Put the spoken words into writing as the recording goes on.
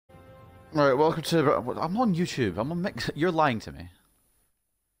Alright, welcome to. I'm on YouTube. I'm on Mix. You're lying to me.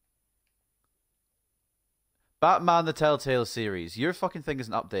 Batman the Telltale Series. Your fucking thing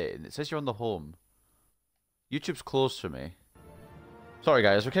isn't updated. It says you're on the home. YouTube's closed for me. Sorry,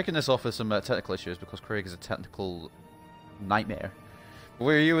 guys. We're kicking this off with some technical issues because Craig is a technical nightmare.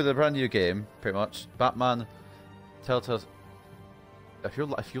 We're here with a brand new game, pretty much. Batman Telltale. If you're.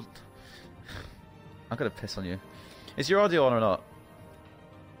 I'm gonna piss on you. Is your audio on or not?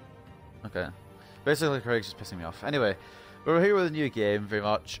 Okay. Basically, Craig's just pissing me off. Anyway, we're here with a new game, very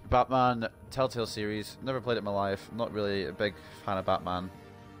much. Batman Telltale Series. Never played it in my life. Not really a big fan of Batman.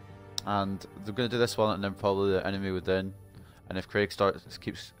 And they're going to do this one and then probably the Enemy Within. And if Craig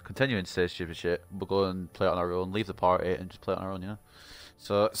keeps continuing to say stupid shit, we'll go and play it on our own, leave the party and just play it on our own, you know?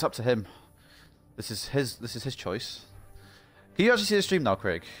 So it's up to him. This is his choice. Can you actually see the stream now,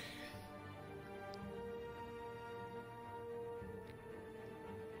 Craig?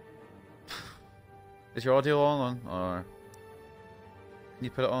 Is your audio on, or can you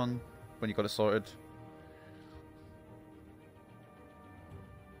put it on when you got it sorted?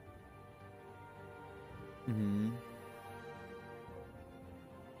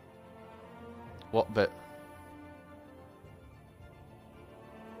 What bit?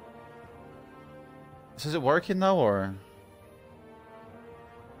 Is it working now, or?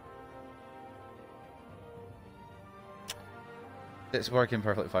 It's working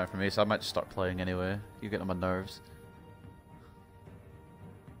perfectly fine for me, so I might just start playing anyway. You get on my nerves.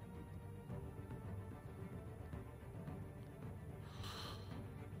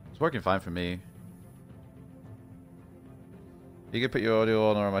 It's working fine for me. You can put your audio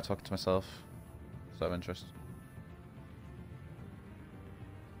on, or am I talking to myself? Is that of interest?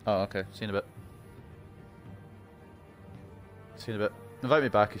 Oh, okay. See you in a bit. See you in a bit. Invite me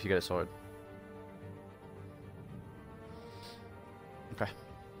back if you get it sorted. Okay.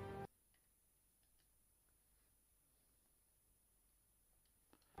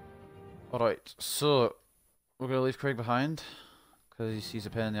 Alright, so we're going to leave Craig behind because he's a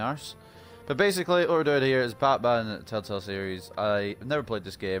pain in the arse. But basically, what we're doing here is Batman Telltale Series. I've never played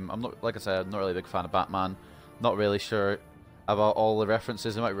this game. I'm not, like I said, I'm not really a big fan of Batman. Not really sure about all the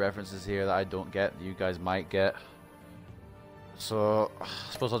references. There might be references here that I don't get, that you guys might get. So, I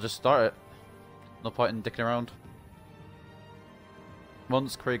suppose I'll just start it. No point in dicking around.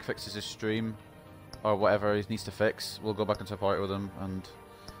 Once Craig fixes his stream, or whatever he needs to fix, we'll go back into a party with him and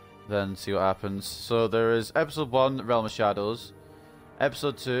then see what happens. So there is Episode 1, Realm of Shadows,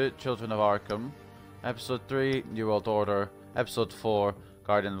 Episode 2, Children of Arkham, Episode 3, New World Order, Episode 4,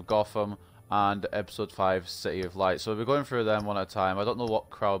 Guardian of Gotham, and Episode 5, City of Light. So we'll be going through them one at a time. I don't know what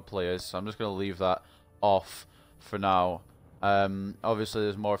crowd play is, so I'm just going to leave that off for now. Obviously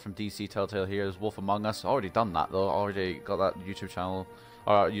there's more from DC Telltale here. There's Wolf Among Us. Already done that though. Already got that YouTube channel,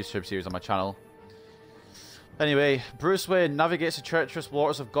 or YouTube series on my channel. Anyway, Bruce Wayne navigates the treacherous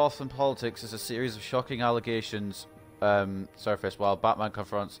waters of Gotham politics as a series of shocking allegations surface while Batman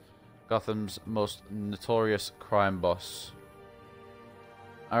confronts Gotham's most notorious crime boss.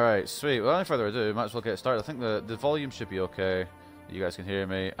 Alright, sweet. Without any further ado, might as well get started. I think the volume should be okay. You guys can hear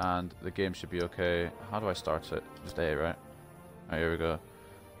me, and the game should be okay. How do I start it? Just A, right? Alright, here we go.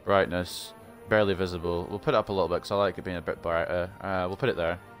 Brightness, barely visible. We'll put it up a little bit because I like it being a bit brighter. We'll put it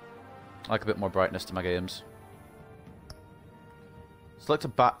there. I like a bit more brightness to my games. Select a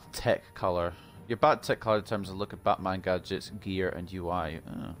Bat Tech color. Your Bat Tech color determines the look of Batman gadgets, gear, and UI.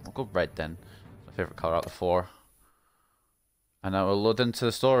 We'll go red then. It's my favourite color out of the 4. And now we'll load into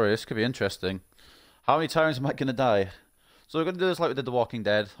the story. This could be interesting. How many times am I going to die? So we're going to do this like we did The Walking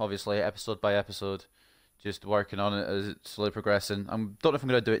Dead, obviously, episode by episode. Just working on it as it's slowly progressing. I don't know if I'm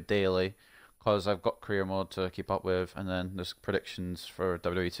going to do it daily, because I've got career mode to keep up with, and then there's predictions for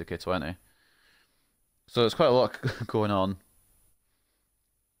WWE 2K20. So there's quite a lot going on.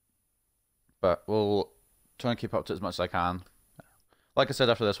 But we'll try and keep up to it as much as I can. Like I said,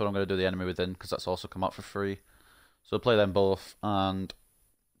 after this one I'm going to do The Enemy Within, because that's also come up for free. So I'll play them both, and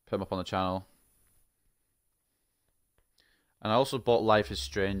put them up on the channel. And I also bought Life is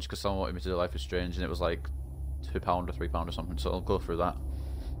Strange, because someone wanted me to do Life is Strange, and it was like £2 or £3 or something, so I'll go through that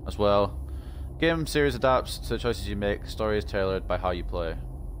as well. Game series adapts to the choices you make. Story is tailored by how you play.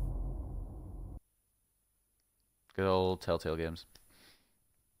 Good old Telltale Games.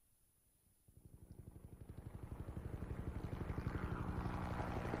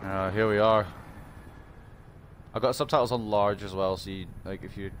 Here we are. I've got subtitles on large as well, so you, like,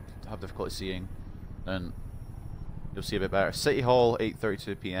 if you have difficulty seeing, then you'll see a bit better. City Hall,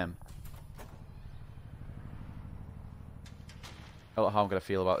 8:32 PM. I don't know how I'm gonna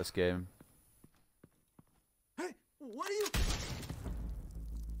feel about this game. Hey, what are you?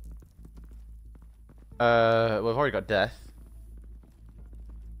 We've already got death.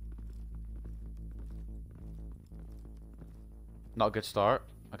 Not a good start,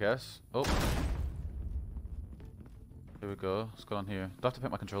 I guess. Oh. Here we go. What's going on here? Do I have to pick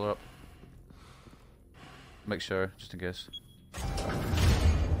my controller up? Make sure, just in case.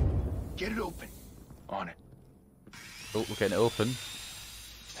 Get it open. On it. Oh, we're getting it open.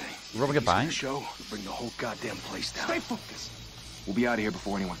 Hey, We're robbing a bank. Show. We'll bring the whole goddamn place down. Stay focused. We'll be out of here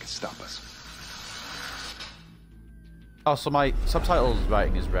before anyone can stop us. Oh, so my subtitles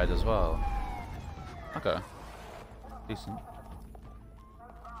writing is red as well. Okay. Decent.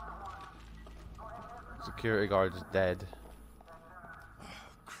 Security guard is dead.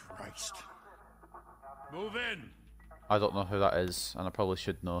 Christ. Move in. I don't know who that is, and I probably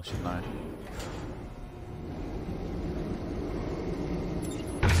should know, shouldn't I?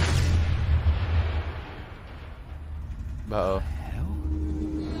 Uh-oh.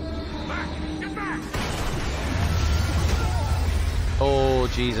 Get back! Oh,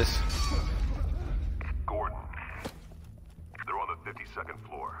 Jesus. Gordon. They're on the 52nd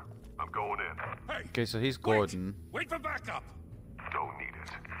floor. I'm going in. Hey! Okay, so he's Gordon. Wait for backup! Don't need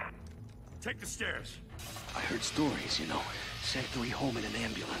it. Take the stairs. I heard stories, you know. Sent 3 home in an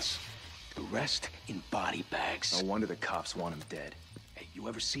ambulance. The rest in body bags. No wonder the cops want him dead. Hey, you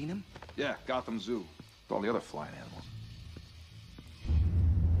ever seen him? Yeah, Gotham Zoo. With all the other flying animals.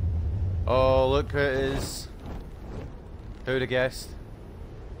 Oh, look who it is. Who'd have guessed?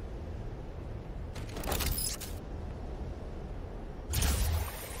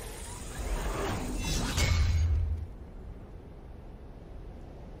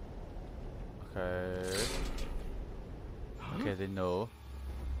 Okay. Okay, they know.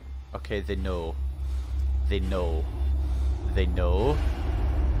 Okay, they know. They know. They know.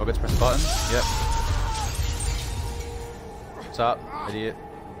 Oh, good to press the button. Yep. What's up, idiot?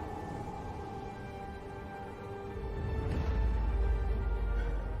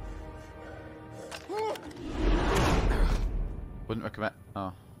 Wouldn't recommend.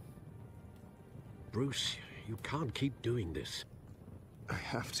 Oh. Bruce, you can't keep doing this. I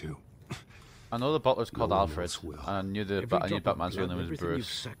have to. I know the butler's called No one Alfred. else will. And I knew Every I knew drop of Batman's real blood, name was everything you've Bruce.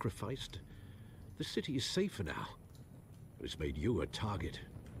 sacrificed. The city is safer now. It's made you a target.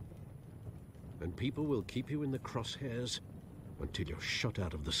 And people will keep you in the crosshairs until you're shot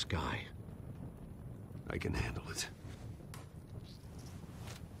out of the sky. I can handle it.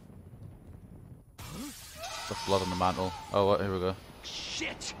 There's blood on the mantle. Oh, what? Here we go.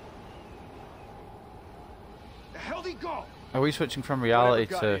 Shit! The hell'd he go? Are we switching from reality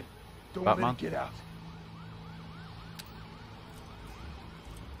to Don't Batman? let him get out.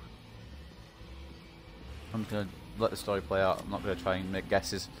 I'm just gonna let the story play out. I'm not gonna try and make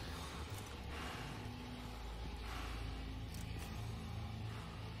guesses.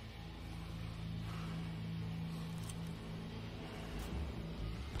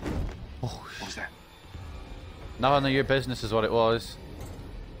 Oh, What was that? none of your business is what it was.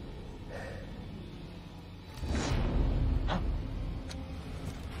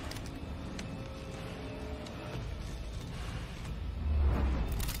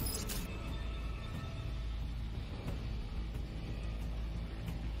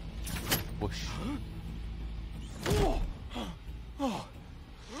 Whoosh.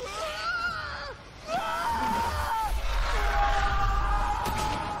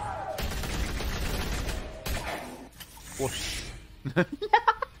 Whoosh.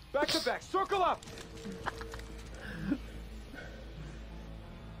 Back to back, circle up!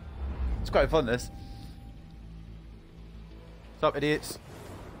 It's quite fun, this. What's up, idiots?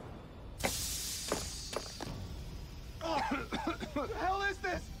 What the hell is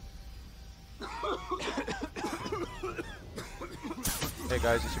this? Hey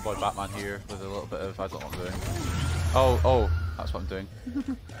guys, it's your boy Batman here with a little bit of I don't know what I'm doing. Oh, that's what I'm doing.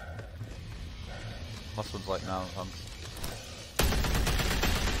 Last one's like now.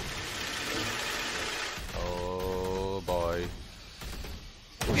 Oh boy.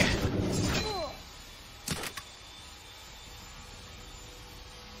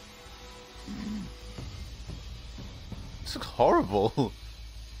 This looks horrible.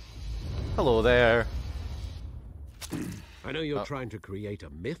 Hello there. I know you're trying to create a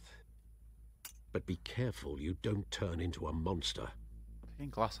myth, but be careful you don't turn into a monster.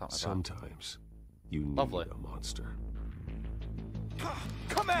 Taking glass out my back. Sometimes you need Lovely. a monster.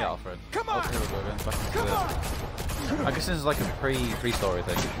 Come Yeah, on! Alfred. Come Oh, on! here we go again. Back into Come the- on! I guess this is like a pre-story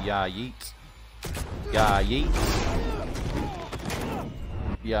thing. Yeah, yeet. Yeah, yeet.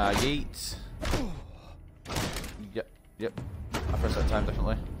 Yeah, yeet. Yep. I pressed that time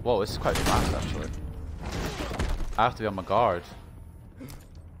definitely. Whoa, this is quite fast actually. I have to be on my guard.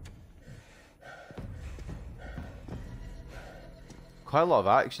 quite a lot of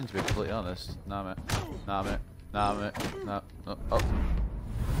action, to be completely honest. Nah, mate. Nah, mate. Nah, mate. Nah. No. Oh.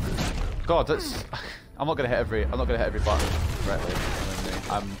 God, that's. I'm not gonna hit every button correctly.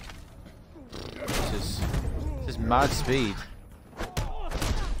 This is mad speed.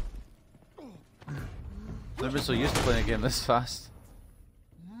 I've never been so used to playing a game this fast.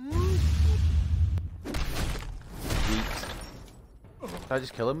 Did I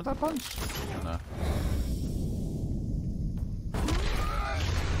just kill him with that punch? No.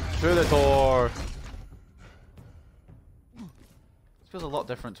 Through the door! This feels a lot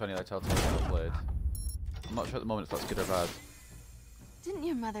different to any other Telltale game I've played. I'm not sure at the moment if that's good or bad. Didn't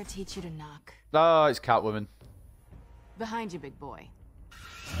your mother teach you to knock? Oh, it's Catwoman. Behind you, big boy.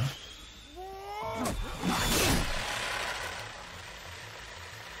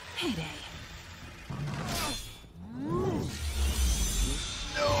 Heyday.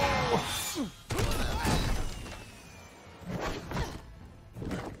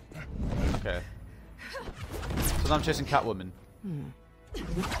 Okay. So now I'm chasing Catwoman.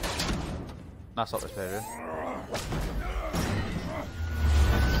 That's not this behavior.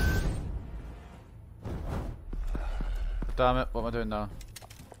 Damn it, what am I doing now?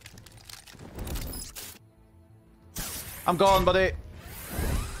 I'm gone, buddy!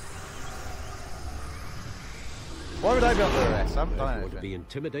 Why would I be under arrest? I'm If you dying. want to be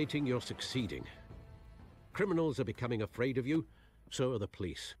intimidating, you're succeeding. Criminals are becoming afraid of you, so are the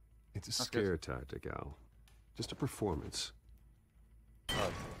police. It's a That's scare tactic, Al. Just a performance.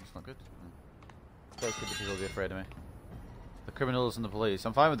 Oh, that's not good. It's good that people will be afraid of me. The criminals and the police.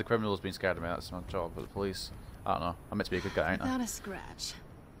 I'm fine with the criminals being scared of me, that's my job, but the police, I don't know. I'm meant to be a good guy, ain't I? Without a scratch.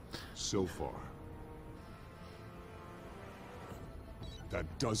 So far. That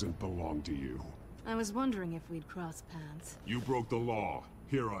doesn't belong to you. I was wondering if we'd cross paths. You broke the law.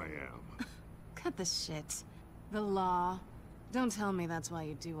 Here I am. Cut the shit. The law. Don't tell me that's why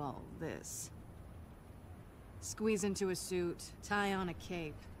you do all this. Squeeze into a suit, tie on a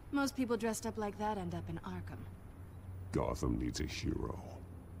cape. Most people dressed up like that end up in Arkham. Gotham needs a hero.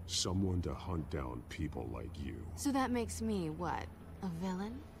 Someone to hunt down people like you. So that makes me, what, a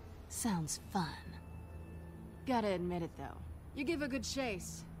villain? Sounds fun. Gotta admit it, though. You give a good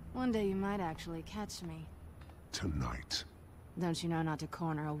chase. One day you might actually catch me. Tonight. Don't you know not to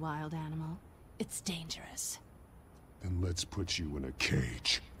corner a wild animal? It's dangerous. Then let's put you in a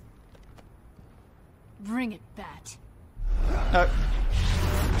cage. Bring it, Bat.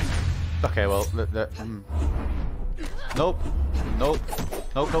 Okay, well, nope. Nope. Nope,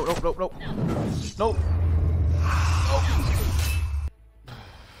 nope, nope, nope, nope. Nope.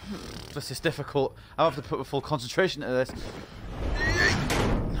 This is difficult. I have to put full concentration into this.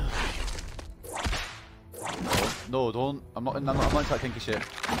 No, don't. I'm not into that kinky shit.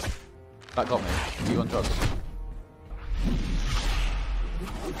 That got me. You on drugs?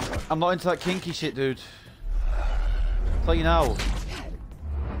 I'm not into that kinky shit, dude. I'll tell you now.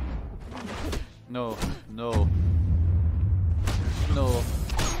 No, no. No.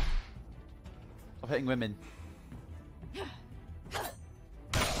 Stop hitting women.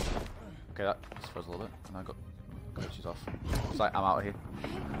 Okay, that froze a little bit, and I got glitches off. It's like, I'm out of here.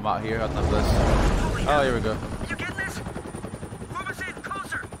 I'm out of here, I'd never this. Oh, here we go. You get this? Move us in,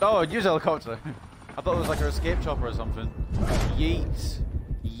 closer! Oh, use helicopter. I thought it was like an escape chopper or something. Yeet.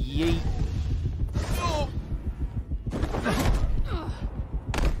 Yeet. Oh.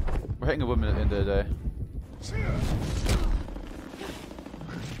 We're hitting a woman at the end of the day.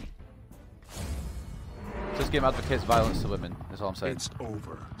 This game advocates violence to women, is all I'm saying. It's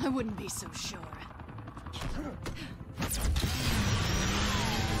over. I wouldn't be so sure.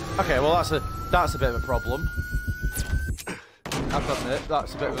 Okay, well that's a bit of a problem. I've got to admit,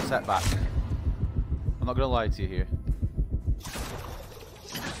 that's a bit of a setback. I'm not gonna lie to you here.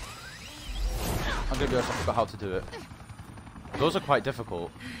 I'm gonna be honest, I forgot how to do it. Those are quite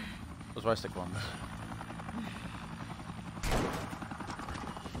difficult. Those joystick ones.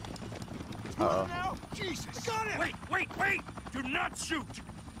 Uh-oh. Now, Jesus! Got it! Wait, wait, wait! Do not shoot!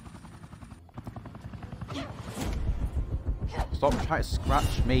 Stop trying to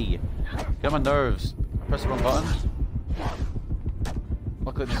scratch me. Get on my nerves. Press the wrong button.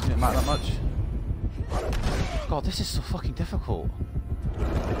 Look at this, didn't matter that much. God, this is so fucking difficult. I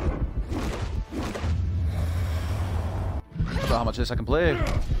don't know how much of this I can play.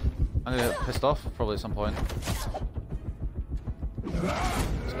 I'm gonna get pissed off probably at some point.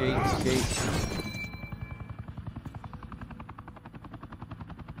 Skate, skate.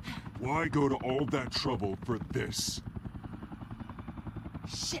 Why go to all that trouble for this?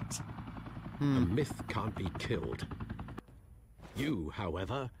 Shit! A myth can't be killed. You,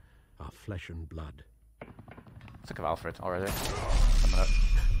 however, are flesh and blood. Sick of Alfred already. Coming up.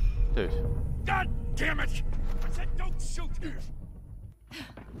 Dude. God damn it! I said don't shoot!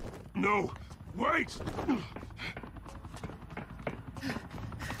 No! Wait!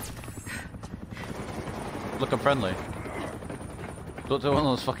 Looking friendly. Don't do one of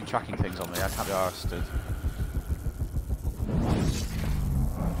those fucking tracking things on me. I can't be arsed, dude.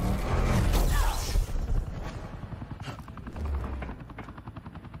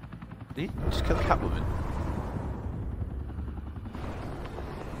 Did he just kill Catwoman?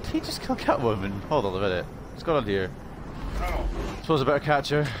 Did he just kill Catwoman? Hold on a minute. What's going on here? Suppose I better catch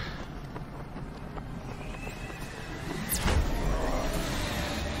her.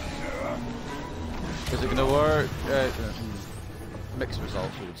 Is it gonna work? Mixed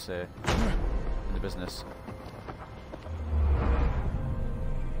results, we would say, in the business.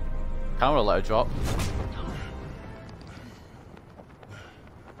 Can't really let her drop.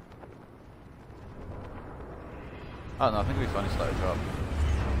 I don't know, I think it'd be funny to let her drop.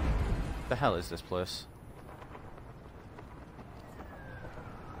 The hell is this place?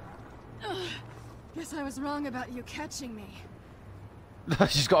 Guess I was wrong about you catching me.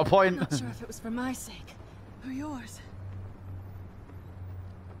 She's got a point. Not sure if it was for my sake or yours.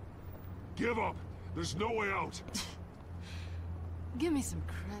 Give up! There's no way out! Give me some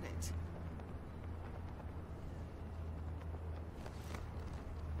credit.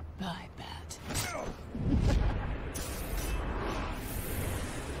 Bye, Bat.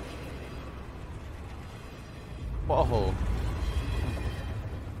 What a hole.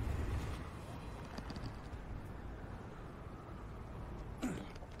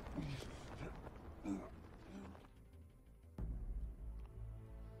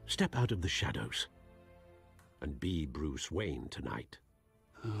 Step out of the shadows and be Bruce Wayne tonight.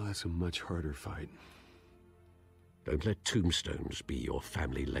 Oh, that's a much harder fight. Don't let tombstones be your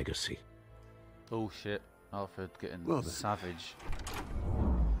family legacy. Oh shit, Alfred getting Well then. savage.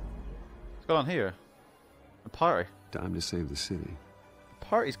 What's going on here? A party. Time to save the city. A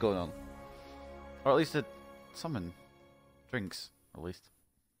party's going on. Or at least a summon. Drinks, at least.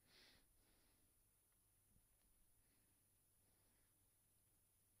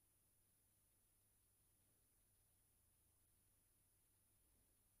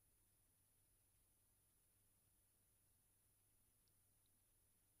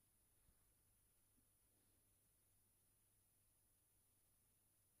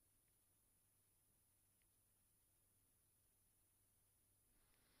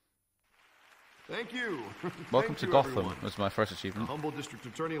 Thank you. Welcome Thank to you, Gotham everyone. was my first A achievement. humble district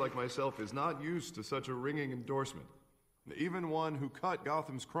attorney like myself is not used to such a ringing endorsement. Even one who cut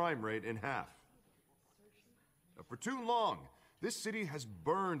Gotham's crime rate in half. For too long, this city has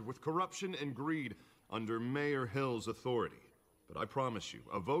burned with corruption and greed under Mayor Hill's authority. But I promise you,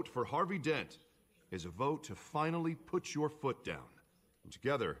 a vote for Harvey Dent is a vote to finally put your foot down. And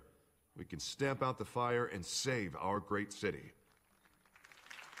together, we can stamp out the fire and save our great city.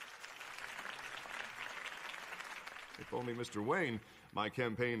 If only Mr. Wayne, my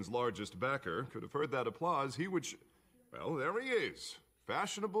campaign's largest backer, could have heard that applause, he would well, there he is.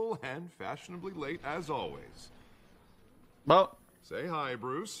 Fashionable and fashionably late as always. Well, Say hi,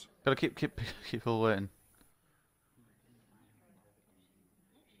 Bruce. gotta keep people waiting.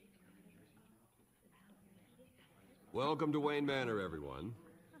 Welcome to Wayne Manor, everyone.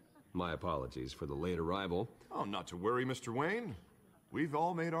 My apologies for the late arrival. Oh, not to worry, Mr. Wayne. We've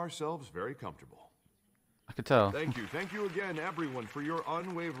all made ourselves very comfortable. I could tell. Thank you again, everyone, for your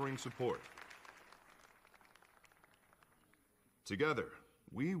unwavering support. Together,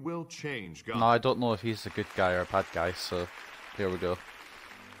 we will change Gotham. No, I don't know if he's a good guy or a bad guy, so here we go.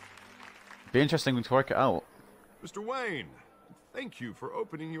 Be interesting to work it out. Mr. Wayne, thank you for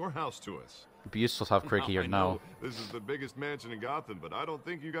opening your house to us. It'd be useful to have Craig here I now. know this is the biggest mansion in Gotham, but I don't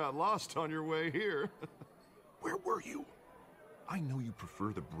think you got lost on your way here. Where were you? I know you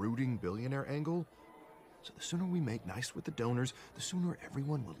prefer the brooding billionaire angle, so the sooner we make nice with the donors, the sooner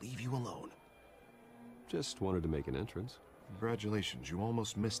everyone will leave you alone. Just wanted to make an entrance. Congratulations, you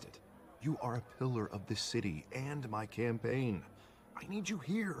almost missed it. You are a pillar of this city and my campaign. I need you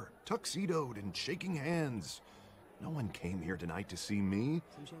here, tuxedoed and shaking hands. No one came here tonight to see me.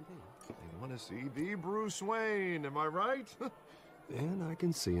 Some champagne. They want to see the Bruce Wayne, am I right? And I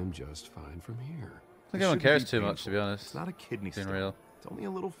can see him just fine from here. I think everyone cares too much, to be honest. It's not a kidney Being stone. real. It's only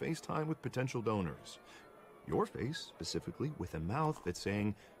a little FaceTime with potential donors. Your face, specifically, with a mouth that's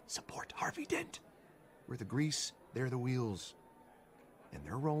saying, support Harvey Dent. We're the grease, they're the wheels. And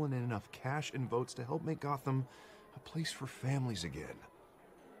they're rolling in enough cash and votes to help make Gotham a place for families again.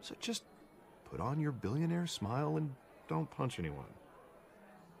 So just put on your billionaire smile and don't punch anyone.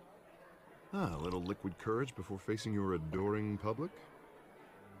 Ah, a little liquid courage before facing your adoring public?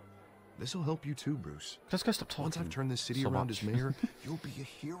 This'll help you too, Bruce. This guy stop talking. Once I've turned this city so around much. as mayor, you'll be a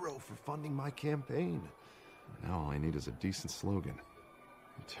hero for funding my campaign. Now all I need is a decent slogan.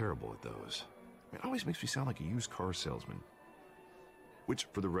 I'm terrible at those. It always makes me sound like a used car salesman. Which,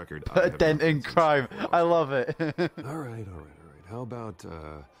 for the record, I A have dent no in business crime. for. I love it. All right. How about,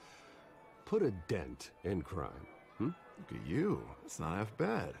 put a dent in crime? Look at you. That's not half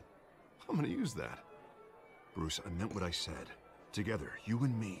bad. I'm gonna use that. Bruce, I meant what I said. Together, you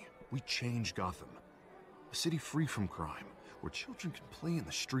and me, we change Gotham. A city free from crime, where children can play in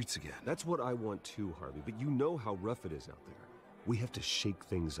the streets again. That's what I want too, Harvey, but you know how rough it is out there. We have to shake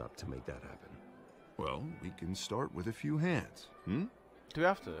things up to make that happen. Well, we can start with a few hands, Do we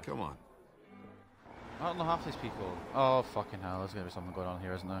have to? Come on. I don't know half these people. Oh, fucking hell. There's going to be something going on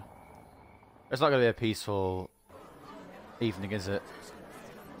here, isn't there? It's not going to be a peaceful evening, is it?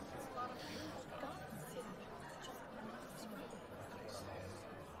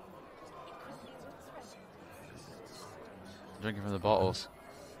 Drinking from the bottles.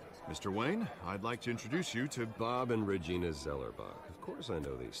 Mr. Wayne, I'd like to introduce you to... Bob and Regina Zellerbach. Of course I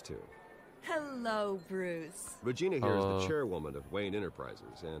know these two. Hello, Bruce. Regina here is the chairwoman of Wayne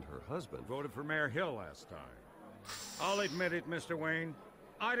Enterprises, and her husband... Voted for Mayor Hill last time. I'll admit it, Mr. Wayne.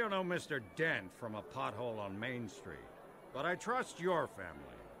 I don't know Mr. Dent from a pothole on Main Street, but I trust your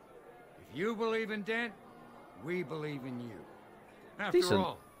family. If you believe in Dent, we believe in you. After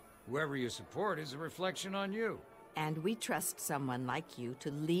all, whoever you support is a reflection on you. And we trust someone like you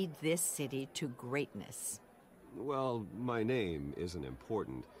to lead this city to greatness. Well, my name isn't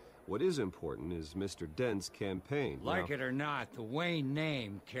important. What is important is Mr. Dent's campaign. Like it or not, the Wayne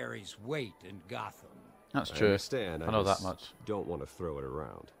name carries weight in Gotham. That's I true. understand. I know that much. Don't want to throw it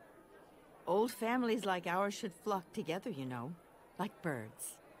around. Old families like ours should flock together, you know, like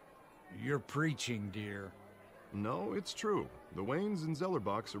birds. You're preaching, dear. No, it's true. The Waynes and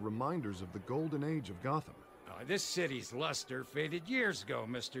Zellerbachs are reminders of the golden age of Gotham. This city's luster faded years ago,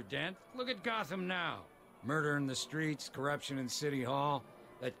 Mr. Dent. Look at Gotham now. Murder in the streets, corruption in City Hall,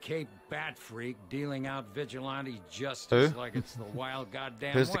 that Cape Bat Freak dealing out vigilante justice like it's the wild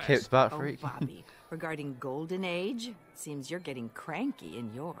goddamn Who's West. the Cape Bat Freak? Oh, Bobby, regarding Golden Age, seems you're getting cranky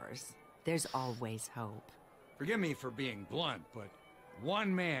in yours. There's always hope. Forgive me for being blunt, but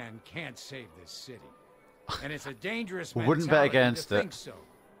one man can't save this city. And it's a dangerous mentality Wouldn't bet against to it. think so.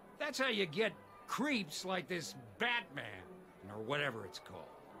 That's how you get creeps like this Batman, or whatever it's called.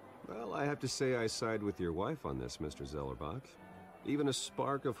 Well, I have to say I side with your wife on this, Mr. Zellerbach. Even a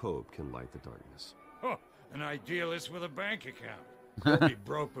spark of hope can light the darkness. Oh, an idealist with a bank account. He'll be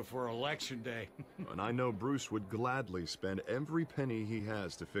broke before Election Day. And I know Bruce would gladly spend every penny he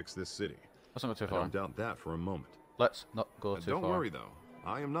has to fix this city. Let's not go too I far. don't doubt that for a moment. Let's not go too Don't far. worry, though.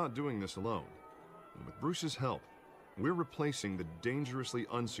 I am not doing this alone. And with Bruce's help, we're replacing the dangerously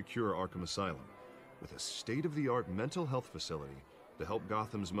unsecure Arkham Asylum with a state-of-the-art mental health facility to help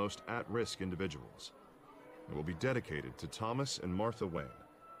Gotham's most at-risk individuals. It will be dedicated to Thomas and Martha Wayne,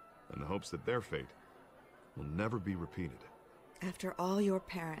 in the hopes that their fate will never be repeated. After all your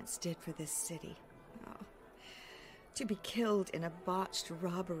parents did for this city, to be killed in a botched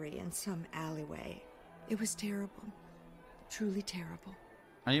robbery in some alleyway, it was terrible. Truly terrible.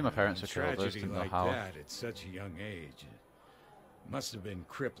 I knew my parents were killed. I just Tragedy didn't know like how. that at such a young age must have been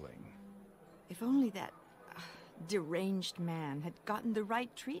crippling. If only that deranged man had gotten the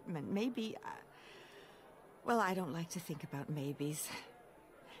right treatment, maybe... well, I don't like to think about maybes.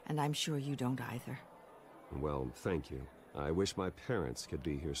 And I'm sure you don't either. Well, thank you. I wish my parents could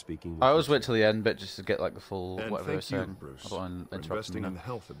be here speaking with I always you. wait till the end bit just to get like the full And whatever they're thank you, saying. Bruce, I don't want to for interrupt investing them. in the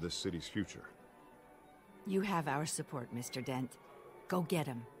health of this city's future. You have our support, Mr. Dent. Go get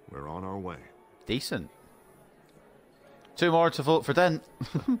him. We're on our way. Decent. 2 more to vote for Dent.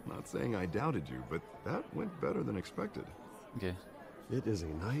 Not saying I doubted you, but that went better than expected. Okay. It is a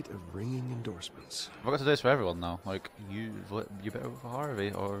night of ringing endorsements. I've got to do this for everyone now. Like, you better vote for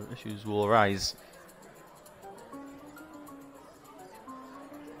Harvey or issues will arise.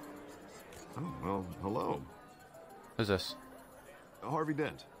 Oh, well, hello. Who's this? Harvey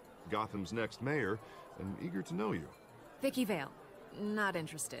Dent, Gotham's next mayor, and eager to know you. Vicky Vale. Not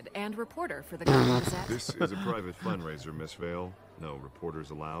interested. And reporter for the Gotham Gazette. This is a private fundraiser, Miss Vale. No reporters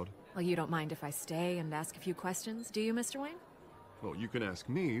allowed. Well, you don't mind if I stay and ask a few questions, do you, Mr. Wayne? Well, you can ask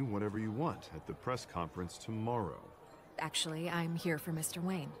me whatever you want at the press conference tomorrow. Actually, I'm here for Mr.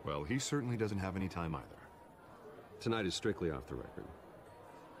 Wayne. Well, he certainly doesn't have any time either. Tonight is strictly off the record.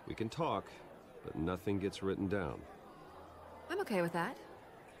 We can talk, but nothing gets written down. I'm okay with that.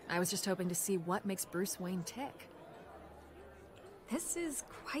 I was just hoping to see what makes Bruce Wayne tick. This is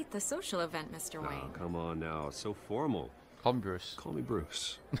quite the social event, Mr. Oh, Wayne. come on now. It's so formal. Call me Bruce. Call me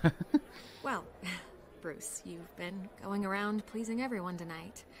Bruce. Well, Bruce, you've been going around pleasing everyone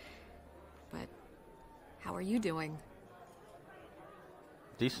tonight. But how are you doing?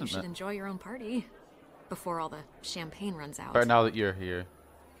 Decent, You should man. enjoy your own party before all the champagne runs out. Better now that you're here.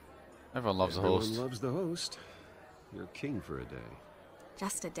 Everyone loves the host. Everyone loves the host. You're king for a day.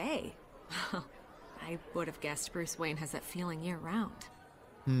 Just a day? I would have guessed Bruce Wayne has that feeling year-round.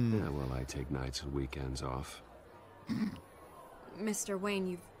 Yeah, well, I take nights and weekends off. Mr. Wayne,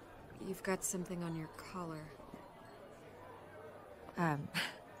 you've got something on your collar.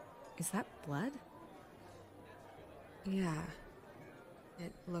 Is that blood? Yeah.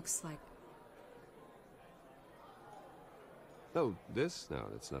 It looks like... Oh, this? No,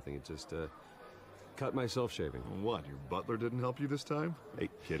 that's nothing. It just, cut myself shaving. What, your butler didn't help you this time? Hey,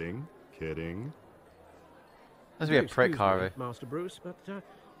 kidding. Kidding. Let's be a prick, Excuse me, Harvey. Master Bruce, but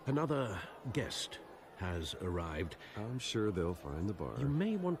another guest has arrived. I'm sure they'll find the bar. You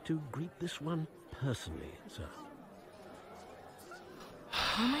may want to greet this one personally, sir.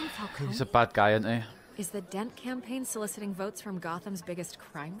 Carmine Falcone? He's a bad guy, isn't he? Is the Dent campaign soliciting votes from Gotham's biggest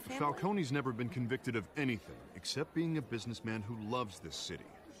crime family? Falcone's never been convicted of anything except being a businessman who loves this city.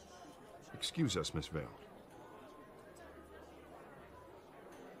 Excuse us, Miss Vale.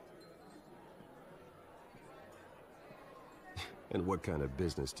 And what kind of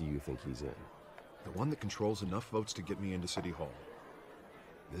business do you think he's in? The one that controls enough votes to get me into City Hall.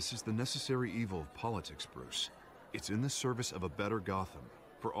 This is the necessary evil of politics, Bruce. It's in the service of a better Gotham,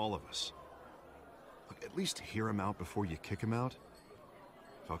 for all of us. Look, at least hear him out before you kick him out.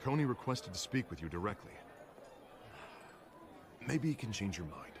 Falcone requested to speak with you directly. Maybe he can change your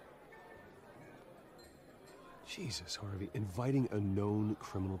mind. Jesus, Harvey, inviting a known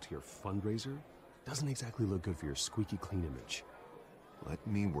criminal to your fundraiser doesn't exactly look good for your squeaky clean image. Let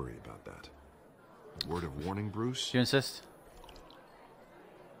me worry about that. A word of warning, Bruce. Do you insist?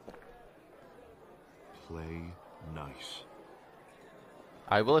 Play nice.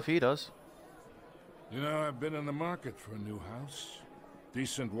 I will if he does. You know, I've been in the market for a new house.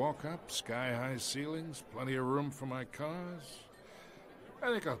 Decent walk-up, sky-high ceilings, plenty of room for my cars.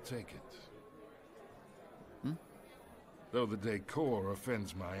 I think I'll take it. Though the decor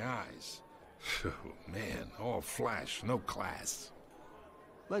offends my eyes. Oh, man, all flash, no class.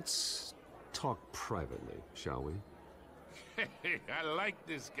 Let's talk privately, shall we? Hey, I like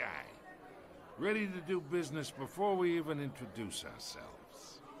this guy. Ready to do business before we even introduce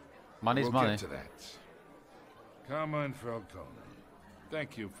ourselves. Money's we'll money. Get to that. Carmine Falcone,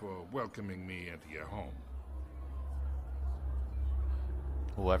 thank you for welcoming me into your home.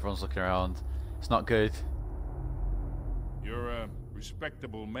 Oh, everyone's looking around. It's not good. You're a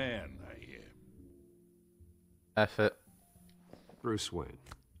respectable man, I hear. F it. Bruce Wayne.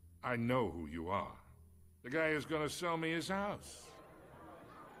 I know who you are. The guy who's going to sell me his house.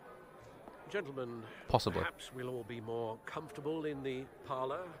 Gentlemen, Possibly. perhaps we'll all be more comfortable in the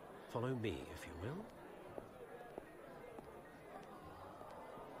parlor. Follow me, if you will.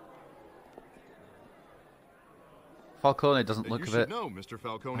 Falcone doesn't look you a should bit know, Mr.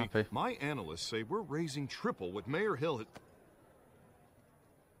 Falcone, happy. my analysts say we're raising triple what Mayor Hill had...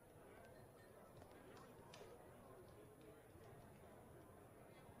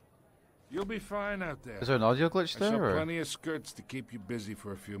 You'll be fine out there. Is there an audio glitch I there? saw Or? plenty of skirts to keep you busy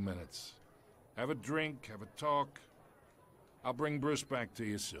for a few minutes. Have a drink, have a talk. I'll bring Bruce back to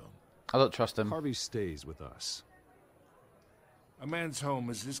you soon. I don't trust him. Harvey stays with us. A man's home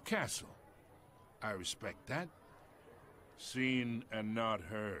is his castle. I respect that. Seen and not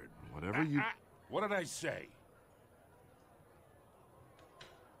heard. Whatever you... What did I say?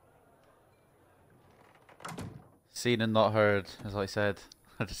 Seen and not heard, as I said.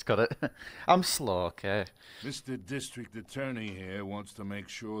 I just got it. I'm slow, okay. Mr. District Attorney here wants to make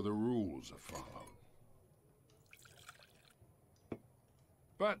sure the rules are followed.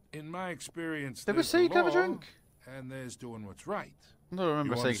 But in my experience, Did we there's say the you could have a law, drink? and there's doing what's right. I don't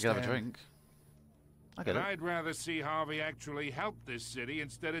remember You saying you could have a understand? drink. I get And it. I'd rather see Harvey actually help this city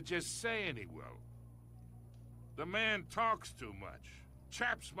instead of just saying he will. The man talks too much.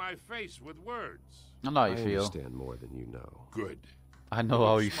 Chaps my face with words. I know how you I feel. understand more than you know. Good. I know You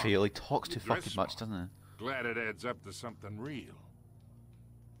how look you smart. feel. He talks You too dress fucking much, smart. doesn't he? Glad it adds up to something real.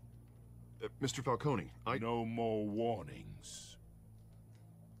 Mr. Falcone, No more warnings.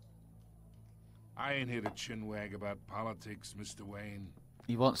 I ain't here to chinwag about politics, Mr. Wayne.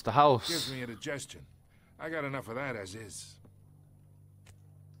 He wants the house. Gives me indigestion. I got enough of that as is.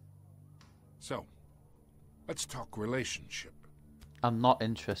 So, let's talk relationship. I'm not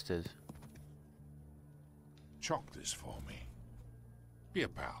interested. Chalk this for me. Be a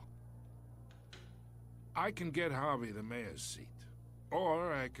pal. I can get Harvey the mayor's seat,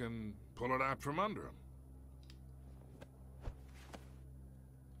 or I can pull it out from under him.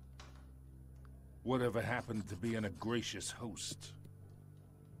 Whatever happened to being a gracious host?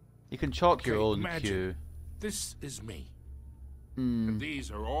 You can chalk your own imagine, queue. This is me. And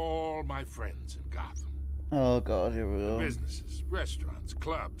these are all my friends in Gotham. Oh god, here we The go. businesses, restaurants,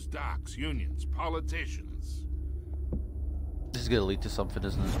 clubs, docks, unions, politicians. This is gonna lead to something,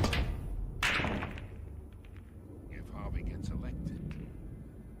 isn't it? If Harvey gets elected.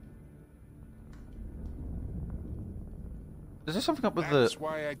 Is there something up with That's the...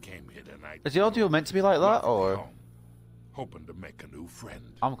 why I came here tonight. Is the audio meant to be like that, or...? Home, hoping to make a new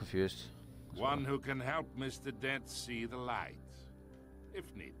friend. I'm confused. One who can help Mr. Dent see the light,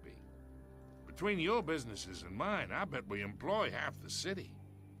 if need be. Between your businesses and mine, I bet we employ half the city.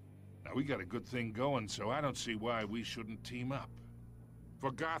 Now, we got a good thing going, so I don't see why we shouldn't team up.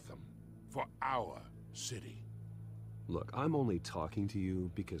 For Gotham. For our city. Look, I'm only talking to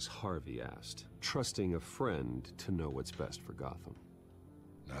you because Harvey asked, trusting a friend to know what's best for Gotham.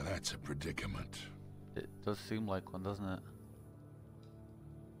 Now that's a predicament. It does seem like one, doesn't it?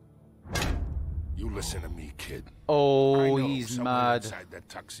 You listen to me, kid. Oh, I know he's somewhere mad. Inside that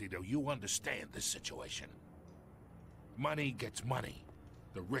tuxedo, you understand this situation. Money gets money.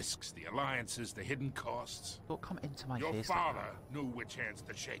 The risks, the alliances, the hidden costs. Don't come into my Your face like father that. knew which hands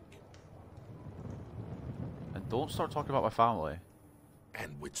to shake. And don't start talking about my family.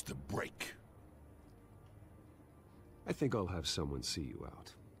 And which to break. I think I'll have someone see you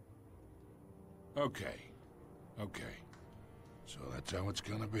out. Okay. Okay. So that's how it's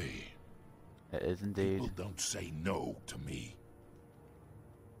gonna be. It is indeed. People don't say no to me.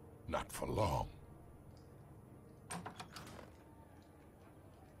 Not for long.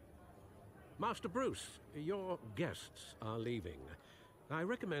 Master Bruce, your guests are leaving. I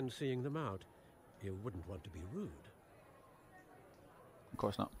recommend seeing them out. You wouldn't want to be rude. Of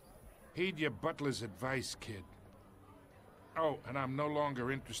course not. Heed your butler's advice, kid. Oh, and I'm no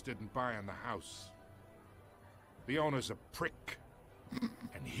longer interested in buying the house. The owner's a prick.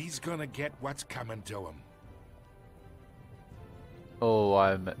 And he's gonna get what's coming to him. Oh,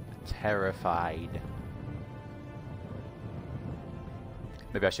 I'm terrified.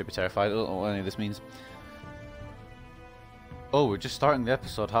 Maybe I should be terrified. I don't know what any of this means. Oh, we're just starting the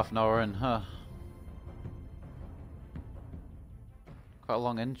episode half an hour in, huh? Quite a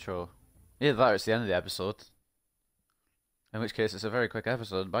long intro. Either that or it's the end of the episode. In which case, it's a very quick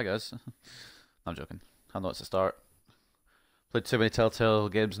episode. Bye, guys. I'm joking. I know it's a start. Played too many Telltale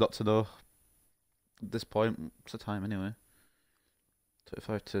games not to know. At this point, what's the time anyway?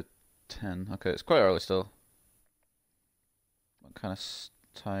 25 to 10. Okay, it's quite early still. I'm kind of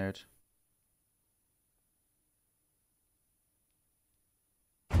tired.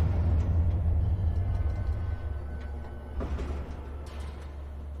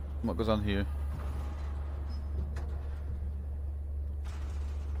 What goes on here?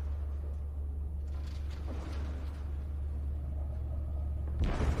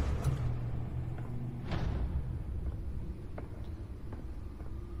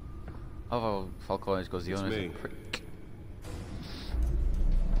 Oh, Falcone goes the owner's a prick.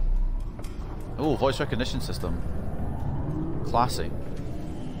 Oh, voice recognition system. Classy.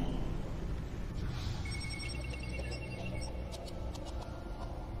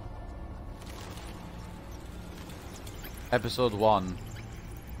 Episode 1.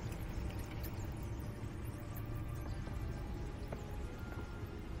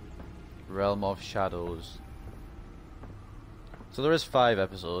 Realm of Shadows. So there is 5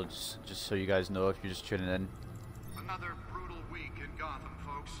 episodes, just so you guys know if you're just tuning in. Another brutal week in Gotham,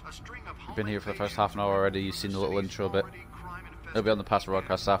 folks. A string of You've been here for the first half an hour already, you've seen the little intro bit. It'll be on the past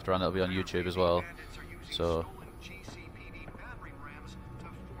broadcast after, and it'll be on YouTube as well. So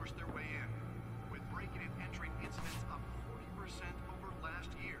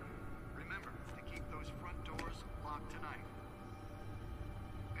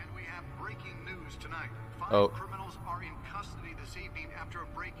oh. Criminals are in custody this evening after a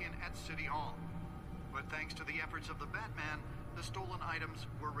break-in at City Hall. But thanks to the efforts of the Batman, the stolen items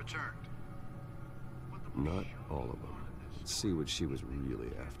were returned. Not all of them. Let's see what she was really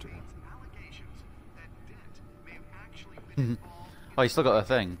after. oh, you still got a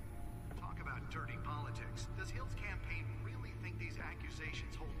thing. Talk about dirty politics. Does Hill's campaign really think these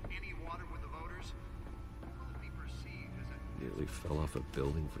accusations hold any water with the voters? Will it be perceived as a... Nearly fell off a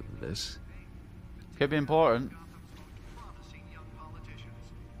building for this? Could be important.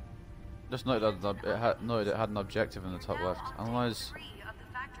 Just noted it had an objective in the top left. Analyze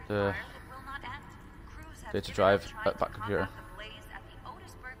the data drive at that computer.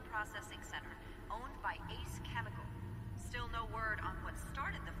 by Ace Chemical. Still no word on what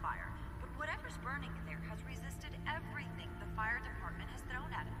started the fire, but whatever's burning in there has resisted everything the fire department has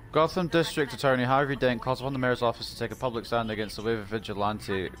thrown at it. Gotham District Attorney Harvey Dent calls upon the mayor's office to take a public stand against the wave of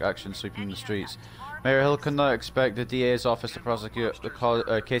vigilante action sweeping the streets. Mayor Hill cannot expect the DA's office to prosecute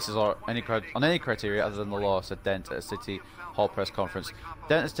the cases on any criteria other than the law, said Dent at a City Hall press conference.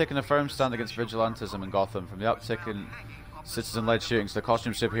 Dent has taken a firm stand against vigilantism in Gotham, from the uptick in citizen-led shootings to the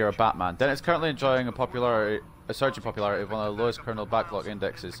costume superhero Batman. Dent is currently enjoying a surging popularity of one of the lowest criminal backlog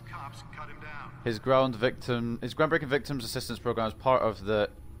indexes. His groundbreaking victims assistance program is part of the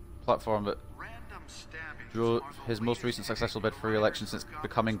platform that drew his most recent successful bid for re-election since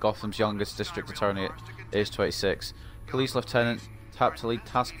becoming Gotham's youngest district attorney at age 26. Police Lieutenant tapped to lead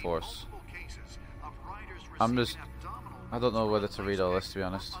task force. I don't know whether to read all this, to be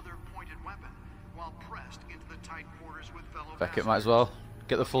honest. Beck it, might as well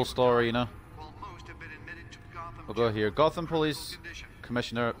get the full story, you know. We'll go here. Gotham Police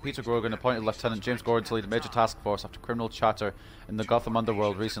Commissioner Peter Grogan appointed Lieutenant James Gordon to lead a major task force after criminal chatter in the Gotham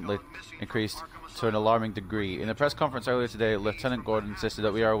underworld recently increased to an alarming degree. In a press conference earlier today, Lieutenant Gordon insisted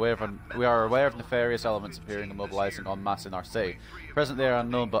that we are aware of nefarious elements appearing and mobilizing en masse in our city. Presently they are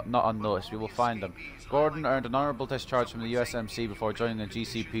unknown but not unnoticed. We will find them. Gordon earned an honourable discharge from the USMC before joining the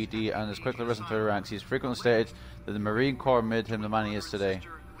GCPD and has quickly risen through the ranks. He has frequently stated that the Marine Corps made him the man he is today.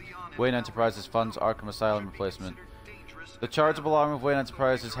 Wayne Enterprises funds Arkham Asylum replacement. The charitable arm of Wayne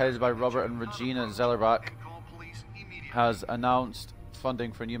Enterprises, headed by Robert and Regina Zellerbach, has announced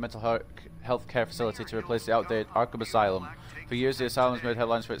funding for a new mental health care facility to replace the outdated Arkham Asylum. For years, the asylum has made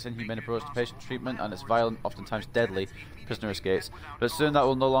headlines for its inhumane approach to patient treatment and its violent, oftentimes deadly, prisoner escapes. But soon that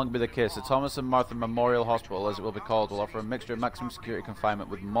will no longer be the case. The Thomas and Martha Memorial Hospital, as it will be called, will offer a mixture of maximum security confinement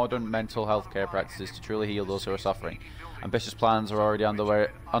with modern mental health care practices to truly heal those who are suffering. Ambitious plans are already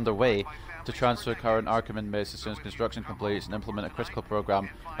underway to transfer current Arkham inmates as soon as construction completes and implement a critical program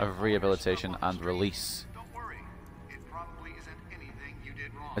of rehabilitation and release.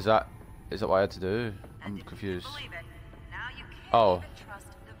 Is that what I had to do? I'm confused. Oh.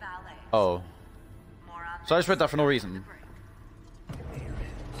 Oh. So I just read that for no reason.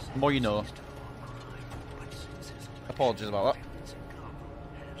 The more you know. Apologies about that.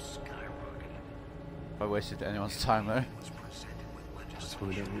 If I wasted anyone's time there. Just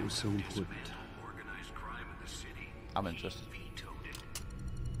wanted to know what was so important. I'm interested.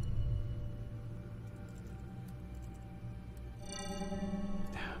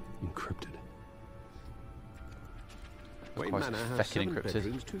 Encrypted. Wayne Manor has 7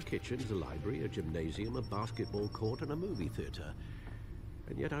 bedrooms, 2 kitchens, a library, a gymnasium, a basketball court, and a movie theatre.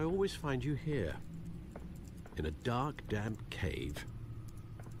 And yet I always find you here, in a dark, damp cave,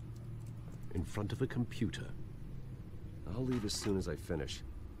 in front of a computer. I'll leave as soon as I finish.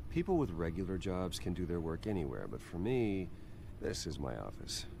 People with regular jobs can do their work anywhere, but for me, this is my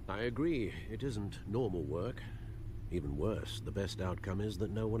office. I agree. It isn't normal work. Even worse, the best outcome is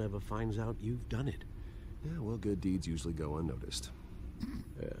that no one ever finds out you've done it. Yeah, well, good deeds usually go unnoticed.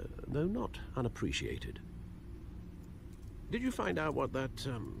 Though not unappreciated. Did you find out what that,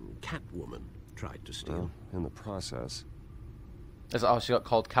 Catwoman tried to steal? Well, in the process. Is it how she got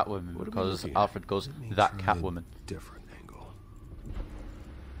called Catwoman because Alfred goes, that Catwoman? Different angle.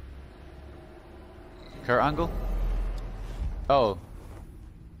 Kurt Angle? Oh.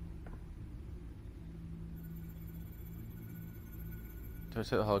 Do I take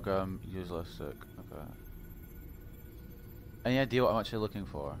the hologram? Useless. Okay. Any idea what I'm actually looking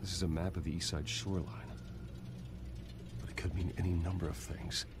for? This is a map of the East Side shoreline. But it could mean any number of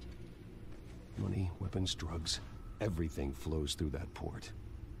things. Money, weapons, drugs. Everything flows through that port.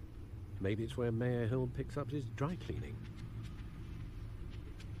 Maybe it's where Mayor Hill picks up his dry cleaning.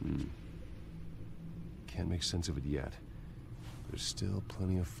 Can't make sense of it yet. There's still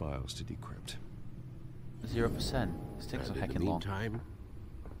plenty of files to decrypt. 0%. This takes so heckin' long. Meantime,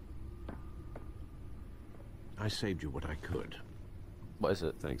 I saved you what I could. What is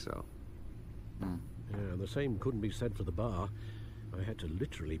it? Thanks, Al. Yeah, the same couldn't be said for the bar. I had to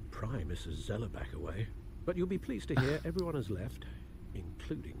literally pry Mrs. Zellerbach away. But you'll be pleased to hear everyone has left,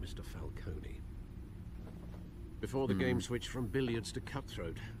 including Mr. Falcone. Before the game switched from billiards to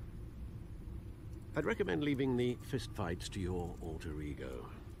cutthroat. I'd recommend leaving the fistfights to your alter ego.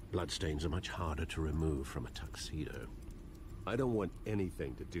 Bloodstains are much harder to remove from a tuxedo. I don't want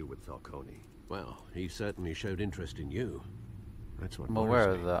anything to do with Falcone. Well, he certainly showed interest in you. That's what I'm aware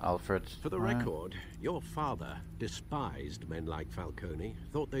of that, Alfred. For the record, your father despised men like Falcone,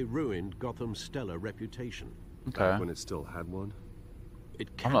 thought they ruined Gotham's stellar reputation. Okay. Back when it still had one?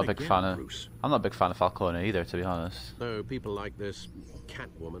 I'm not a big fan of Falcone either, to be honest. Though people like this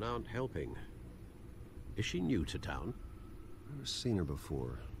Catwoman aren't helping. Is she new to town? Never seen her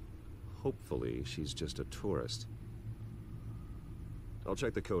before. Hopefully, she's just a tourist. I'll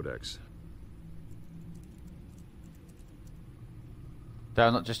check the codex. Did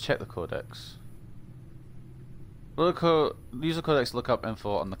I not just check the codex? Use the codex to look up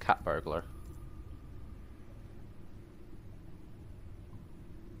info on the cat burglar.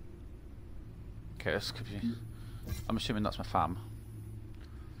 Okay, this could be... I'm assuming that's my fam.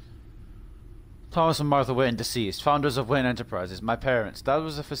 Thomas and Martha Wayne, deceased. Founders of Wayne Enterprises. My parents. Dad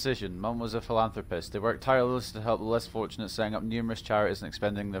was a physician. Mum was a philanthropist. They worked tirelessly to help the less fortunate, setting up numerous charities and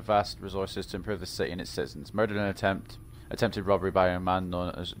expending their vast resources to improve the city and its citizens. Murdered in an attempted robbery by a man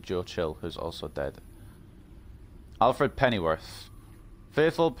known as Joe Chill, who's also dead. Alfred Pennyworth.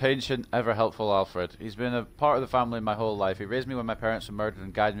 Faithful, patient, ever helpful Alfred. He's been a part of the family my whole life. He raised me when my parents were murdered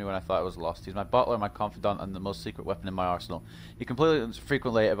and guided me when I thought I was lost. He's my butler, my confidant, and the most secret weapon in my arsenal. He completely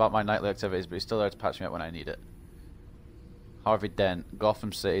frequently about my nightly activities, but he's still there to patch me up when I need it. Harvey Dent,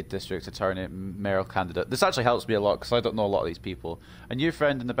 Gotham City District Attorney, mayoral candidate. This actually helps me a lot because I don't know a lot of these people. A new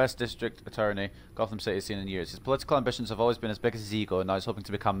friend and the best district attorney Gotham City has seen in years. His political ambitions have always been as big as his ego, and now he's hoping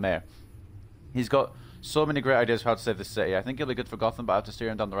to become mayor. He's got so many great ideas for how to save the city. I think he'll be good for Gotham, but I have to steer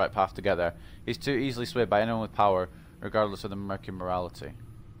him down the right path together. He's too easily swayed by anyone with power, regardless of the murky morality.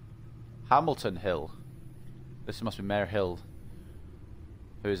 Hamilton Hill. This must be Mayor Hill,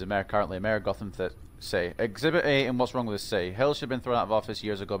 who is the mayor currently, Mayor of Gotham City. Exhibit A in What's Wrong with the City. Hill should have been thrown out of office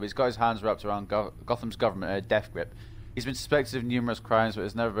years ago, but he's got his hands wrapped around Gotham's government in a death grip. He's been suspected of numerous crimes, but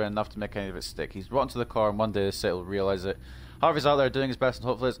it's never been enough to make any of it stick. He's rotten to the core, and one day the city will realise it. Harvey's out there doing his best, and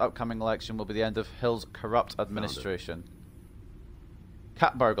hopefully his upcoming election will be the end of Hill's corrupt administration.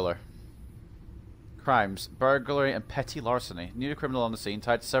 Cat burglar. Crimes: burglary and petty larceny. New criminal on the scene,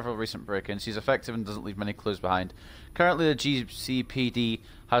 tied to several recent break-ins. She's effective and doesn't leave many clues behind. Currently the GCPD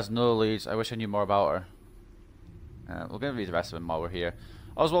has no leads. I wish I knew more about her. We're going to read the rest of them while we're here.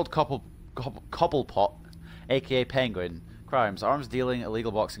 Oswald Cobblepot, aka Penguin. Crimes: arms dealing,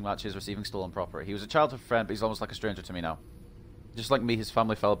 illegal boxing matches, receiving stolen property. He was a childhood friend, but he's almost like a stranger to me now. Just like me, his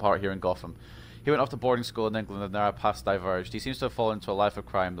family fell apart here in Gotham. He went off to boarding school in England and their paths diverged. He seems to have fallen into a life of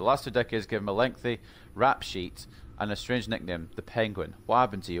crime. The last 2 decades gave him a lengthy rap sheet and a strange nickname, the Penguin. What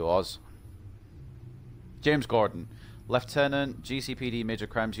happened to you, Oz? James Gordon, Lieutenant, GCPD Major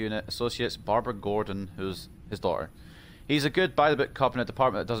Crimes Unit, Associates Barbara Gordon, who's his daughter. He's a good by-the-book cop in a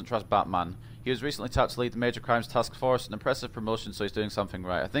department that doesn't trust Batman. He was recently tapped to lead the Major Crimes Task Force, an impressive promotion, so he's doing something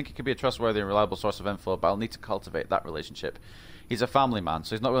right. I think he could be a trustworthy and reliable source of info, but I'll need to cultivate that relationship. He's a family man,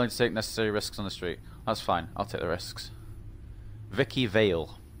 so he's not willing to take necessary risks on the street. That's fine, I'll take the risks. Vicky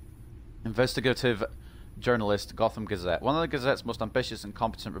Vale, investigative journalist, Gotham Gazette. One of the Gazette's most ambitious and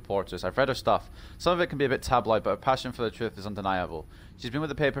competent reporters. I've read her stuff. Some of it can be a bit tabloid, but her passion for the truth is undeniable. She's been with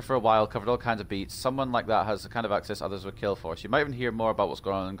the paper for a while, covered all kinds of beats. Someone like that has the kind of access others would kill for. She might even hear more about what's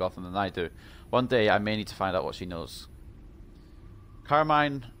going on in Gotham than I do. One day, I may need to find out what she knows.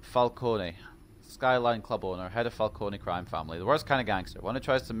 Carmine Falcone, Skyline Club owner, head of Falcone crime family. The worst kind of gangster, one who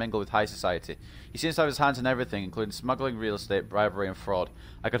tries to mingle with high society. He seems to have his hands in everything, including smuggling, real estate, bribery, and fraud.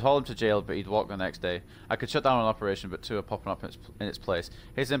 I could haul him to jail, but he'd walk the next day. I could shut down an operation, but 2 are popping up in its place.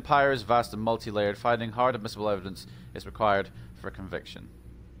 His empire is vast and multi-layered. Finding hard admissible evidence is required for a conviction.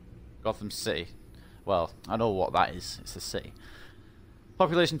 Gotham City. Well, I know what that is. It's the city.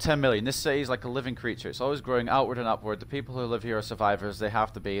 Population 10 million. This city is like a living creature. It's always growing outward and upward. The people who live here are survivors. They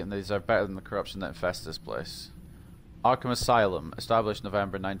have to be, and they deserve better than the corruption that infests this place. Arkham Asylum, established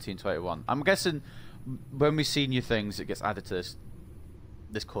November 1921. I'm guessing when we see new things, it gets added to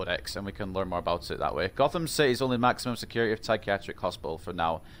this codex, and we can learn more about it that way. Gotham City's only maximum security of psychiatric hospital for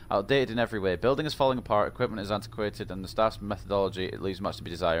now. Outdated in every way. Building is falling apart, equipment is antiquated, and the staff's methodology, it leaves much to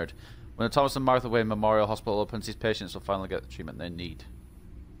be desired. When the Thomas and Martha Wayne Memorial Hospital opens, these patients will finally get the treatment they need.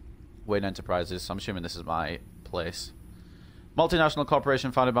 Wayne Enterprises, I'm assuming this is my place. Multinational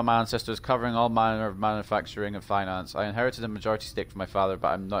corporation founded by my ancestors, covering all manner of manufacturing and finance. I inherited a majority stake from my father, but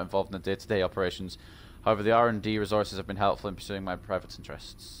I'm not involved in the day-to-day operations. However, the R&D resources have been helpful in pursuing my private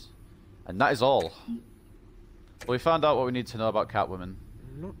interests. And that is all. Well, we found out what we need to know about Catwoman.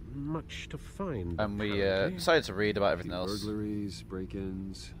 Not much to find. And we decided to read about everything else. Burglaries,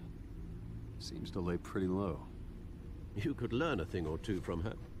 break-ins. Seems to lay pretty low. You could learn a thing or two from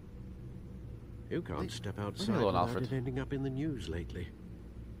her. You can't step outside alone, without Alfred. it ending up in the news lately.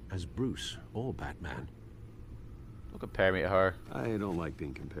 As Bruce or Batman. Don't compare me to her. I don't like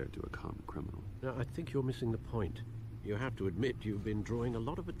being compared to a common criminal. No, I think you're missing the point. You have to admit you've been drawing a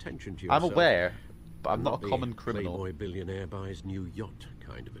lot of attention to yourself. I'm aware, but I'm not a the common criminal. Playboy billionaire buys new yacht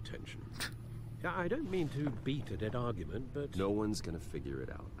kind of attention. I don't mean to beat a dead argument, but... No one's gonna figure it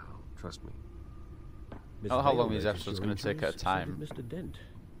out now. Trust me. Miss How long Vale these noticed episodes your going to take at a injuries, so did time? Mr. Dent.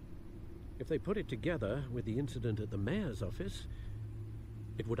 If they put it together with the incident at the mayor's office,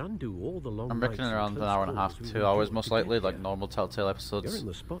 it would undo all the long I'm nights reckoning and around an close hour and a calls half, we 2 hours endured most to get likely, like here. normal Telltale episodes. You're in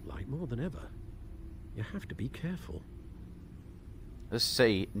the spotlight more than ever. You have to be careful. This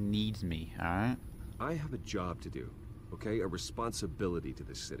city needs me, alright? I have a job to do, okay? A responsibility to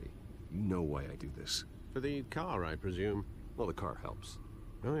this city. You know why I do this. For the car, I presume. Well, the car helps.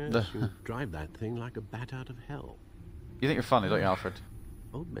 Oh yes, you drive that thing like a bat out of hell. You think you're funny, don't you, Alfred?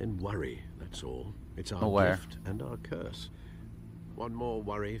 Old men worry, that's all. It's our Aware. gift and our curse. One more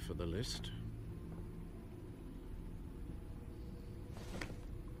worry for the list.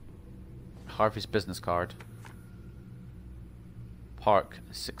 Harvey's business card. Park,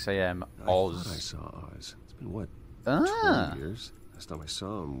 6 a.m. I thought I Oz. saw Oz. It's been, what, Ah. 20 years? Last time I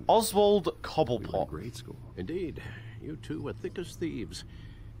saw him... Oswald we were in Cobblepot. grade school. Indeed, you two were thick as thieves.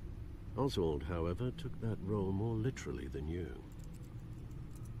 Oswald, however, took that role more literally than you.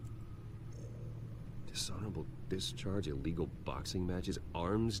 Dishonorable discharge, illegal boxing matches,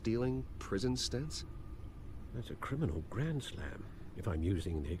 arms dealing, prison stints? That's a criminal grand slam, if I'm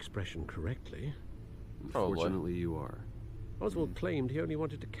using the expression correctly. Unfortunately, you are. Oswald claimed he only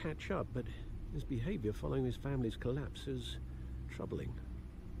wanted to catch up, but his behavior following his family's collapse is troubling.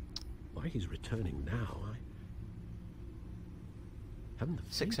 Why he's returning now, I haven't the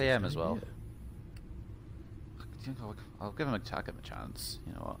 6 faintest a.m. as well. idea. I'll give him a chance.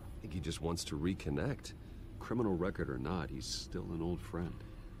 You know what? I think he just wants to reconnect. Criminal record or not, he's still an old friend.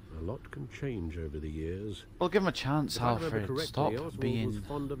 A lot can change over the years. Well, give him a chance, If I remember Alfred. correctly, Stop Oswald was being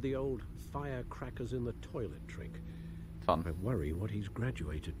fond of the old firecrackers in the toilet trick. fun. I worry what he's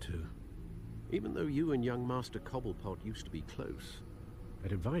graduated to. Even though you and young Master Cobblepot used to be close,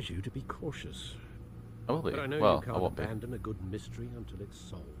 I'd advise you to be cautious. I will be. But I know Well, you I can't won't be. abandon a good mystery until it's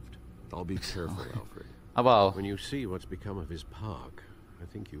solved. I'll be careful, Alfred. Oh, well. When you see what's become of his park, I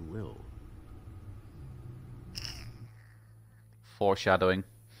think you will. Foreshadowing.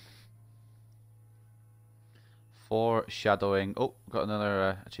 Foreshadowing. Oh, got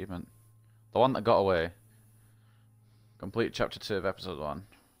another achievement. The one that got away. Complete chapter 2 of episode 1.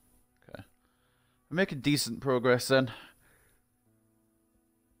 Okay. We're making decent progress then.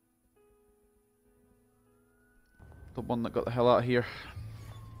 The one that got the hell out of here.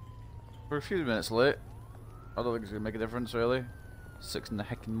 We're a few minutes late. I don't think it's going to make a difference really. 6 in the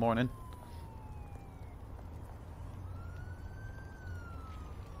heckin' morning.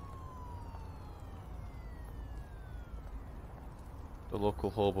 The local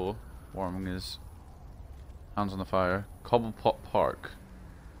hobo warming his hands on the fire. Cobblepot Park.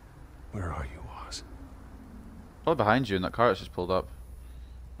 Where are you, Oz? Probably behind you in that car that's just pulled up.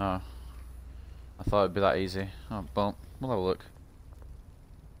 Oh. I thought it'd be that easy. Oh, well, we'll have a look.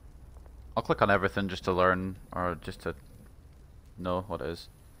 I'll click on everything just to learn, or just to know what it is.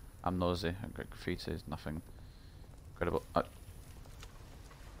 I'm nosy. I've got graffiti, nothing incredible. Oh,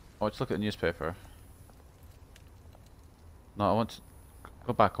 let's look at the newspaper. No, I want to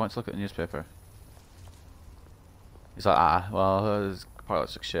go back. I want to look at the newspaper. He's like, ah, well, this part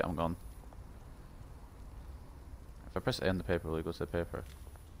looks like shit. I'm gone. If I press A on the paper, will it go to the paper?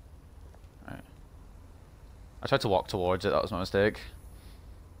 Alright. I tried to walk towards it. That was my mistake.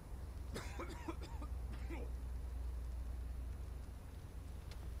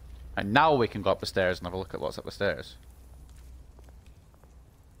 And now we can go up the stairs and have a look at what's up the stairs.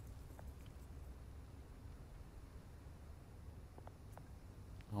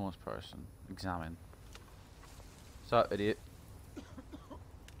 Homeless person. Examine. What's up, idiot? You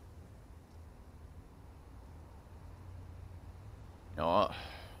know what?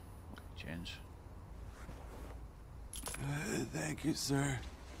 Change. Thank you, sir.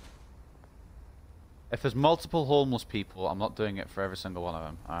 If there's multiple homeless people, I'm not doing it for every single one of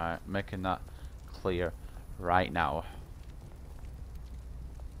them. Alright, making that clear right now.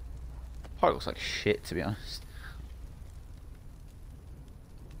 Park looks like shit, to be honest.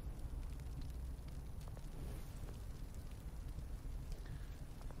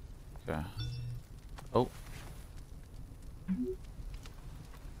 Okay. Oh.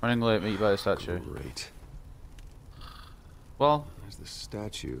 Running late, meet you by the statue. Great. Well, There's the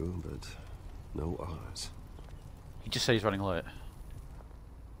statue, but no Oz. he just said he's running late.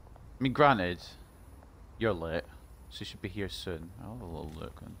 I mean, granted, you're late, so you should be here soon. I'll have a little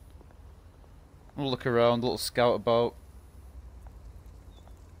look. Then. We'll look around, a little scout about.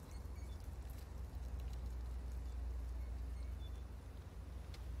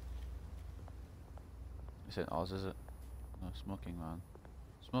 This ain't Oz, is it? No, Smoking Man.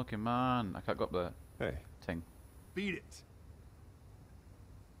 Smoking Man! I can't go up there. Hey. Ting. Beat it.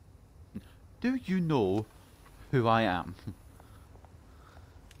 Do you know who I am?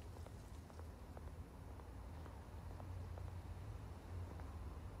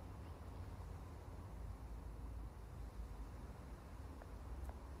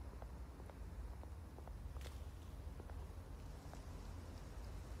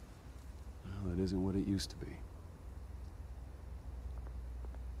 Well, it isn't what it used to be.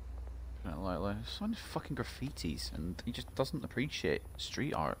 Lightly. So many fucking graffitis, and he just doesn't appreciate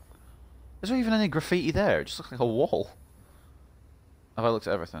street art. Is there even any graffiti there? It just looks like a wall. Have I looked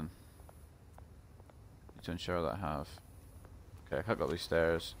at everything? Need to ensure that I have. Okay, I can't go up these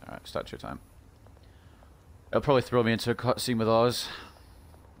stairs. Alright, statue time. It'll probably throw me into a cutscene with Oz.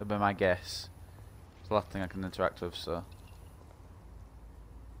 That'd be my guess. It's the last thing I can interact with, so.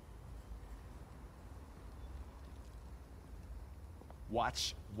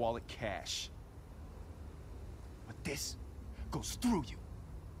 Watch wallet cash. But this goes through you.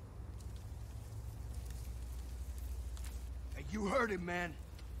 Hey, you heard him, man.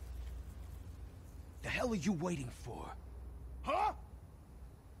 The hell are you waiting for? Huh?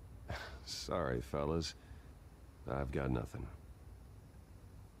 Sorry, fellas. I've got nothing.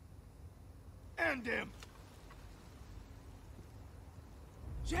 End him!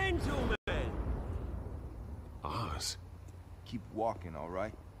 Gentlemen! Oz. Keep walking, all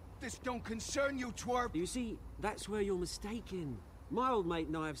right? This don't concern you, twerp! You see, that's where you're mistaken. My old mate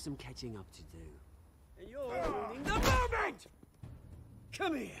and I have some catching up to do. And you're ruining the moment!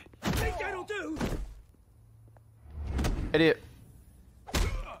 Come here! Think that'll do? Idiot.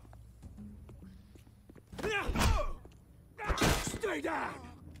 Stay down!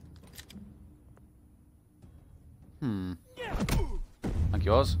 Thank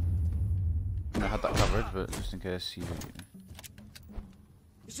you, Oz. I had that covered, but just in case you...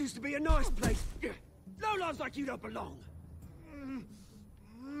 This used to be a nice place. Lowlifes like you don't belong.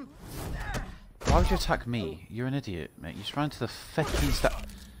 Why would you attack me? You're an idiot, mate. You just ran into the fucking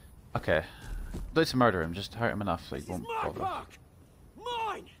Okay. Don't need to murder him, just hurt him enough so he won't bother. Park.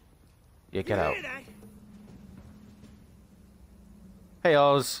 Mine! Yeah, get out. That? Hey,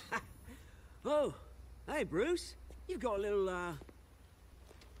 Oz. Oh, hey, Bruce. You've got a little,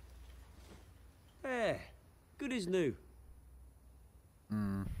 Yeah, good as new.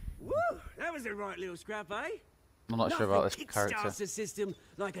 Woo! That was a right little scrap, eh? I'm not sure about this character. Nothing kickstarts the system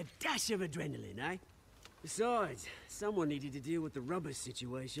like a dash of adrenaline, eh? Besides, someone needed to deal with the rubber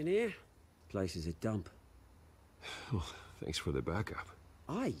situation here. Place is a dump. Well, thanks for the backup.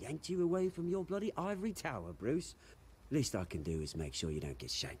 I yanked you away from your bloody ivory tower, Bruce. Least I can do is make sure you don't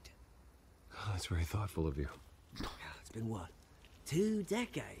get shanked. Oh, that's very thoughtful of you. It's been what? 2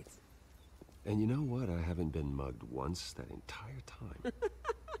 decades? And you know what? I haven't been mugged once that entire time.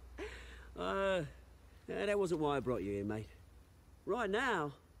 That wasn't why I brought you here, mate. Right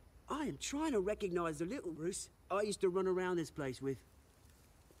now, I am trying to recognize the little Bruce I used to run around this place with.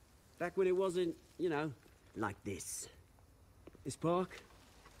 Back when it wasn't, you know, like this. This park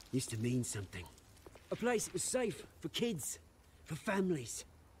used to mean something. A place that was safe for kids, for families.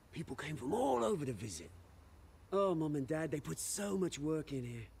 People came from all over to visit. Oh, Mum and Dad, they put so much work in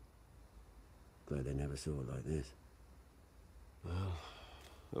here. Glad they never saw it like this. Well,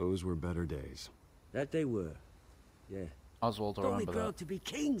 those were better days. That they were. Yeah. Oswald, I Thought we remember grew that. up to be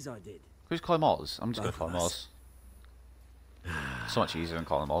kings, I did. Who's call him Oz? I'm just going to call him Both of Oz. So much easier than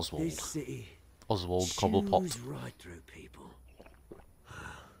calling him Oswald. This city Oswald Cobblepot. chews right through people.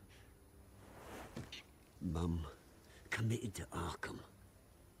 Mum committed to Arkham.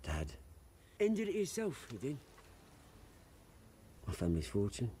 Dad ended it himself, he did. My family's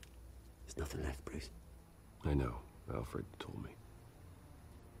fortune. There's nothing left, Bruce. I know. Alfred told me.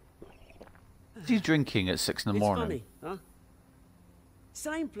 He's drinking at 6 in the morning. It's funny, huh?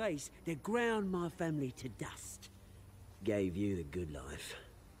 Same place that ground my family to dust. Gave you the good life.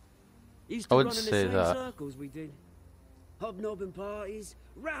 Used to I run in wouldn't the say same that. circles we did. Hobnobbing parties,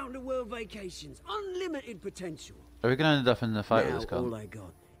 round-the-world vacations, unlimited potential. Are we going to end up in the fight Now with this guy? all I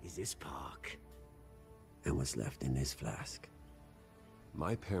got is this park. And what's left in this flask.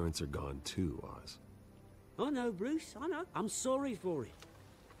 My parents are gone too, Oz. I know, Bruce, I know. I'm sorry for it.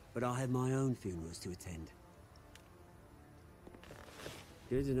 But I have my own funerals to attend.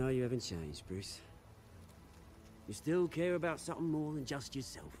 Good to know you haven't changed, Bruce. You still care about something more than just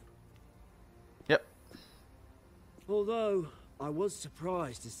yourself. Yep. Although, I was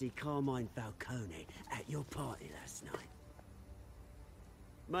surprised to see Carmine Falcone at your party last night.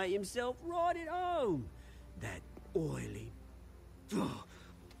 Made himself right at home. That oily...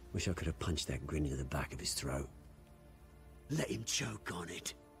 Wish I could have punched that grin into the back of his throat. Let him choke on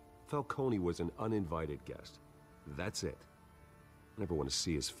it. Falcone was an uninvited guest. That's it. Never want to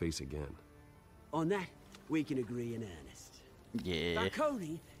see his face again. On that, we can agree in earnest. Yeah.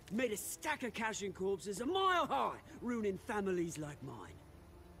 Falcone made a stack of cash and corpses a mile high, ruining families like mine.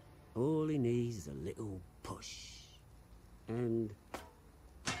 All he needs is a little push. And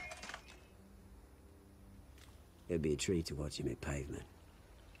it'd be a treat to watch him hit pavement.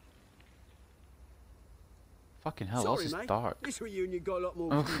 Fucking hell, Sorry, what's this mate. dark? This reunion got a lot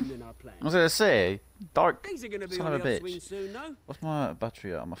more fun than I planned. I was gonna say, dark Things are gonna be son on of a the upswing bitch. soon, no? What's my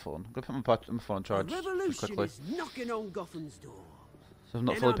battery at on my phone? I'm gonna put my phone on charge A revolution quickly. is knocking on Gotham's door. So I'm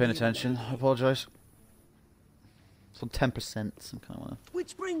not fully paying attention. I apologise. It's on 10%. So I kind of want to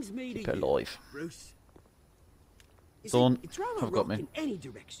Which brings me keep to it you, alive. Bruce. You Don't see, throw a have got rock me. in any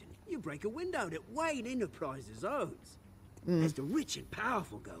direction, you break a window that Wayne Enterprises owns. Mm. As the rich and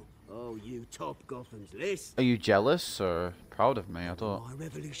powerful go, oh, you top Gotham's list. Are you jealous or proud of me? I thought. My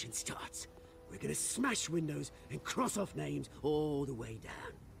revolution starts. We're gonna smash windows and cross off names all the way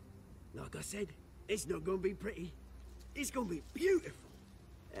down. Like I said, it's not gonna be pretty. It's gonna be beautiful.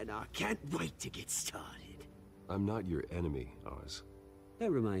 And I can't wait to get started. I'm not your enemy, Oz.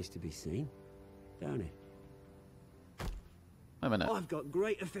 That remains to be seen, don't it? Wait a minute. I've got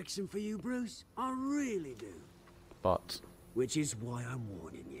great affection for you, Bruce. I really do. But. Which is why I'm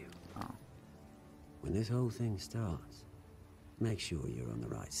warning you. Oh. When this whole thing starts, make sure you're on the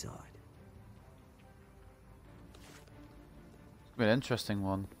right side. It's been an interesting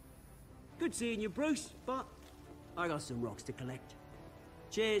one. Good seeing you, Bruce, but I got some rocks to collect.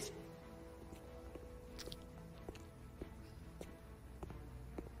 Cheers.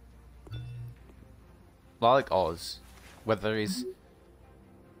 Well, I like Oz. Whether he's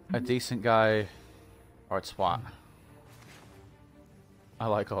a decent guy or a twat. I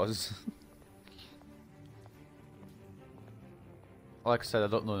like Oz. Like I said, I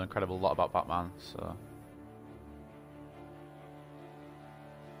don't know an incredible lot about Batman, so...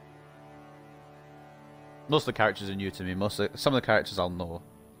 Most of the characters are new to me. Some of the characters I'll know,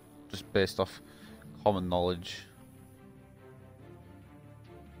 just based off common knowledge.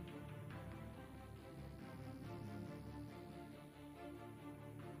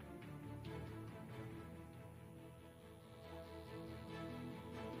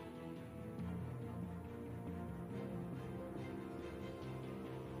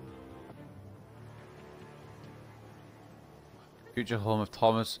 Future home of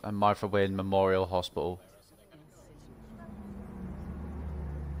Thomas and Martha Wayne Memorial Hospital.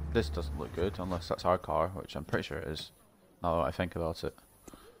 This doesn't look good, unless that's our car, which I'm pretty sure it is, now that I think about it.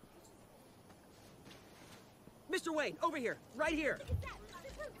 Mr. Wayne, over here, right here.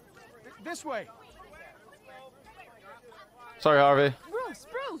 This way. Sorry, Harvey. Bruce,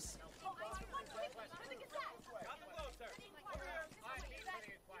 Bruce.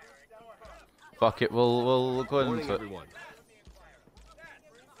 Fuck it, we'll go Morning, into it. everyone.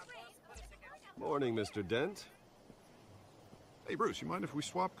 Morning, Mr. Dent. Hey, Bruce, you mind if we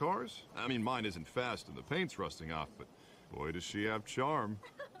swap cars? I mean, mine isn't fast and the paint's rusting off, but boy, does she have charm.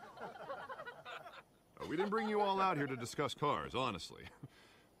 We didn't bring you all out here to discuss cars, honestly.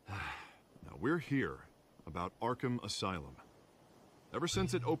 Now, we're here about Arkham Asylum. Ever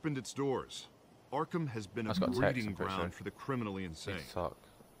since it opened its doors, Arkham has been a breeding ground for the criminally insane. Hold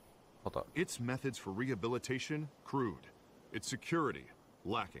up. Its methods for rehabilitation, crude. Its security,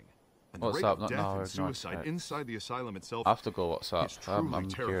 lacking. And the What's rate up? of death No, and suicide text. inside the asylum itself I have to go what's up. is truly I'm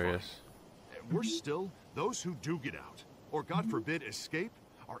terrifying. curious. We're still, those who do get out, or God forbid escape,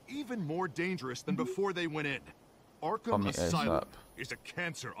 are even more dangerous than before they went in. Arkham Asylum is a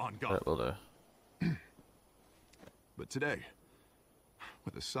cancer on Gotham. It will do. But today,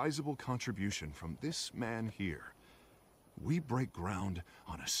 with a sizable contribution from this man here, we break ground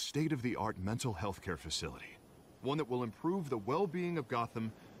on a state-of-the-art mental health care facility. One that will improve the well-being of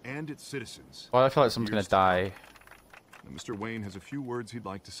Gotham and its citizens. Well, I feel like someone's gonna die. Now, Mr. Wayne has a few words he'd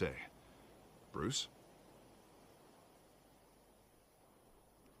like to say. Bruce?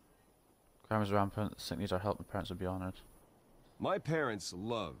 Crime is rampant. Sick needs our help. My parents would be honored. My parents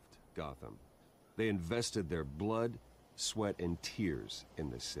loved Gotham. They invested their blood, sweat, and tears in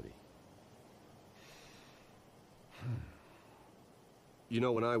this city. You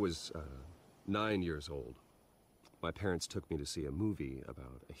know, when I was 9 years old, my parents took me to see a movie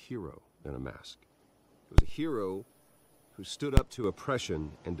about a hero in a mask. It was a hero who stood up to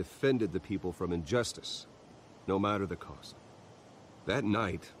oppression and defended the people from injustice, no matter the cost. That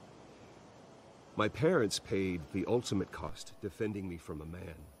night, my parents paid the ultimate cost, defending me from a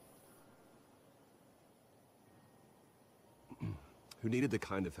man who needed the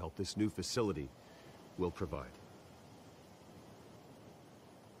kind of help this new facility will provide.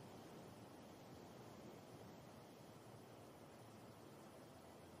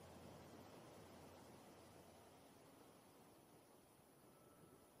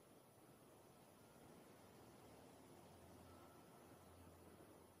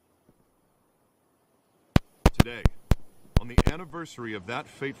 Today, on the anniversary of that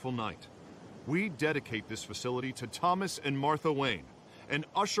fateful night, we dedicate this facility to Thomas and Martha Wayne and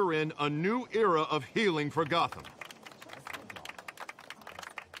usher in a new era of healing for Gotham.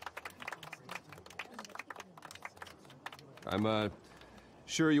 I'm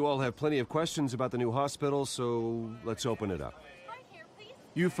sure you all have plenty of questions about the new hospital, so let's open it up.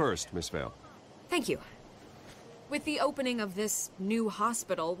 You first, Miss Vale. Thank you. With the opening of this new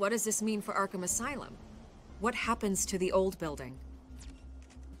hospital, what does this mean for Arkham Asylum? What happens to the old building?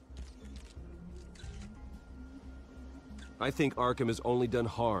 I think Arkham has only done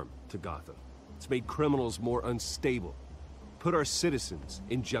harm to Gotham. It's made criminals more unstable, put our citizens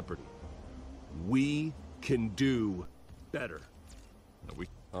in jeopardy. We can do better.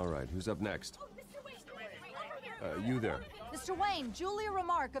 All right, who's up next? You there. Mr. Wayne, Julia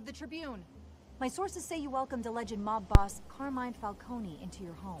Remark of the Tribune. My sources say you welcomed alleged mob boss Carmine Falcone into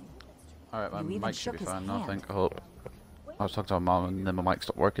your home. Alright, my You even mic should shook be his fine now, I hand. think. I hope. I was talking to my mom and then my mic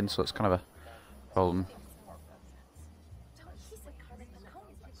stopped working, so it's kind of a problem.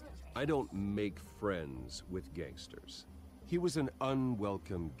 I don't make friends with gangsters. He was an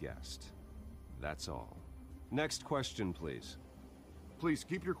unwelcome guest. That's all. Next question, please. Please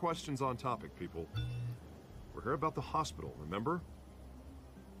keep your questions on topic, people. We're here about the hospital, remember?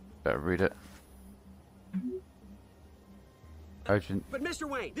 Better read it. Urgent. But Mr.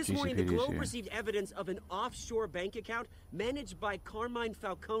 Wayne, this morning the Globe received evidence of an offshore bank account managed by Carmine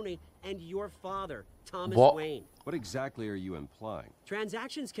Falcone and your father, Thomas Wayne. What exactly are you implying?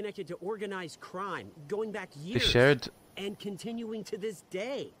 Transactions connected to organized crime going back years shared... and continuing to this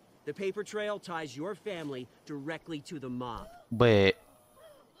day. The paper trail ties your family directly to the mob. Wait.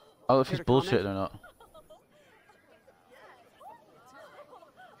 I don't know if Care he's to comment? bullshitting or not.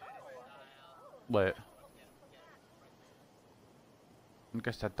 Wait. I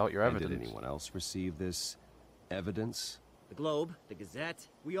guess I doubt your evidence. Did anyone else receive this evidence? The Globe, the Gazette,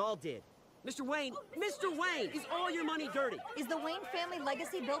 we all did. Mr. Wayne, is all your money dirty? Is the Wayne family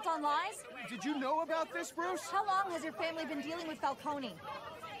legacy built on lies? Did you know about this, Bruce? How long has your family been dealing with Falcone?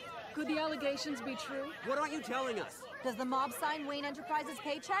 Could the allegations be true? What aren't you telling us? Does the mob sign Wayne Enterprises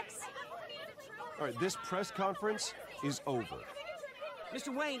paychecks? All right, this press conference is over.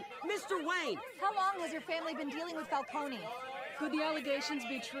 Mr. Wayne! How long has your family been dealing with Falcone? Could the allegations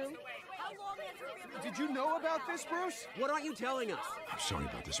be true? Did you know about this, Bruce? What aren't you telling us? I'm sorry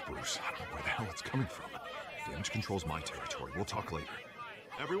about this, Bruce. I don't know where the hell it's coming from. Damage control's my territory. We'll talk later.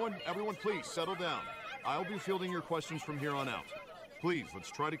 Everyone, please, settle down. I'll be fielding your questions from here on out. Please,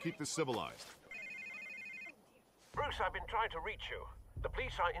 let's try to keep this civilized. Bruce, I've been trying to reach you. The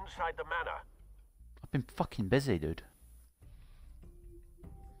police are inside the manor. I've been fucking busy, dude.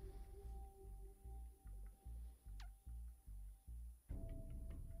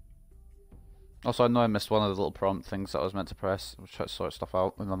 Also, I know I missed one of the little prompt things that I was meant to press. I was trying to sort stuff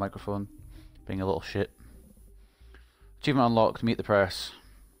out with my microphone. Being a little shit. Achievement unlocked, meet the press.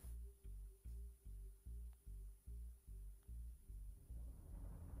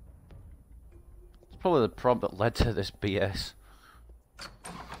 It's probably the prompt that led to this BS.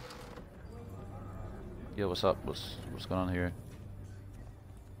 Yo, what's up? What's going on here?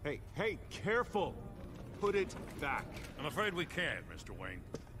 Hey, careful! Put it back. I'm afraid we can't, Mr. Wayne.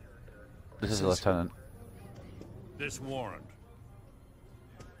 This is a lieutenant. This warrant.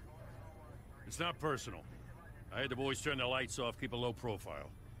 It's not personal. I had the boys turn the lights off, keep a low profile.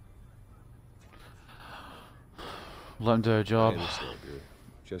 Let him do a job. I understand. You're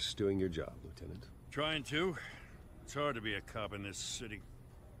just doing your job, Lieutenant. Trying to. It's hard to be a cop in this city.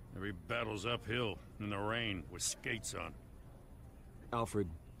 Every battle's uphill, in the rain, with skates on. Alfred,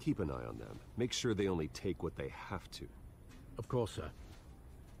 keep an eye on them. Make sure they only take what they have to. Of course, sir.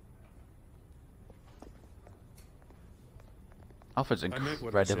 Alfred's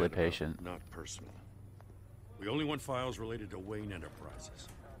incredibly patient. Not personal. We only want files related to Wayne Enterprises.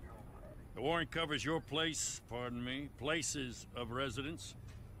 The warrant covers your place, pardon me, places of residence,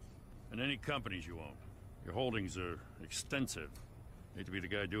 and any companies you own. Your holdings are extensive. Need to be the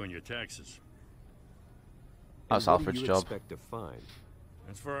guy doing your taxes. That's Alfred's job. Expect to find?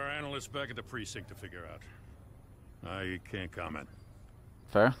 That's for our analysts back at the precinct to figure out. I can't comment.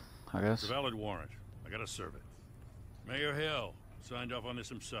 Fair, I guess. It's a valid warrant. I gotta serve it. Mayor Hill signed off on this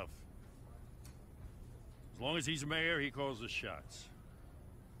himself. As long as he's mayor, he calls the shots.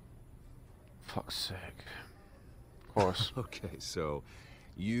 Fuck's sake. Of course. Okay, so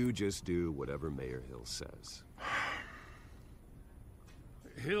you just do whatever Mayor Hill says.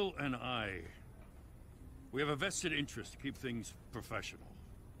 Hill and I, we have a vested interest to keep things professional.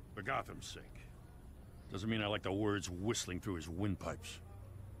 For Gotham's sake. Doesn't mean I like the words whistling through his windpipes.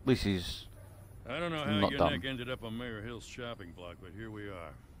 At least he's I don't know how Not your dumb. neck ended up on Mayor Hill's shopping block, but here we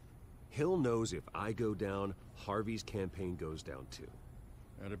are. Hill knows if I go down, Harvey's campaign goes down too.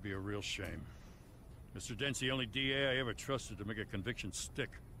 That'd be a real shame. Mr. Dent's the only DA I ever trusted to make a conviction stick.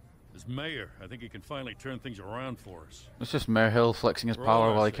 As mayor, I think he can finally turn things around for us. It's just Mayor Hill flexing his For all power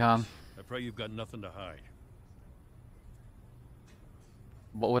our while he sakes, can. I pray you've got nothing to hide.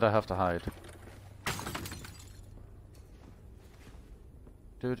 What would I have to hide?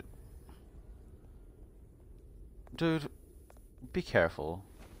 Dude. Dude, be careful.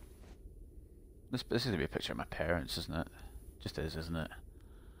 This is gonna be a picture of my parents, isn't it? Just is, isn't it?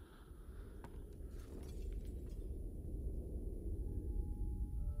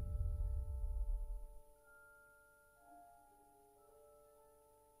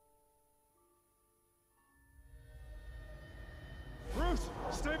 Bruce,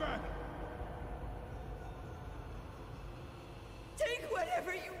 stay back! Take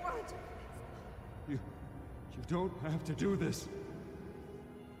whatever you want. You don't have to do this.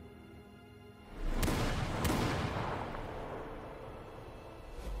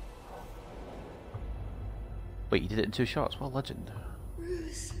 Wait, you did it in 2 shots? What a legend.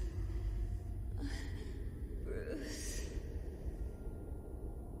 Bruce. Bruce.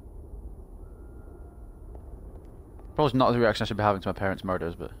 Probably not the reaction I should be having to my parents'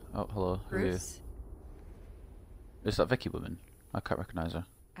 murders, but... Oh, hello. Who are you? Bruce? Is that Vicky woman? I can't recognise her,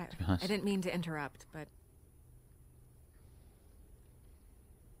 to be honest. I didn't mean to interrupt, but...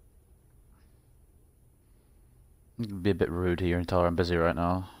 Be a bit rude here and tell her I'm busy right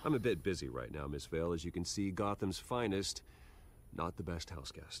now. I'm a bit busy right now, Miss Vale. As you can see, Gotham's finest, not the best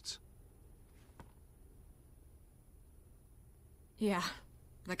house guests. Yeah,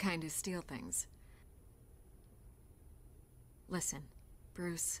 the kind who steal things. Listen,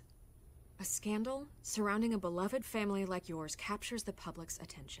 Bruce. A scandal surrounding a beloved family like yours captures the public's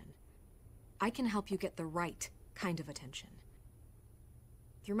attention. I can help you get the right kind of attention.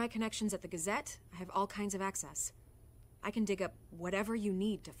 Through my connections at the Gazette, I have all kinds of access. I can dig up whatever you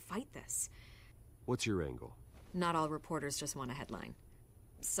need to fight this. What's your angle? Not all reporters just want a headline.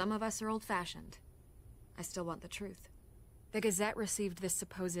 Some of us are old-fashioned. I still want the truth. The Gazette received this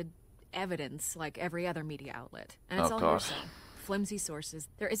supposed evidence like every other media outlet, and it's all hearsay. Flimsy sources.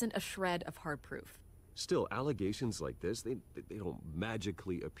 There isn't a shred of hard proof. Still, allegations like this, they don't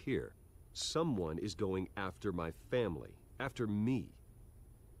magically appear. Someone is going after my family, after me.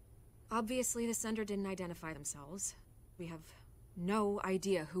 Obviously, the sender didn't identify themselves. We have no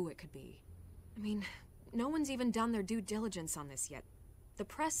idea who it could be. I mean, no one's even done their due diligence on this yet. The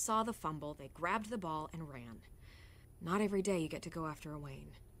press saw the fumble, they grabbed the ball and ran. Not every day you get to go after a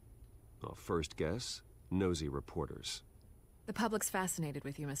Wayne. Well, first guess, nosy reporters. The public's fascinated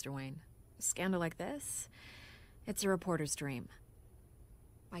with you, Mr. Wayne. A scandal like this, it's a reporter's dream.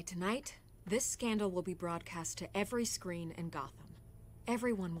 By tonight, this scandal will be broadcast to every screen in Gotham.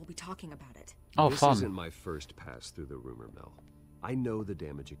 Everyone will be talking about it. Oh, this fun. isn't my first pass through the rumor mill. I know the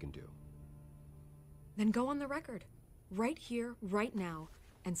damage it can do. Then go on the record. Right here, right now,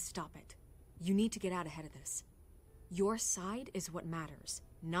 and stop it. You need to get out ahead of this. Your side is what matters,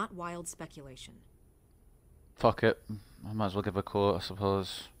 not wild speculation. Fuck it. I might as well give a quote, I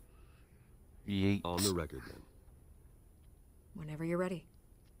suppose. Yeet. On the record, then. Whenever you're ready.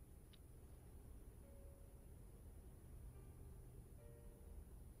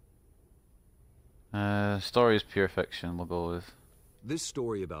 Story is pure fiction, we'll go with. This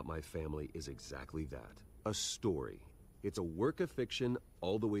story about my family is exactly that. A story. It's a work of fiction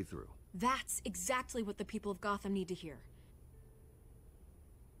all the way through. That's exactly what the people of Gotham need to hear.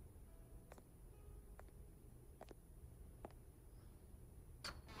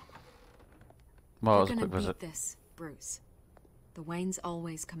 Well, You're it was a gonna quick visit. beat this, Bruce. The Waynes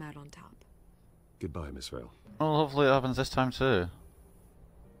always come out on top. Goodbye, Miss Vale. Well, hopefully it happens this time too.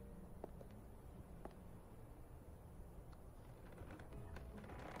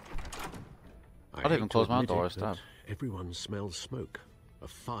 I didn't even close my door, stab. Everyone smells smoke. A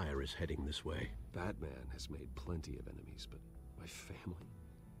fire is heading this way. Batman has made plenty of enemies, but my family?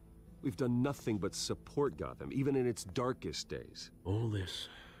 We've done nothing but support Gotham, even in its darkest days. All this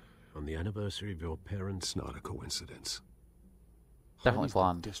on the anniversary of your parents' It's not a coincidence. Definitely Harvey's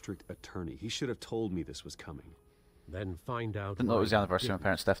planned. the district attorney. He should have told me this was coming. Then find out. Didn't know it was the why anniversary of my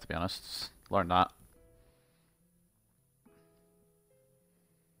parents' death, to be honest. Learned that.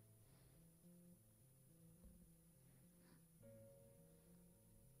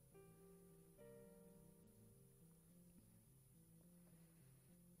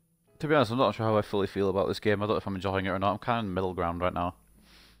 To be honest, I'm not sure how I fully feel about this game. I don't know if I'm enjoying it or not. I'm kind of in middle ground right now.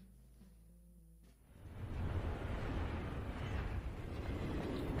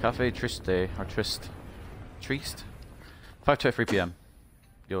 Cafe Triste, or Triste. 5:23 p.m.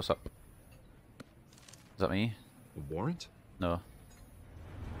 Yo, what's up? Is that me? A warrant? No.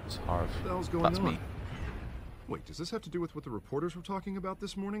 It's Harv. What the hell's going That's on? me. Wait, does this have to do with what the reporters were talking about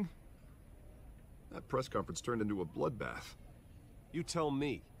this morning? That press conference turned into a bloodbath. You tell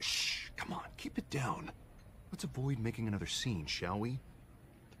me. Shh, come on, keep it down. Let's avoid making another scene, shall we?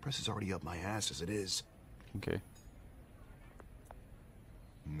 The press is already up my ass as it is. Okay.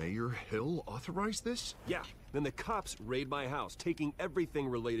 Mayor Hill authorized this? Yeah. Then the cops raid my house, taking everything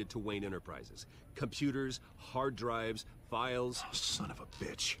related to Wayne Enterprises. Computers, hard drives, files. Oh, son of a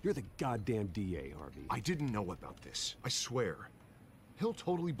bitch. You're the goddamn DA, Harvey. I didn't know about this. I swear. Hill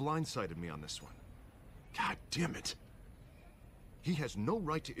totally blindsided me on this one. God damn it. He has no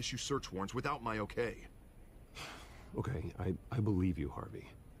right to issue search warrants without my okay. Okay, I believe you, Harvey.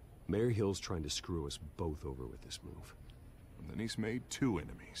 Mayor Hill's trying to screw us both over with this move. And then he's made 2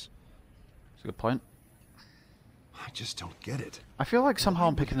 enemies. That's a good point. I just don't get it. I feel like somehow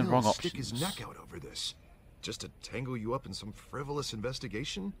I'm picking the wrong options. Stick his neck out over this, just to tangle you up in some frivolous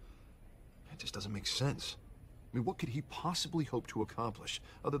investigation? It just doesn't make sense. I mean, what could he possibly hope to accomplish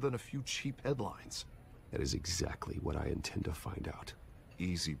other than a few cheap headlines? That is exactly what I intend to find out.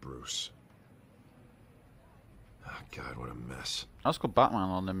 Easy, Bruce. Oh, God, what a mess. I'll just go Batman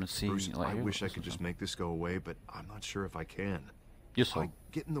on them and see. Bruce, like, I wish I could something. just make this go away, but I'm not sure if I can. You If I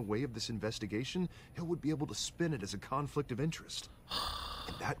get in the way of this investigation, Hill would be able to spin it as a conflict of interest.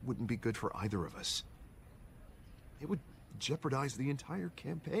 And that wouldn't be good for either of us. It would jeopardize the entire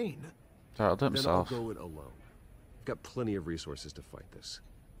campaign. I'll do it Then I'll myself. go it alone. I've got plenty of resources to fight this.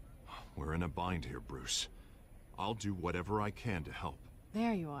 We're in a bind here, Bruce. I'll do whatever I can to help.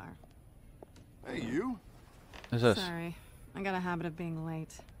 There you are. Hey, you? Who's this? Sorry. I got a habit of being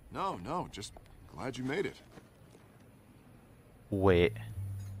late. No, just glad you made it. Wait.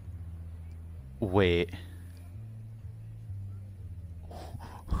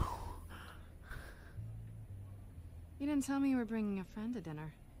 You didn't tell me you were bringing a friend to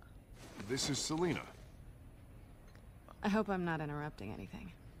dinner. This is Selena. I hope I'm not interrupting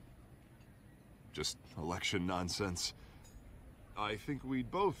anything. Just election nonsense. I think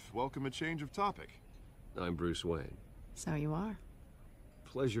we'd both welcome a change of topic. I'm Bruce Wayne. So you are.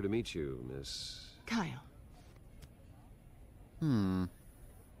 Pleasure to meet you, Miss... Kyle.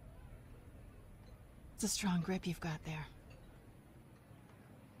 It's a strong grip you've got there.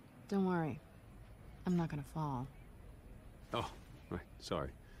 Don't worry. I'm not gonna fall. Oh, right, sorry.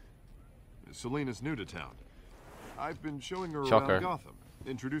 Selena's new to town. I've been showing her Shocker. around Gotham,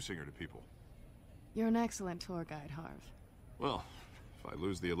 introducing her to people. You're an excellent tour guide, Harv. Well, if I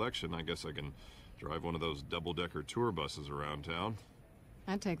lose the election, I guess I can drive one of those double-decker tour buses around town.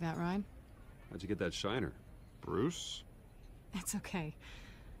 I'd take that ride. How'd you get that shiner? Bruce? It's okay.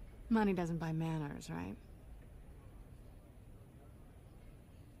 Money doesn't buy manners, right?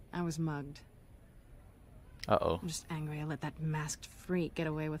 I was mugged. Uh-oh. I'm just angry I let that masked freak get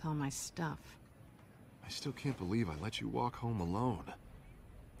away with all my stuff. I still can't believe I let you walk home alone.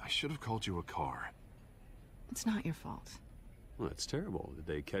 I should have called you a car. It's not your fault. Well, that's terrible. Did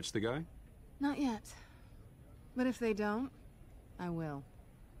they catch the guy? Not yet. But if they don't, I will.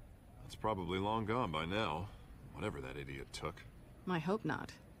 It's probably long gone by now, whatever that idiot took. I hope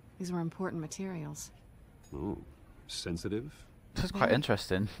not. These were important materials. Ooh, sensitive? This is quite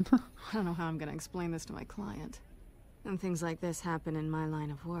interesting. I don't know how I'm gonna explain this to my client. When things like this happen in my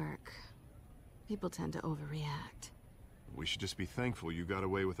line of work, people tend to overreact. We should just be thankful you got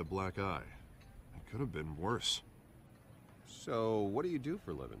away with a black eye. It could have been worse. So, what do you do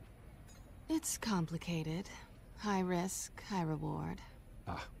for a living? It's complicated. High risk, high reward.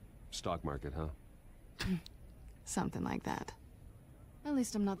 Ah, stock market, huh? Something like that. At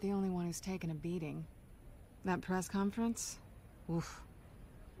least I'm not the only one who's taken a beating. That press conference? Oof.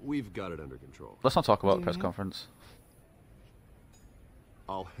 We've got it under control. Let's not talk about the Do press you? conference.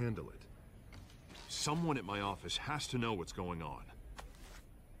 I'll handle it. Someone at my office has to know what's going on.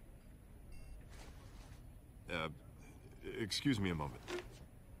 Excuse me a moment.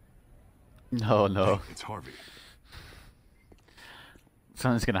 No. Hey, it's Harvey.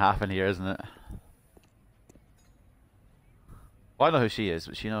 Something's gonna happen here, isn't it? Well, I know who she is,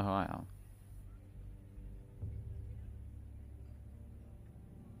 but she know who I am.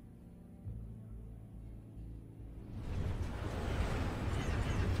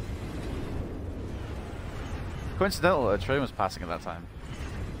 Coincidental, a train was passing at that time.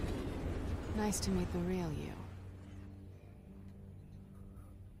 Nice to meet the real you.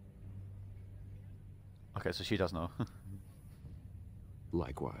 Okay, so she does know.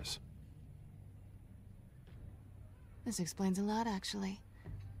 Likewise. This explains a lot, actually.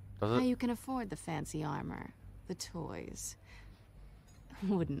 Does How it? you can afford the fancy armor, the toys.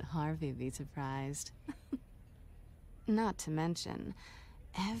 Wouldn't Harvey be surprised? Not to mention,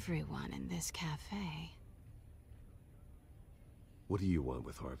 everyone in this cafe. What do you want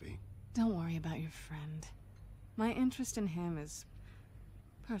with Harvey? Don't worry about your friend. My interest in him is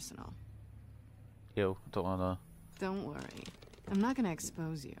personal. Yo, don't wanna. Don't worry. I'm not gonna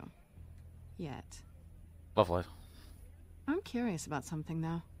expose you. Yet. Lovely. I'm curious about something,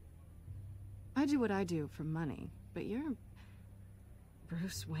 though. I do what I do for money, but you're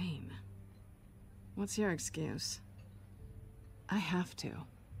Bruce Wayne. What's your excuse? I have to.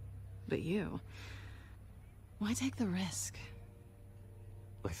 But you... why take the risk?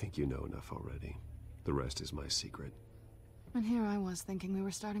 I think you know enough already. The rest is my secret. And here I was thinking we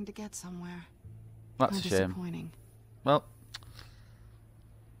were starting to get somewhere. That's How a shame. disappointing. Well,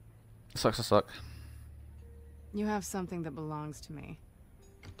 sucks to suck. You have something that belongs to me.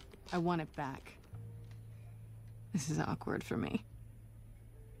 I want it back. This is awkward for me.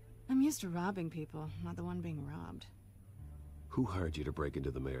 I'm used to robbing people, not the one being robbed. Who hired you to break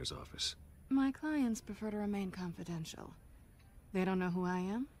into the mayor's office? My clients prefer to remain confidential. They don't know who I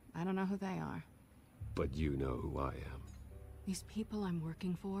am. I don't know who they are. But you know who I am. These people I'm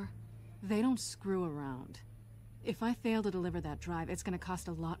working for, they don't screw around. If I fail to deliver that drive, it's gonna cost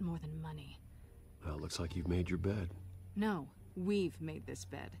a lot more than money. Well, looks like you've made your bed. No, we've made this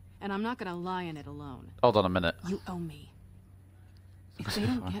bed, and I'm not gonna lie in it alone. Hold on a minute. You owe me. If they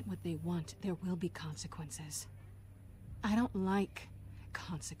don't get what they want, there will be consequences. I don't like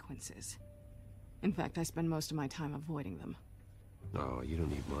consequences. In fact, I spend most of my time avoiding them. Oh, you don't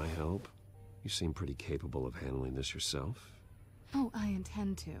need my help. You seem pretty capable of handling this yourself. Oh, I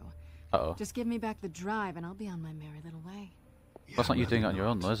intend to. Uh-oh. Just give me back the drive and I'll be on my merry little way. That's not you doing it on your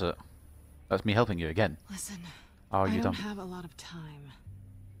own, though, is it? That's me helping you again. Listen, Oh, I you don't don't. have a lot of time.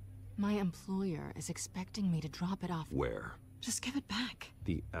 My employer is expecting me to drop it off. Where? Just give it back.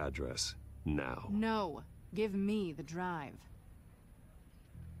 The address. Now. No, give me the drive.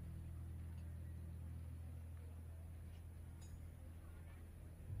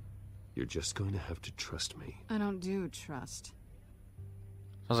 You're just going to have to trust me. I don't do trust.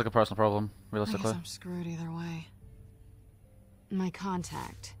 Sounds like a personal problem, I realistically. guess I'm screwed either way. My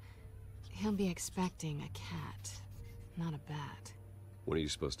contact. He'll be expecting a cat, not a bat. When are you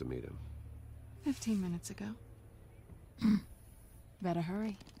supposed to meet him? 15 minutes ago. Better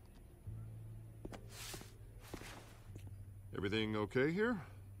hurry. Everything okay here?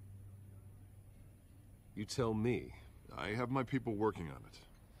 You tell me. I have my people working on it.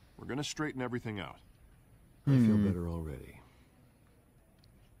 We're gonna straighten everything out. I feel better already.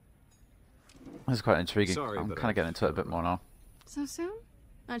 This is quite intriguing. Sorry, I'm but kind of getting into it a bit more now. So soon?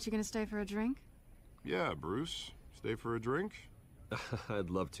 Aren't you gonna stay for a drink? Yeah, Bruce. Stay for a drink? I'd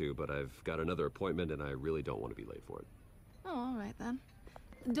love to, but I've got another appointment and I really don't want to be late for it. Oh, all right then.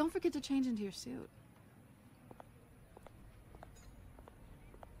 Don't forget to change into your suit.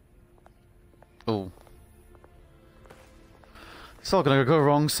 Oh. It's all gonna go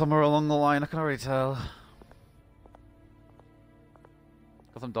wrong somewhere along the line, I can already tell.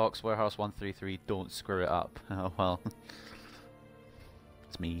 Gotham Docks, Warehouse 133, don't screw it up. Oh well.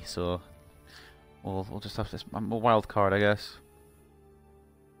 It's me, so... we'll just have this... I'm a wild card, I guess.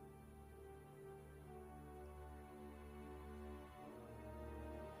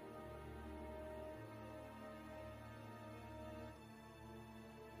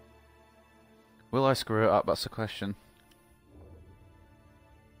 Will I screw it up? That's the question.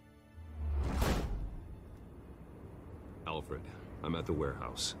 Alfred, I'm at the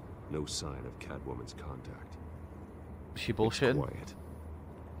warehouse. No sign of Catwoman's contact. Is she bullshitting? Quiet.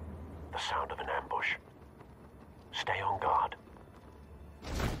 The sound of an ambush. Stay on guard.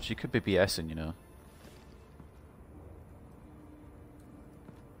 She could be BSing, you know.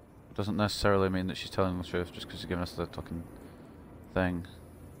 Doesn't necessarily mean that she's telling the truth just because she's giving us the fucking thing.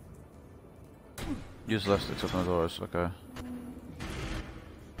 Use left stick to open the doors, okay.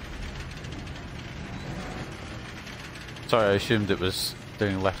 Sorry, I assumed it was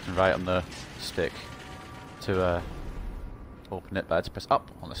doing left and right on the stick to open it, but I had to press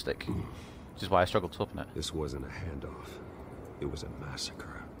up on the stick, which is why I struggled to open it. This wasn't a handoff. It was a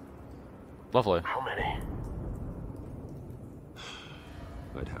massacre. Lovely. How many?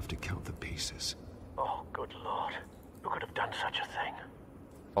 I'd have to count the pieces. Oh, good lord. Who could have done such a thing?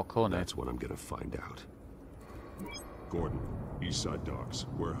 Falcone. That's what I'm gonna find out. Gordon, Eastside Docks,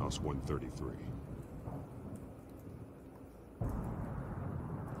 Warehouse 133.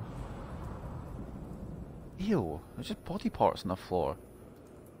 Ew, there's just body parts on the floor.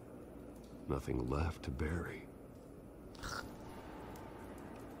 Nothing left to bury.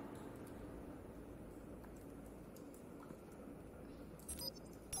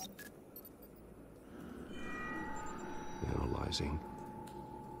 realizing.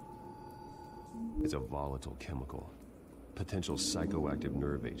 It's a volatile chemical. Potential psychoactive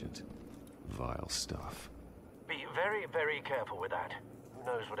nerve agent. Vile stuff. Be very, very careful with that. Who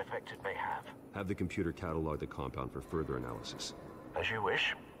knows what effect it may have. Have the computer catalog the compound for further analysis. As you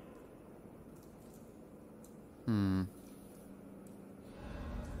wish.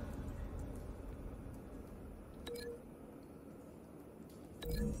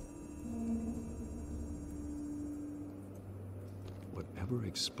 Whatever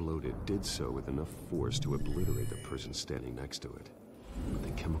exploded did so with enough force to obliterate the person standing next to it. But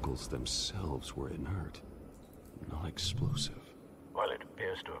the chemicals themselves were inert, not explosive. Well, it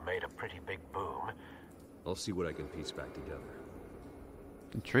appears to have made a pretty big boom. I'll see what I can piece back together.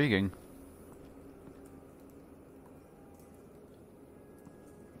 Intriguing.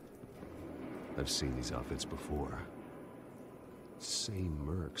 I've seen these outfits before. Same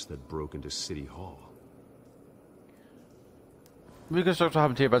mercs that broke into City Hall. Reconstruct what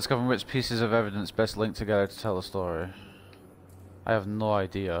happened here by discovering which pieces of evidence best linked together to tell the story. I have no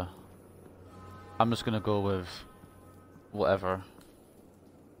idea. I'm just gonna go with whatever.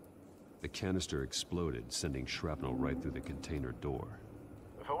 The canister exploded, sending shrapnel right through the container door.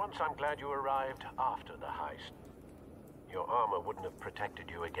 For once, I'm glad you arrived after the heist. Your armor wouldn't have protected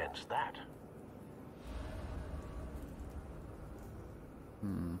you against that.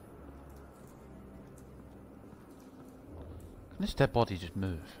 Can this dead body just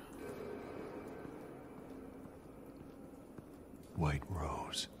move? White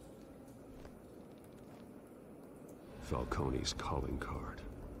Rose. Falcone's calling card.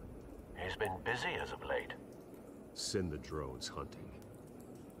 He's been busy as of late. Send the drones hunting.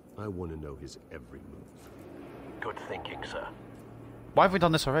 I want to know his every move. Good thinking, sir. Why have we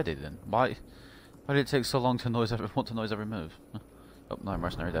done this already then? Why did it take so long to want to know his every move? Oh, no,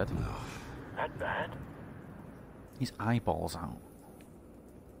 mercenary dead. That bad? His eyeballs out.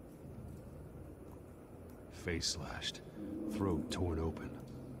 Face slashed. Throat torn open.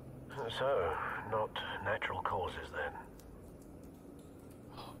 So, not natural causes then?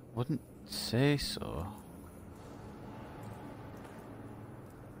 Wouldn't say so.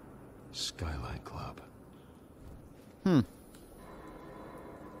 Skylight Club.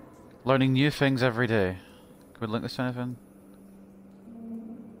 Learning new things every day. Can we link this to anything?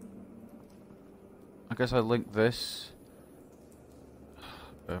 I guess I link this.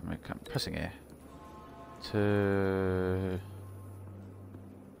 I'm pressing A. To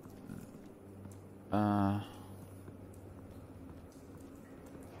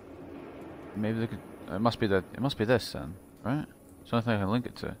maybe they could. It must be that. It must be this then, right? It's the only thing I can link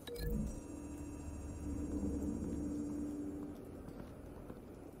it to.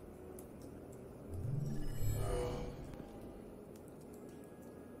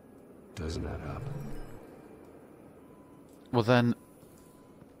 Doesn't add up. Well then,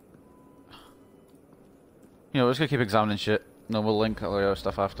 we're just gonna keep examining shit. No, we'll link all the other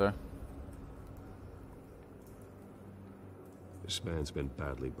stuff after. This man's been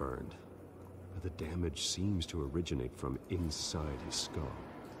badly burned, but the damage seems to originate from inside his skull.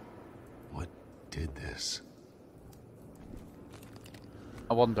 What did this?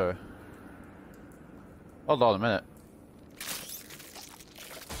 I wonder. Hold on a minute.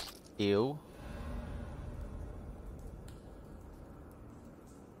 Ew.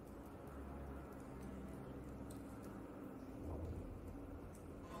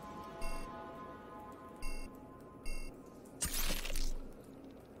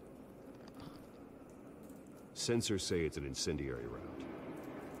 Sensors say it's an incendiary round.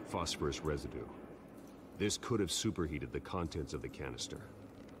 Phosphorus residue. This could have superheated the contents of the canister,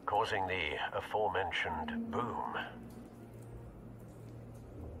 Causing the aforementioned boom.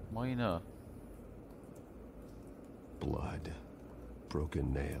 Why you know? Blood.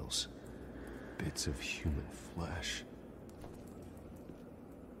 Broken nails. Bits of human flesh.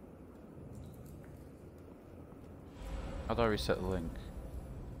 How do I reset the link?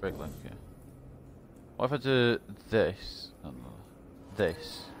 Break link, yeah. What if I do this? I don't know.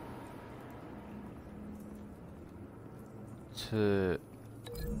 This. To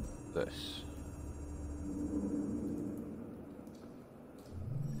this.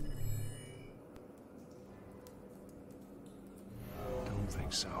 Don't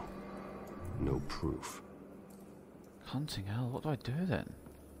think so. No proof. Hunting hell, what do I do then?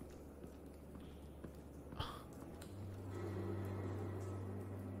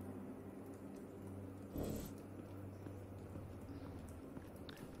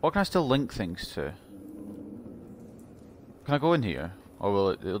 What can I still link things to? Can I go in here? Or will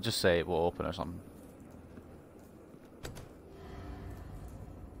it'll just say it will open or something?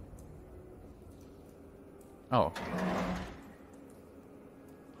 Oh.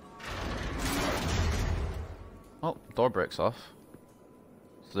 Oh, door breaks off.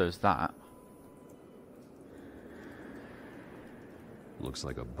 So there's that. Looks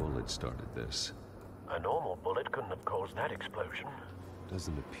like a bullet started this. A normal bullet couldn't have caused that explosion.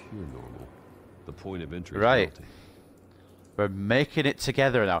 Doesn't appear normal. The point of entry Right. is melting. We're making it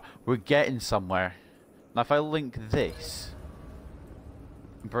together now. We're getting somewhere. Now if I link this...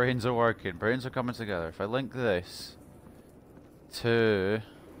 Brains are working. Brains are coming together. If I link this to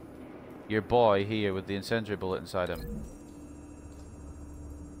your boy here with the incendiary bullet inside him.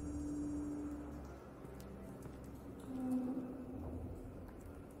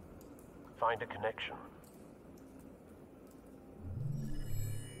 Find a connection.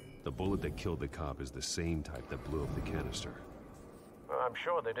 The bullet that killed the cop is the same type that blew up the canister. Well, I'm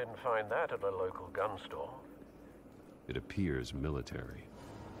sure they didn't find that at a local gun store. It appears military.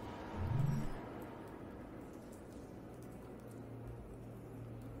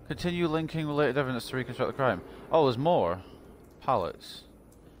 Continue linking related evidence to reconstruct the crime. Oh, there's more. Pallets.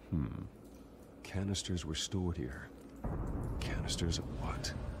 Canisters were stored here. Canisters of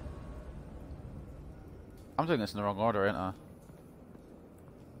what? I'm doing this in the wrong order, ain't I?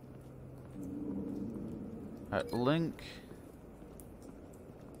 Right, link.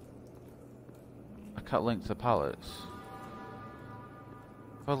 I can't link to the pallets.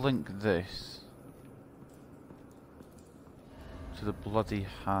 If I link this to the bloody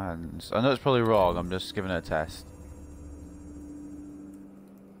hands. I know it's probably wrong, I'm just giving it a test.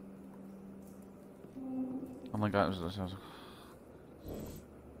 Unlink items.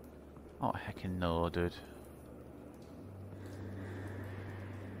 Oh, heckin' no, dude.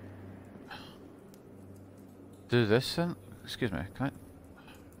 Do this then? Excuse me, can I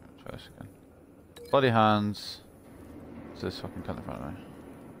try this again? Bloody hands. Is this fucking cunt in front of me?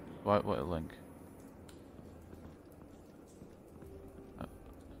 What a link.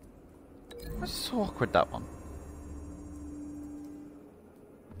 That's so awkward, that one.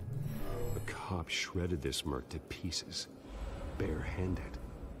 The cop shredded this merc to pieces. Barehanded.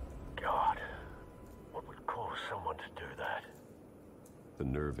 God, what would cause someone to do that? The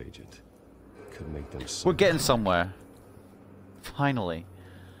nerve agent could make them We're getting somewhere. Finally.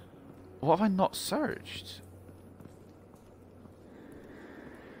 What have I not searched?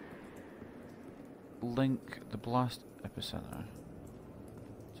 Link the blast epicenter.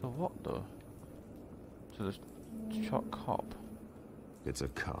 To what though? To the shot cop. It's a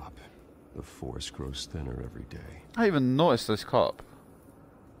cop. The force grows thinner every day. I didn't even noticed this cop.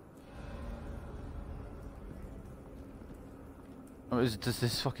 Oh, does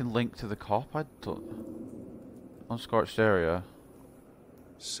this fucking link to the cop? I don't... Unscorched area.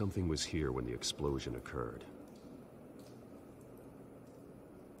 Something was here when the explosion occurred.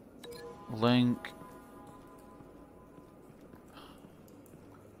 Link.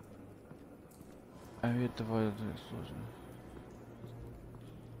 Area divided by explosion.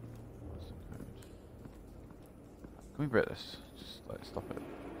 Can we break this? Just like stop it.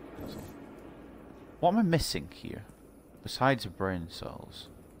 That's all. What am I missing here? Besides brain cells.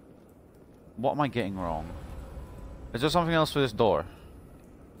 What am I getting wrong? Is there something else for this door?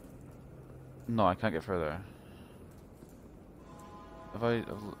 No, I can't get further. If I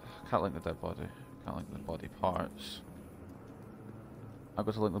can't link the dead body. Can't link the body parts. I've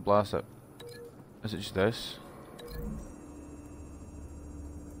got to link the blast up. Is it just this?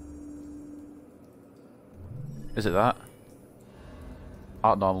 Is it that?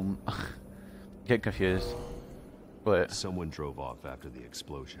 Oh no, I'm getting confused. But someone drove off after the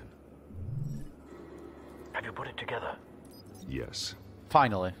explosion. Have you put it together? Yes.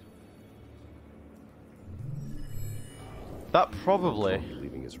 Finally. That probably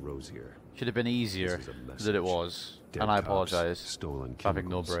leaving his rose here. Should have been easier than it was. And I apologize. Stolen for having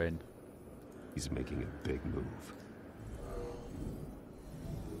no brain. He's making a big move.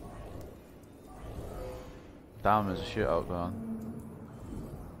 Damn, there's a shootout going on.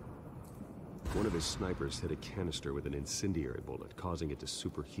 One of his snipers hit a canister with an incendiary bullet, causing it to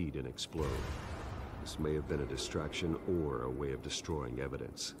superheat and explode. This may have been a distraction or a way of destroying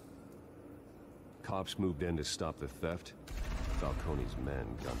evidence. Cops moved in to stop the theft. Falcone's men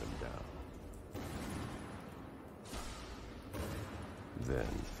gunned him down. Then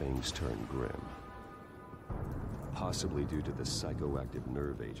things turned grim. Possibly due to the psychoactive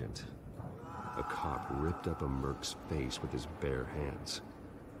nerve agent. A cop ripped up a merc's face with his bare hands.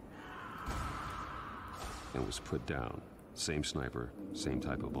 And was put down. Same sniper, same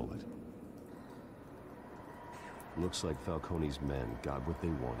type of bullet. Looks like Falcone's men got what they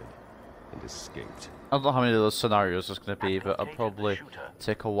wanted and escaped. I don't know how many of those scenarios there's going to be, but it'll probably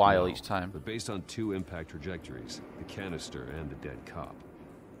take a while each time. But based on two impact trajectories, the canister and the dead cop,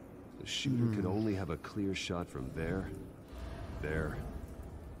 The shooter could only have a clear shot from there,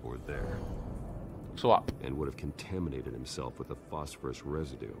 or there. Swap. And would have contaminated himself with the phosphorus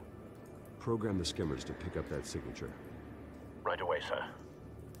residue. Program the skimmers to pick up that signature. Right away, sir.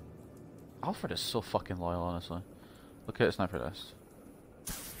 Alfred is so fucking loyal, honestly. Look at sniper nest.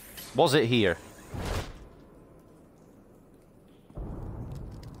 Was it here?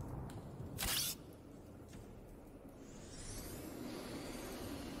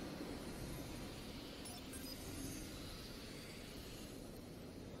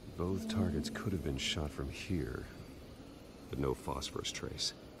 Both targets could have been shot from here, but no phosphorus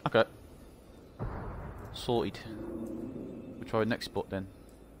trace. Okay. Sorted. We'll try next spot then.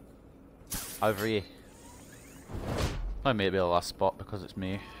 Over here. I may be the last spot because it's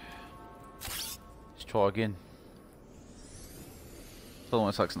me. Let's try again. Still don't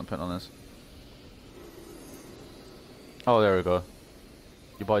want to select on this. Oh, there we go.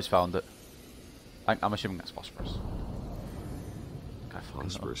 You boys found it. I'm assuming that's phosphorus.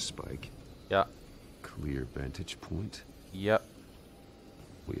 Phosphorus spike. Yeah. Clear vantage point. Yep.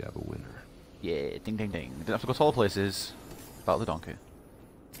 We have a winner. Yeah, ding ding ding. Didn't have to go to all places. Battle the donkey.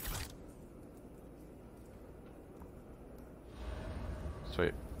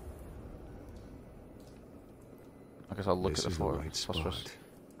 Sweet. I guess I'll look at the floor. Right spot.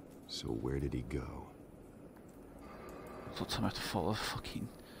 So where did he go? So time I have to follow the fucking...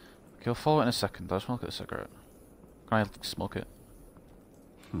 Okay, I'll follow it in a second. I just want to look at the cigarette. Can I smoke it?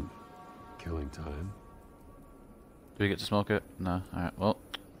 Killing time. Do we get to smoke it? No. Alright, well.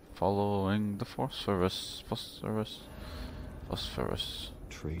 Following the phosphorus. Phosphorus.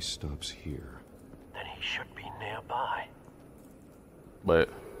 Trace stops here. Then he should be nearby. Wait.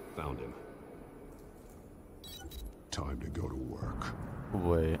 Found him. Time to go to work.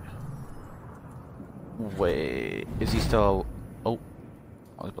 Wait. Wait. Is he still... Oh.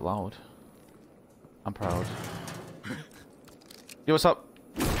 I was a bit loud. I'm proud. Yo, what's up?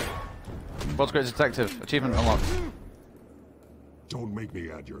 World's Greatest Detective. Achievement unlocked. Don't make me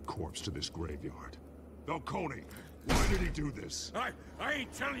add your corpse to this graveyard. Falcone, why did he do this? I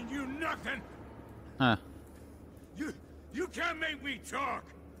ain't telling you nothing. Huh. You can't make me talk.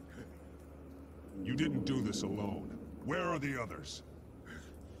 You didn't do this alone. Where are the others?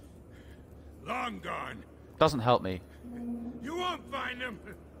 Long gone. Doesn't help me. You won't find them.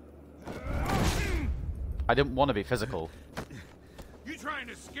 I didn't want to be physical. You trying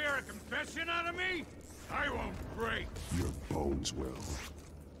to scare a confession out of me? I won't break. Your bones will.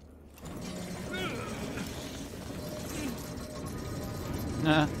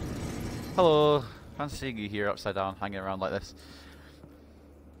 Hello. Fancy seeing you here upside down, hanging around like this.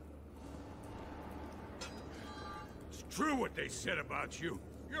 It's true what they said about you.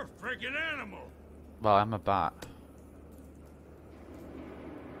 You're a freaking animal. Well, I'm a bat.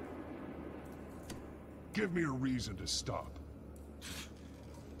 Give me a reason to stop.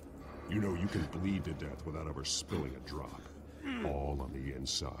 You know you can bleed to death without ever spilling a drop. All on the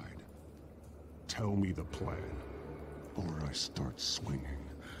inside. Tell me the plan, or I start swinging.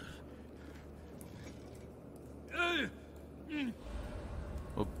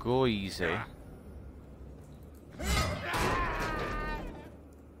 Well, go easy.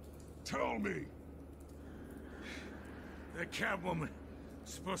 Tell me! The Catwoman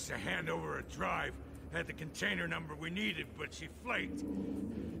supposed to hand over a drive. Had the container number we needed, but she flaked.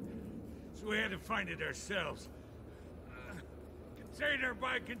 So we had to find it ourselves. Container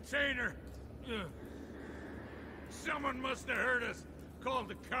by container. Someone must have heard us. Called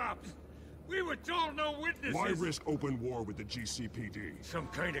the cops. We were told no witnesses. Why risk open war with the GCPD? Some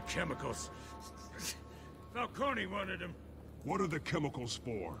kind of chemicals. Falcone wanted them. What are the chemicals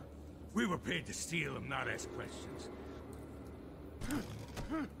for? We were paid to steal them, not ask questions.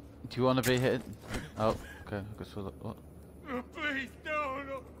 Do you want to be hit? Oh, okay. I guess we'll look. What? Please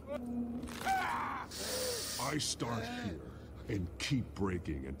don't. I start here and keep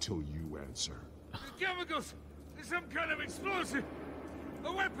breaking until you answer. The chemicals! Some kind of explosive!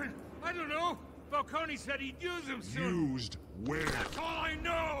 A weapon! I don't know! Falcone said he'd use them soon! Used where? That's all I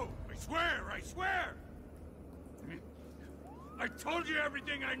know! I swear! I swear! I told you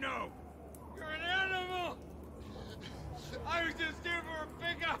everything I know! You're an animal! I was just here for a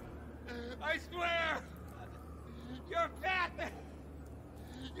pickup! I swear! You're fat!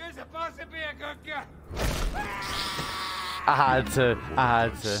 You're supposed to be a good guy! I had to.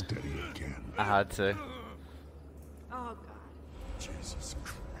 Steady again. I had to. Oh, God. Jesus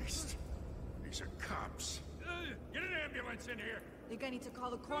Christ. These are cops. Get an ambulance in here. Think I need to call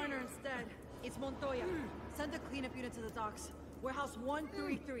the coroner instead. It's Montoya. Send the cleanup unit to the docks. Warehouse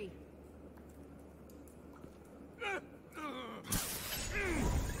 133.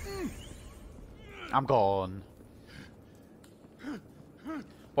 I'm gone.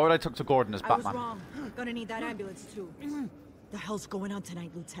 Why would I talk to Gordon as I Batman? was wrong. Gonna need that ambulance too. The hell's going on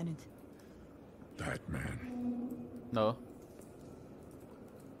tonight, Lieutenant? Batman. No.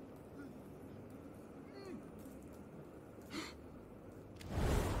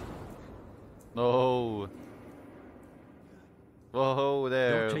 No. Whoa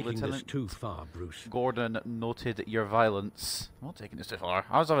there, You're taking Lieutenant this too far, Bruce. Gordon noted your violence. I'm not taking this too far.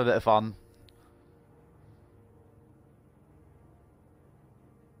 I was having a bit of fun.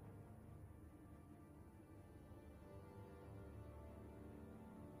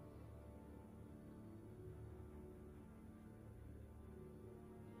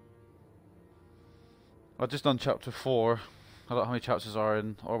 I've just done chapter 4. I don't know how many chapters are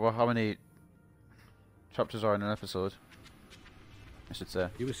in, or how many chapters are in an episode, I should say.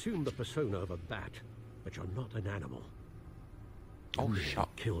 You assume the persona of a bat, but you're not an animal. Oh, You shut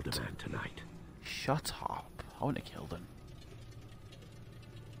killed a man tonight. Shut up. I wouldn't have killed him.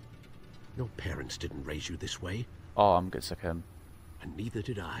 Your parents didn't raise you this way. Oh, I'm getting sick of him. And neither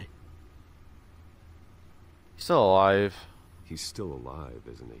did I. He's still alive. He's still alive,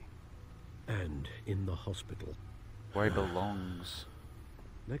 isn't he? And in the hospital. Where he belongs.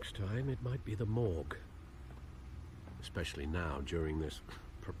 Next time, it might be the morgue. Especially now, during this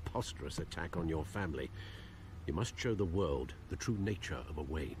preposterous attack on your family. You must show the world the true nature of a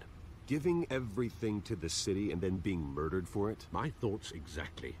Wayne. Giving everything to the city and then being murdered for it? My thoughts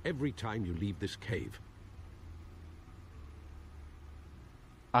exactly. Every time you leave this cave.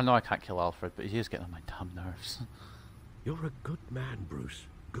 I know I can't kill Alfred, but he is getting on my damn nerves. You're a good man, Bruce.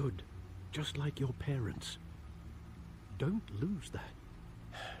 Good. Just like your parents. Don't lose that.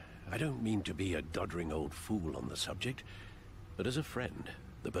 I don't mean to be a doddering old fool on the subject, but as a friend,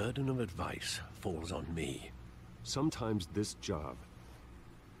 the burden of advice falls on me. Sometimes this job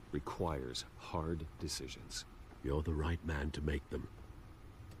requires hard decisions. You're the right man to make them.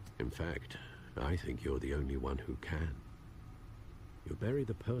 In fact, I think you're the only one who can. You bury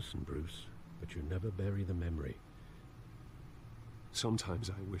the person, Bruce, but you never bury the memory. Sometimes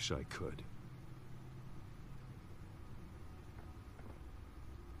I wish I could.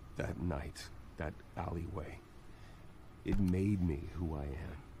 That night, that alleyway, it made me who I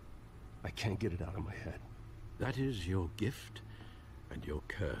am. I can't get it out of my head. That is your gift and your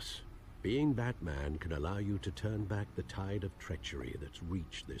curse. Being Batman can allow you to turn back the tide of treachery that's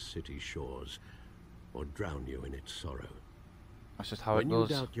reached this city's shores, or drown you in its sorrow. That's just how it When goes.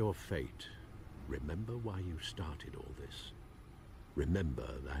 you doubt your fate, remember why you started all this. Remember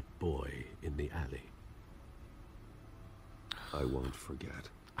that boy in the alley. I won't forget.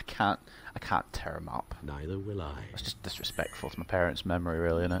 I can't tear him up. Neither will I. That's just disrespectful to my parents' memory,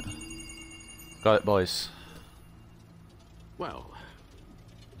 really, isn't it? Got it, boys. Well,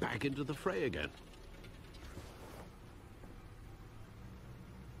 back into the fray again.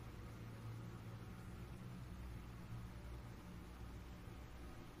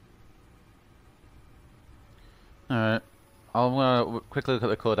 Alright. I'm gonna quickly look at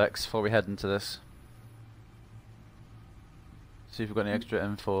the codex before we head into this. See if we've got any extra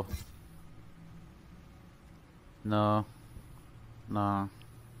info. No. No.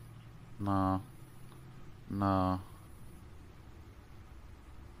 No. No.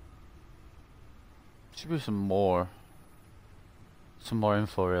 Should be some more. Some more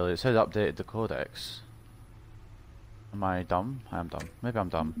info, really. It said updated the codex. Am I dumb? I am dumb. Maybe I'm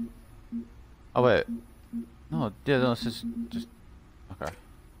dumb. Oh, wait. No, yeah, no, this is just... Okay.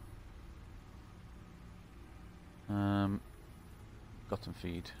 Gotham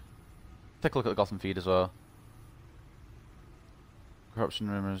feed. Take a look at the Gotham feed as well. Corruption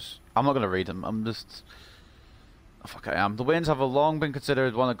rumors. I'm not going to read them. I'm just... Oh, fuck, I am. The Waynes have long been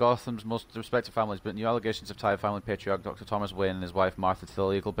considered one of Gotham's most respected families, but new allegations have tied family patriarch Dr. Thomas Wayne and his wife Martha to the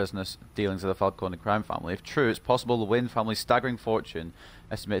legal business dealings of the Falcone crime family. If true, it's possible the Wayne family's staggering fortune,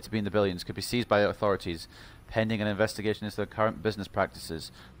 estimated to be in the billions, could be seized by authorities, pending an investigation into their current business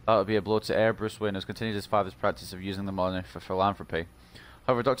practices. That would be a blow to heir Bruce Wayne, who's continued his father's practice of using the money for philanthropy.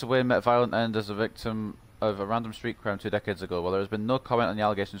 However, Dr. Wayne met a violent end as a victim of a random street crime 2 decades ago. While there has been no comment on the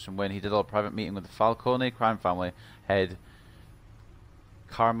allegations from Wayne, he did hold a private meeting with the Falcone crime family head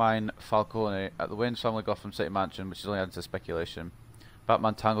Carmine Falcone at the Wayne's family Gotham City mansion, which is only added to speculation.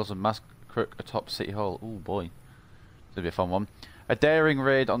 Batman tangles a masked crook atop City Hall. Oh boy, this will be a fun one. A daring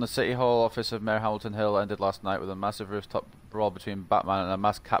raid on the City Hall office of Mayor Hamilton Hill ended last night with a massive rooftop brawl between Batman and a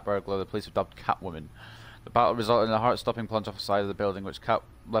masked cat burglar the police have dubbed Catwoman. The battle resulted in a heart-stopping plunge off the side of the building, which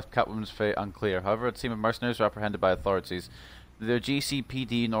left Catwoman's fate unclear. However, a team of mercenaries were apprehended by authorities. The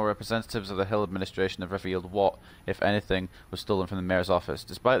GCPD nor representatives of the Hill administration have revealed what, if anything, was stolen from the mayor's office.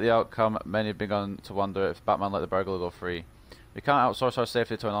 Despite the outcome, many have begun to wonder if Batman let the burglar go free. We can't outsource our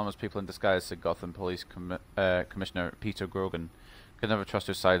safety to anonymous people in disguise, said Gotham Police Commissioner Peter Grogan. Could never trust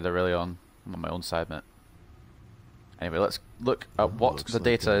whose side they're really on. I'm on my own side, mate. Anyway, let's look at what the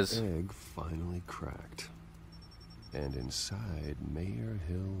data is. Egg finally cracked. And inside, Mayor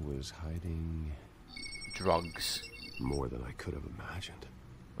Hill was hiding... drugs. More than I could have imagined.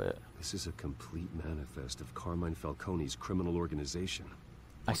 Wait. This is a complete manifest of Carmine Falcone's criminal organization.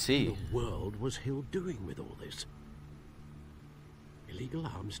 I see. What in the world was Hill doing with all this? Illegal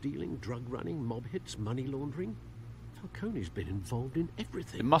arms dealing, drug running, mob hits, money laundering? Falcone's been involved in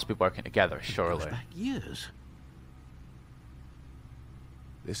everything. They must be working together, surely. It goes back years.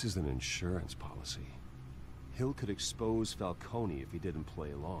 This is an insurance policy. Hill could expose Falcone if he didn't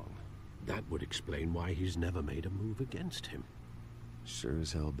play along. That would explain why he's never made a move against him. Sure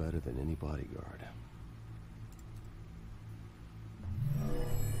as hell better than any bodyguard.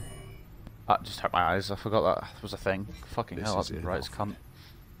 That just hurt my eyes. I forgot that was a thing. Fucking This hell, is that's it, right as cunt.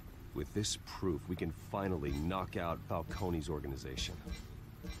 With this proof, we can finally knock out Falcone's organization.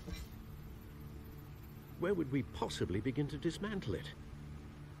 Where would we possibly begin to dismantle it?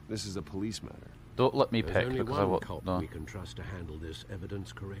 This is a police matter. Don't let me There's pick only because one I won't. cop No. we can trust to handle this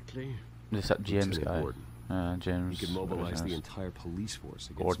evidence correctly. This that James Lieutenant guy. Gordon. James. He could mobilize whatever the his name is. entire police force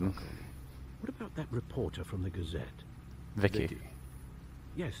against Gordon. Falcone. What about that reporter from the Gazette? Vicky.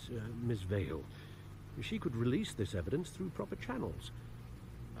 Yes, Miss Vale. She could release this evidence through proper channels.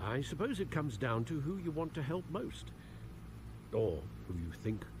 I suppose it comes down to who you want to help most. Or who you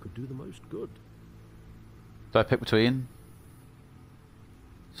think could do the most good. Do I pick between?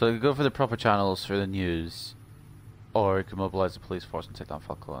 So you could go for the proper channels for the news, or you could mobilize the police force and take down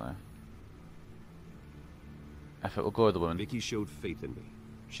Falcone. If it will go with the woman. Vicky showed faith in me.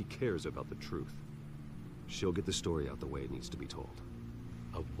 She cares about the truth. She'll get the story out the way it needs to be told.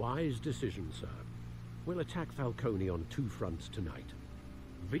 A wise decision, sir. We'll attack Falcone on two fronts tonight.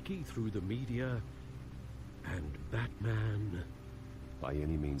 Vicky through the media, and Batman... By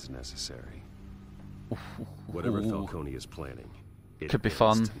any means necessary. Whatever Falcone is planning, it could be ends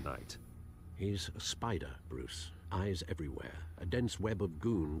fun. Tonight. He's a spider, Bruce. Eyes everywhere. A dense web of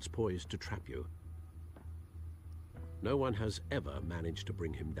goons poised to trap you. No one has ever managed to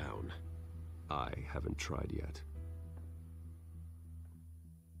bring him down. I haven't tried yet.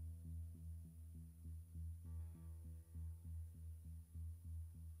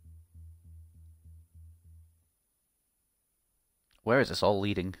 Where is this all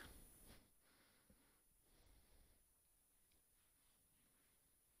leading?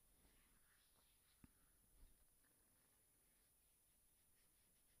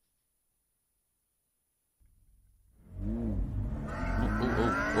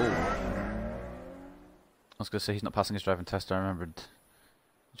 I was going to say he's not passing his driving test. I remembered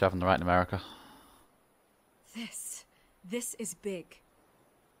driving the right in America. This is big.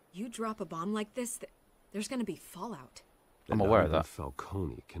 You drop a bomb like this, there's gonna be fallout. I'm aware of that.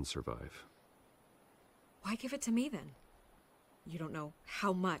 Falcone can survive. Why give it to me then? You don't know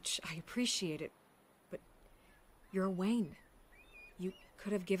how much I appreciate it, but you're Wayne. You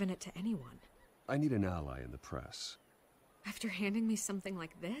could have given it to anyone. I need an ally in the press. After handing me something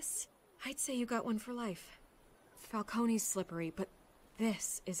like this, I'd say you got one for life. Falcone's slippery, but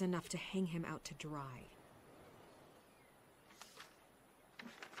this is enough to hang him out to dry.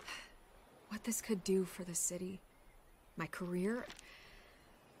 What this could do for the city, my career,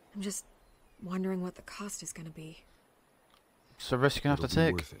 I'm just wondering what the cost is going to be. It's a risk you're going to have to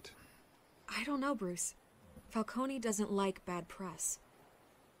take. Worth it. I don't know, Bruce. Falcone doesn't like bad press.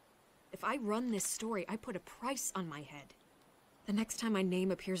 If I run this story, I put a price on my head. The next time my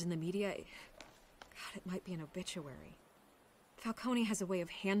name appears in the media, God, it might be an obituary. Falcone has a way of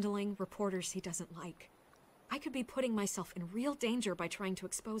handling reporters he doesn't like. I could be putting myself in real danger by trying to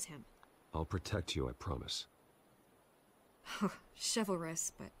expose him. I'll protect you, I promise.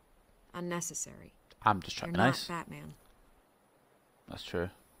 Chivalrous, but unnecessary. I'm just trying You're to be nice. not Batman. That's true.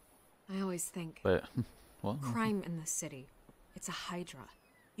 I always think. Wait, what? Crime in the city. It's a hydra.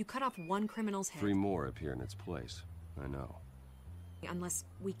 You cut off one criminal's head. 3 more appear in its place. I know. Unless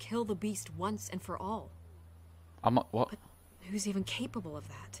we kill the beast once and for all. I'm not. What? But who's even capable of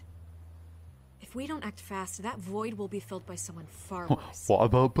that? If we don't act fast, that void will be filled by someone far worse. What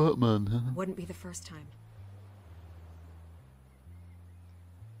about Batman? Wouldn't be the first time.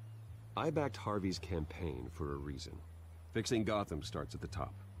 I backed Harvey's campaign for a reason. Fixing Gotham starts at the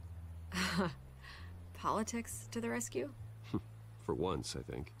top. Politics to the rescue? For once, I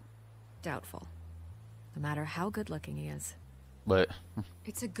think. Doubtful. No matter how good-looking he is. Wait.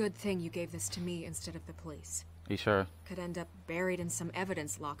 It's a good thing you gave this to me instead of the police. You sure? Could end up buried in some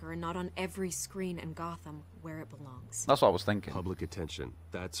evidence locker and not on every screen in Gotham where it belongs. That's what I was thinking. Public attention.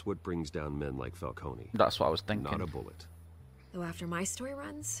 That's what brings down men like Falcone. That's what I was thinking. Not a bullet. Though after my story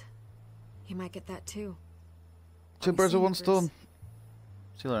runs, he might get that too. Two birds with one stone.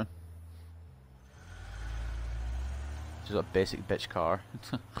 See you later. She's got a basic bitch car.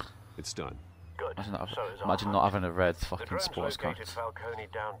 It's done. Good. Imagine not having a red fucking sports car. Located Falcone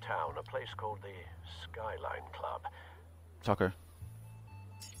downtown, a place called the Skyline Club. Shocker.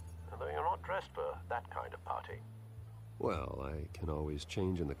 Although you're not dressed for that kind of party. Well, I can always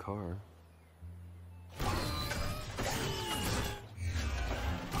change in the car.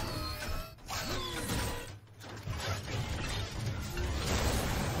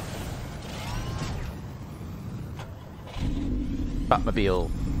 Batmobile.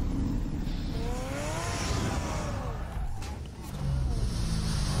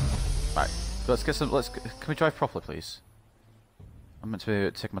 Right, let's get some. Can we drive properly, please? I'm meant to be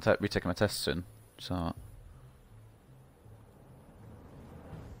retaking my test soon, so.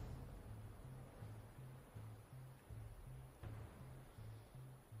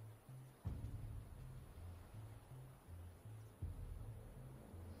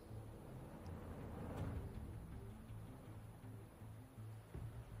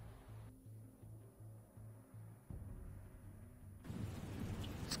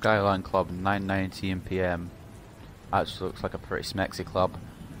 Skyline Club, 9:19 PM. Actually looks like a pretty smexy club.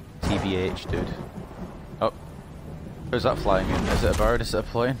 TBH, dude. Oh. Who's that flying in? Is it a bird? Is it a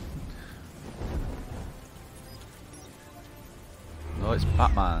plane? No, it's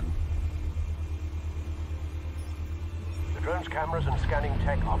Batman. The drone's cameras and scanning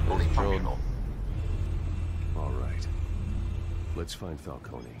tech are fully functional. All right. Let's find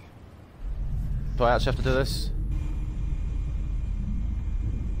Falcone. Do I actually have to do this?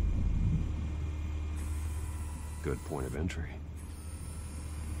 Good point of entry.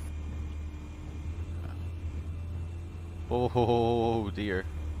 Oh dear.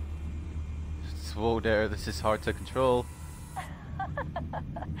 Whoa there, this is hard to control.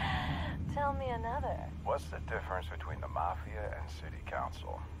 Tell me another. What's the difference between the Mafia and City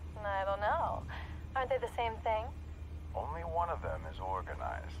Council? I don't know. Aren't they the same thing? Only one of them is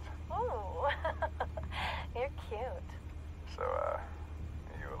organized. Ooh. You're cute. So,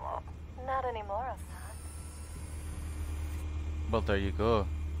 you alone? Not anymore, Assad. Well, there you go.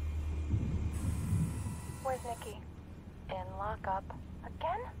 Where's Nikki? In lockup.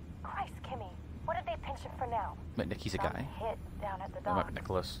 Again? Christ, Kimmy. What did they pinch him for now? But Nicky's a guy. Hit down at the Or dock. maybe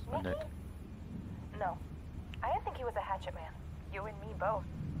Nicholas. Nicky? No. I didn't think he was a hatchet man. You and me both.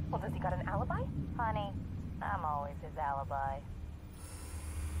 Well, does he got an alibi? Honey, I'm always his alibi.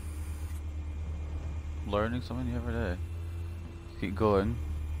 Learning something every day. Keep going.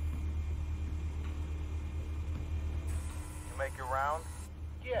 You make your round?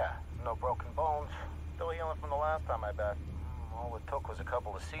 Yeah, no broken bones. Still healing from the last time, I bet. All it took was a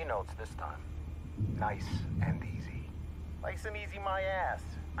couple of C notes this time. Nice and easy. Nice and easy, my ass.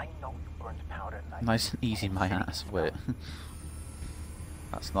 I know you burned powder nice. Nice and easy, my ass. Wait.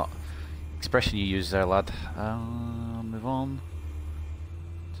 That's not expression you use there, lad. Move on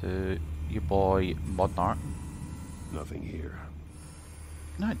to your boy Modern Art. Nothing here.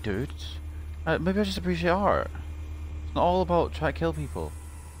 No, dude. Maybe I just appreciate art. It's not all about trying to kill people.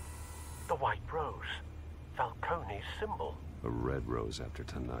 The White Rose. Falcone's symbol. A red rose after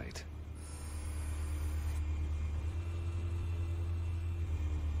tonight.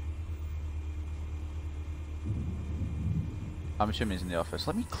 I'm assuming he's in the office.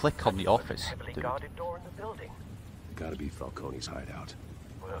 Let me click on the office, Heavily dude. guarded door in the building. Gotta be Falcone's hideout.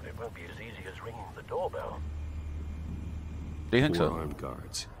 Well, it won't be as easy as ringing the doorbell. Do you think so? 4 armed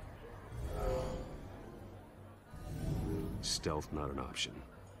guards. Stealth not an option.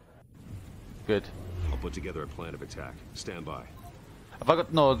 Good. I'll put together a plan of attack. Stand by. If I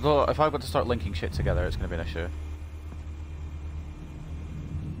got no, if I've got to start linking shit together, it's gonna be an issue.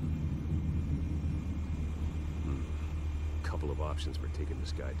 Couple of options for taking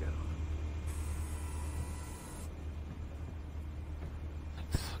this guy down.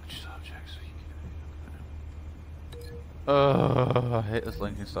 I hate this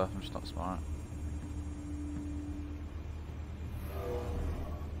linking stuff. I'm just not smart.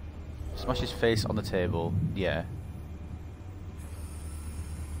 Smash his face on the table. Yeah.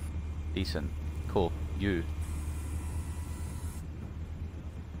 Decent. Cool. You.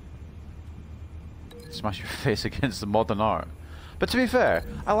 Smash your face against the modern art. But to be fair,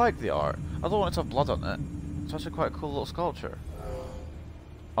 I like the art. I don't want it to have blood on it. It's actually quite a cool little sculpture.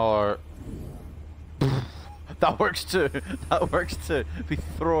 Or... That works too. That works too. We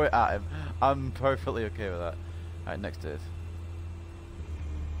throw it at him. I'm perfectly okay with that. Alright, next is.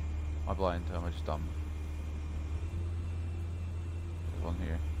 Am I blind? Or am I just dumb? There's one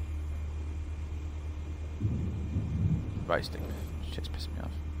here. Right stick. Shit's pissing me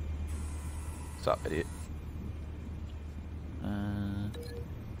off. What's up, idiot?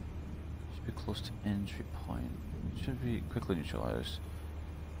 Should be close to entry point. Should be quickly neutralized.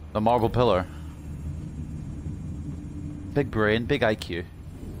 The marble pillar. Big brain, big IQ.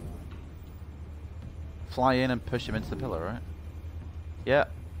 Fly in and push him into the pillar, right? Yeah.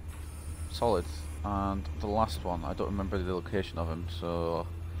 Solid. And the last one, I don't remember the location of him, so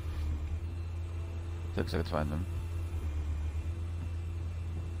looks like I could find him.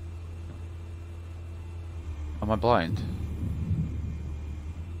 Am I blind?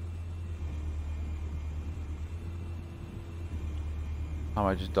 Am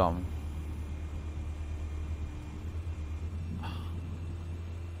I just dumb?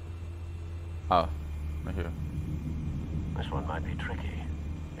 Oh, right here. This one might be tricky.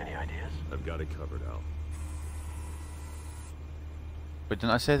 Any ideas? I've got it covered, Al. Wait,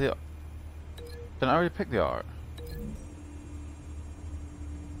 didn't I say the... Didn't I already pick the art?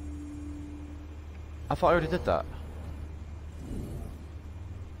 I thought I already did that.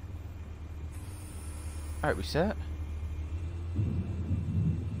 Alright, we set.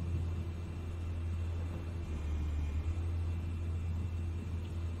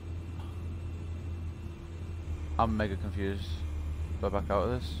 I'm mega confused. Go back out of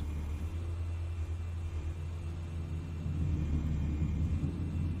this.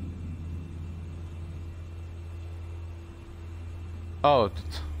 Oh.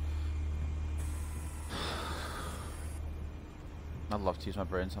 I'd love to use my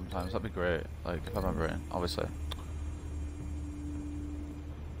brain sometimes. That'd be great. Like, if I have my brain, obviously.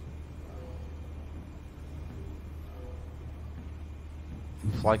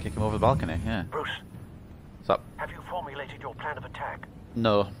 Fly kick him over the balcony, yeah. Bruce. What's up? Have you formulated your plan of attack?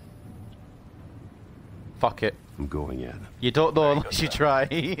 No. Fuck it. I'm going in. You don't know unless you try.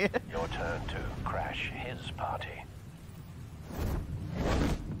 Your turn to crash his party.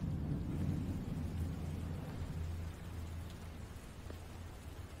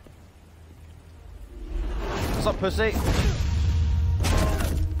 What's up, pussy?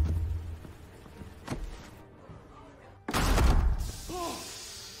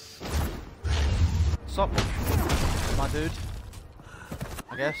 What's up, my dude?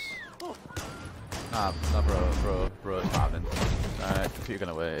 I guess. Nah, bro, it's not happening. Alright, put your gun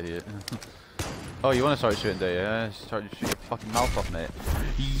away, idiot. Oh, you want to start shooting, do you? Yeah, start shooting your fucking mouth off, mate.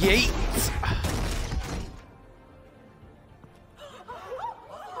 Yeet!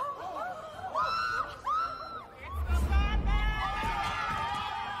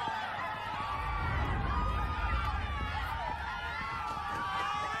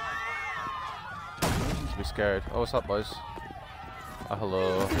 Be scared. Oh, what's up, boys? Oh,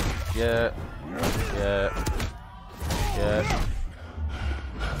 hello. Yeah. Yeah. Yeah.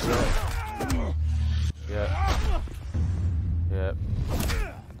 Yeah. Yeah.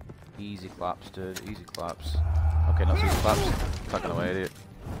 Easy claps, dude. Easy claps. Okay, not easy claps. Fucking away, idiot.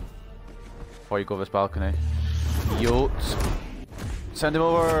 Before you go over this balcony. Yotes. Send him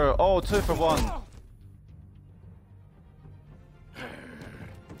over. Oh, 2 for 1.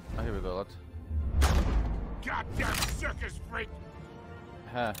 Oh, here we go, lads. Goddamn circus freak!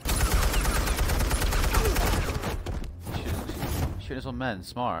 Huh. Shooting his own men,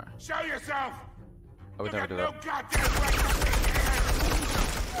 smart. Show yourself! I would never do that.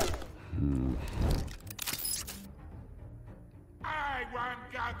 I want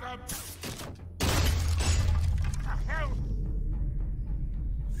Gotham! The hell?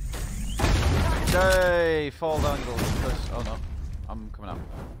 Yay! Fall down, you little puss. Oh no. I'm coming out.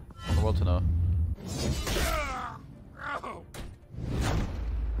 For the world to know.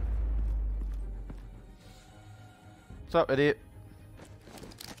 What's up, idiot?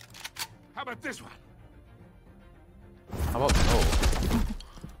 How about this one? How about no?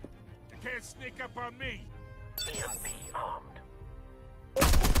 You can't sneak up on me. EMP armed.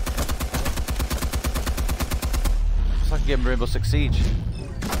 It's like a game of Rainbow Six Siege.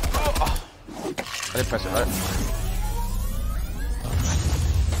 Oh. I didn't press it right.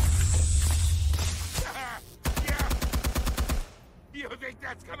 You think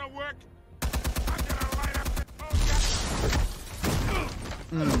that's gonna work? I'm gonna light up the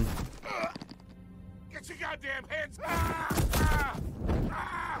Get your goddamn hands!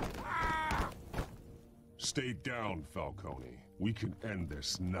 Stay down, Falcone. We can end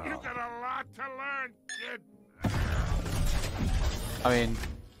this now. You got a lot to learn, kid. I mean,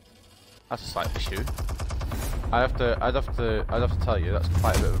 that's a slight issue. I'd have to tell you that's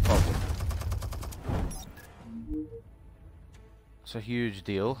quite a bit of a problem. It's a huge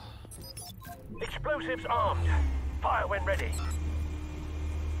deal. Explosives armed. Fire when ready.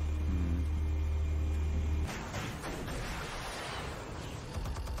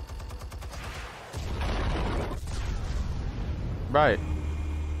 Right.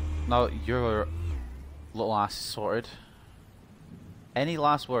 Now your little ass is sorted. Any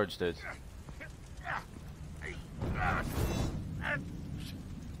last words, dude?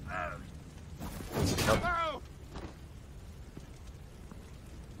 Nope.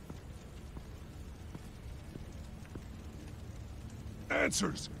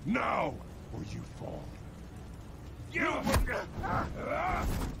 Answers now, or you fall.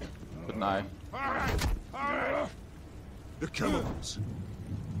 Good night. The chemicals.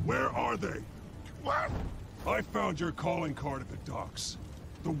 Where are they? What? I found your calling card at the docks.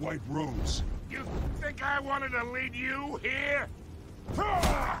 The White Rose. You think I wanted to lead you here?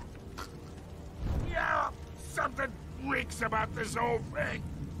 Yeah, something reeks about this whole thing.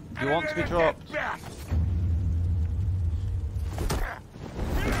 You want to be dropped?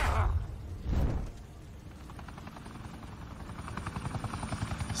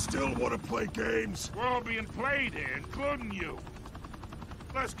 Still want to play games? We're all being played here, including you.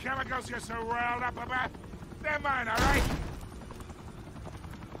 Those chemicals you're so riled up about, they're mine, all right?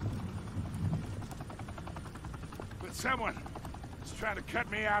 But someone is trying to cut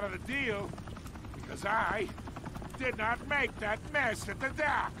me out of the deal because I did not make that mess at the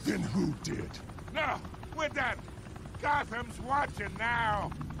docks. Then who did? No, we're done. Gotham's watching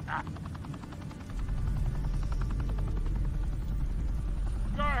now.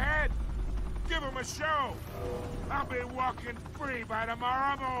 Go ahead. Give him a show. I'll be walking free by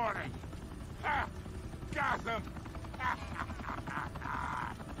tomorrow morning. Ha! Gotham.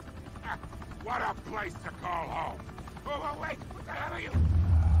 What a place to call home. Oh, wait. What the hell are you?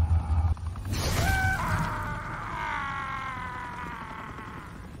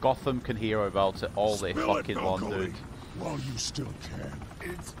 Gotham can hear about it all they Spill fucking it, want, Falcone, dude. while you still can.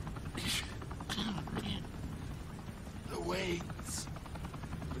 It's... the Waynes.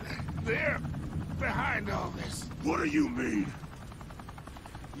 They're behind all this. What do you mean?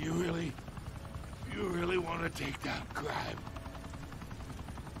 You really want to take down crime?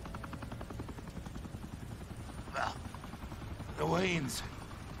 Well, the Waynes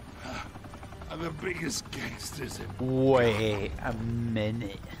are the biggest gangsters in... Wait a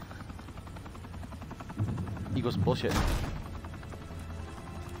minute. He goes bullshit.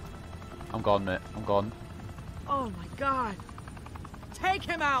 I'm gone, mate. I'm gone. Oh my god. Take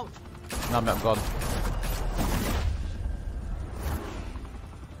him out! No, mate, I'm gone.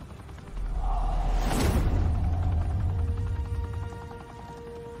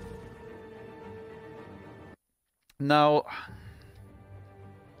 Now,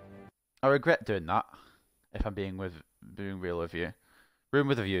 I regret doing that, if I'm being real with you. Room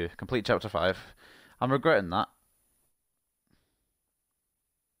with a View, complete chapter 5. I'm regretting that.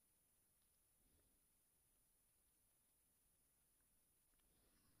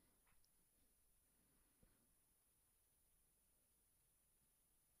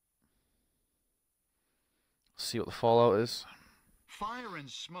 See what the fallout is. Fire and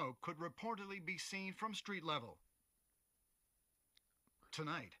smoke could reportedly be seen from street level.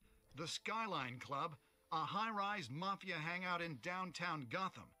 Tonight, the Skyline Club, a high-rise mafia hangout in downtown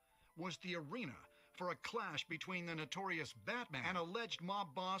Gotham, was the arena for a clash between the notorious Batman and alleged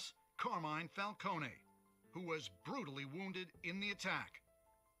mob boss Carmine Falcone, who was brutally wounded in the attack.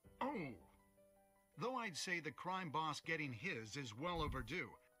 Oh! Though I'd say the crime boss getting his is well overdue,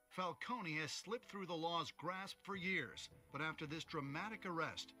 Falcone has slipped through the law's grasp for years, but after this dramatic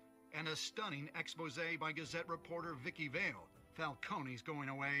arrest and a stunning expose by Gazette reporter Vicky Vale, Falcone's going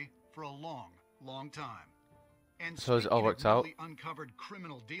away for a long, long time. And so it all worked out. Uncovered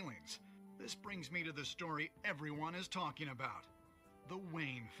criminal dealings. This brings me to the story everyone is talking about: the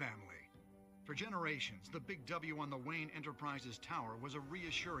Wayne family. For generations, the big W on the Wayne Enterprises tower was a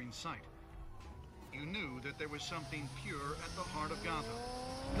reassuring sight. You knew that there was something pure at the heart of Gotham,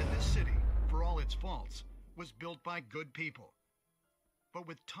 that this city, for all its faults, was built by good people. But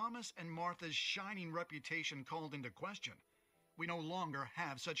with Thomas and Martha's shining reputation called into question, we no longer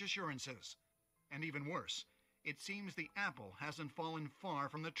have such assurances. And even worse, it seems the apple hasn't fallen far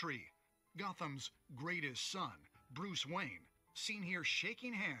from the tree. Gotham's greatest son, Bruce Wayne, seen here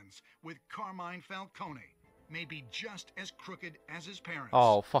shaking hands with Carmine Falcone, may be just as crooked as his parents.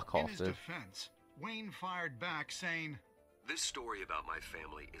 Oh, fuck off, In his dude. defense, Wayne fired back saying, "This story about my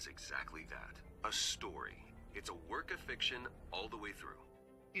family is exactly that. A story. It's a work of fiction all the way through.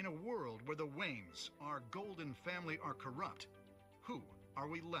 In a world where the Waynes, our golden family, are corrupt, who are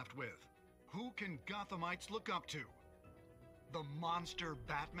we left with? Who can Gothamites look up to? The monster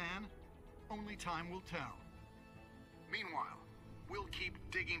Batman? Only time will tell. Meanwhile, we'll keep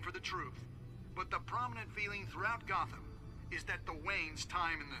digging for the truth. But the prominent feeling throughout Gotham is that the Waynes'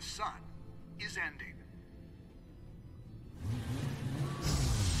 time in the sun is ending.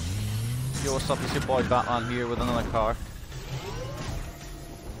 Yo, what's up? It's your boy Batman here with another car.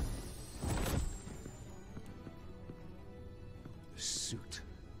 The suit,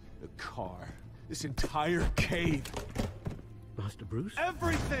 the car, this entire cave. Master Bruce?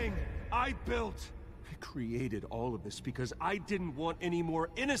 Everything I built! I created all of this because I didn't want any more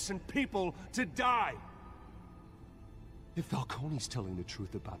innocent people to die! If Falcone's telling the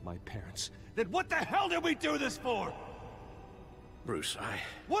truth about my parents, then what the hell did we do this for? Bruce,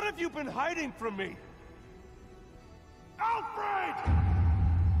 What have you been hiding from me? Alfred!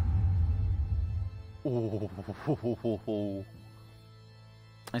 Oh.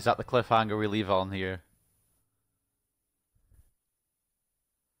 Is that the cliffhanger we leave on here?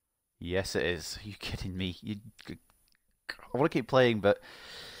 Yes, it is. Are you kidding me? I want to keep playing, but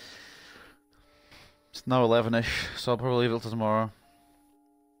it's now 11ish, so I'll probably leave it till tomorrow.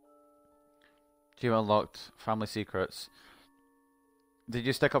 Geo unlocked. Family secrets. Did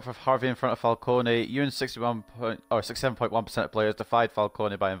you stick up for Harvey in front of Falcone? You and 67.1% of players defied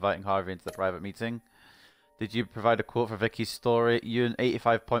Falcone by inviting Harvey into the private meeting. Did you provide a quote for Vicky's story? You and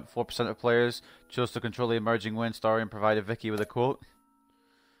 85.4% of players chose to control the emerging Wayne story and provided Vicky with a quote.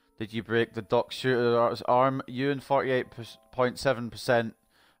 Did you break the dock shooter's arm? You and 48.7%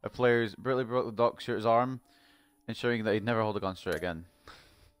 of players brutally broke the dock shooter's arm, ensuring that he'd never hold a gun straight again.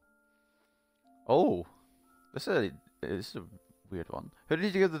 Oh, this is a weird one. Who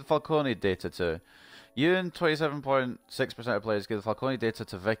did you give the Falcone data to? You and 27.6% of players gave the Falcone data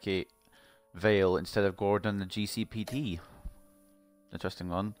to Vicky Vale instead of Gordon and the GCPD. Interesting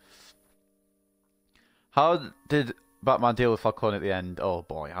one. How did Batman deal with Falcone at the end? Oh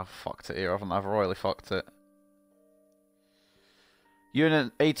boy, I've fucked it here, haven't I? I've royally fucked it. You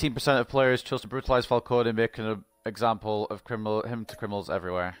and 18% of players chose to brutalize Falcone, making an example of him to criminals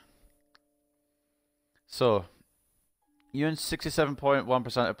everywhere. So, you and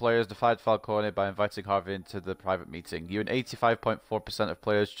 67.1% of players defied Falcone by inviting Harvey into the private meeting. You and 85.4% of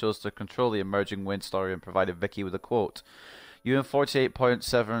players chose to control the emerging Wayne story and provided Vicky with a quote. You and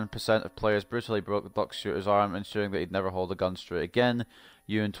 48.7% of players brutally broke the dock shooter's arm, ensuring that he'd never hold a gun straight again.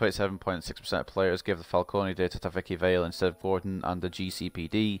 You and 27.6% of players gave the Falcone data to Vicky Vale instead of Gordon and the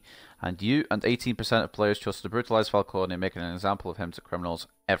GCPD. And you and 18% of players chose to brutalize Falcone, making an example of him to criminals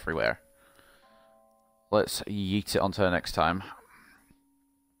everywhere. Let's yeet it onto the next time.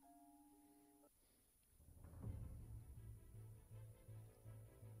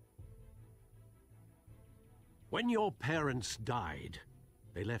 When your parents died,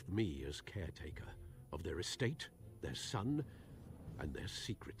 they left me as caretaker of their estate, their son, and their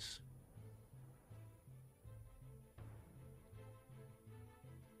secrets.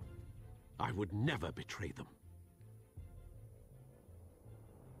 I would never betray them.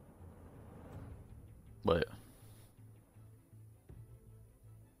 Wait.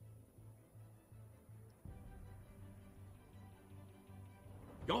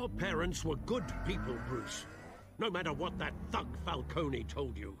 Your parents were good people, Bruce. No matter what that thug Falcone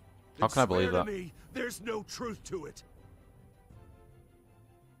told you. How can I believe that? Me, there's no truth to it.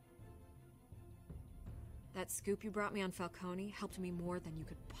 That scoop you brought me on Falcone helped me more than you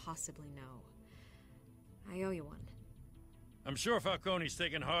could possibly know. I owe you one. I'm sure Falcone's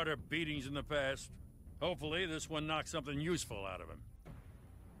taken harder beatings in the past. Hopefully, this one knocks something useful out of him.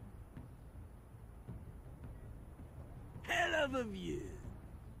 Hell of a view.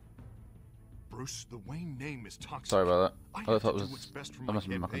 Bruce, the Wayne name is toxic. Sorry about that. I thought have it to do was. what's best for That must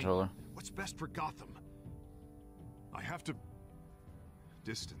have been my campaign. controller. What's best for Gotham? I have to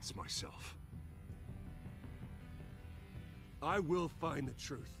distance myself. I will find the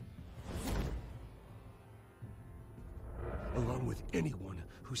truth. Along with anyone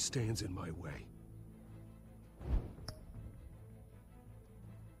who stands in my way.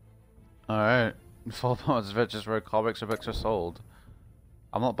 Alright. Full Power's Riches where comics or books are sold.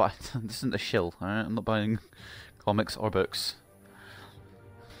 I'm not buying. This isn't a shill, alright? I'm not buying comics or books.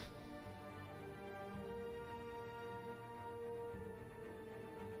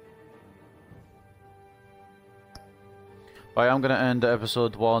 Right, I'm going to end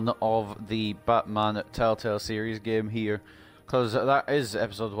episode 1 of the Batman Telltale Series game here, because that is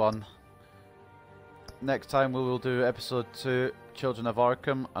episode 1. next time we will do episode 2, Children of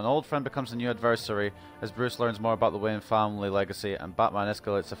Arkham. An old friend becomes a new adversary as Bruce learns more about the Wayne family legacy, and Batman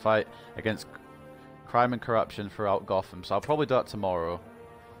escalates a fight against crime and corruption throughout Gotham. So I'll probably do that tomorrow.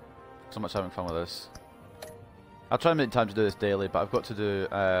 So much having fun with this. I'll try and make time to do this daily, but I've got to do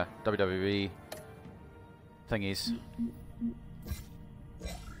WWE thingies.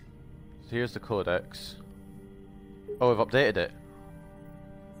 So here's the codex. Oh, we've updated it.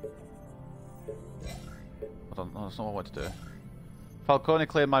 Hold on, oh, that's not what I want to do. Falcone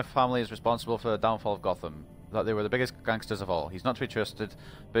claimed my family is responsible for the downfall of Gotham. That they were the biggest gangsters of all. He's not to be trusted,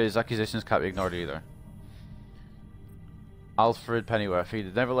 but his accusations can't be ignored either. Alfred Pennyworth. He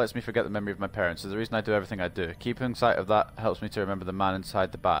never lets me forget the memory of my parents. It's the reason I do everything I do. Keeping sight of that helps me to remember the man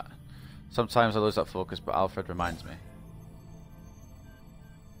inside the bat. Sometimes I lose that focus, but Alfred reminds me.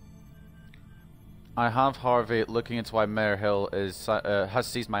 I have Harvey looking into why Mayor Hill has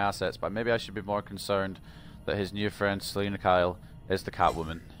seized my assets, but maybe I should be more concerned that his new friend Selina Kyle is the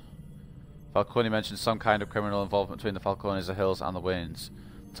Catwoman. Falcone mentioned some kind of criminal involvement between the Falcones, the Hills, and the Waynes.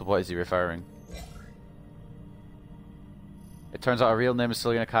 To what is he referring? It turns out her real name is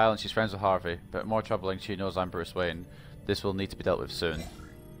Selina Kyle and she's friends with Harvey, but more troubling, she knows I'm Bruce Wayne. This will need to be dealt with soon.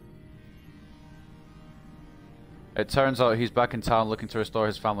 It turns out he's back in town looking to restore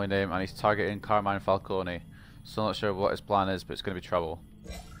his family name, and he's targeting Carmine Falcone. Still not sure what his plan is, but it's going to be trouble.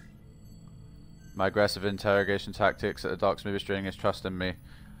 My aggressive interrogation tactics at the docks may be straining his trust in me.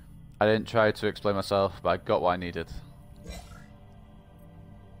 I didn't try to explain myself, but I got what I needed.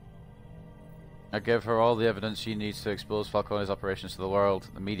 I gave her all the evidence she needs to expose Falcone's operations to the world.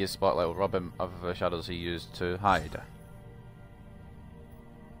 The media spotlight will rob him of the shadows he used to hide.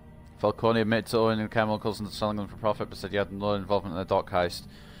 Falcone admitted to owning chemicals and selling them for profit, but said he had no involvement in the dock heist.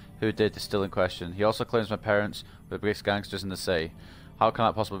 Who did is still in question. He also claims my parents were the biggest gangsters in the city. How can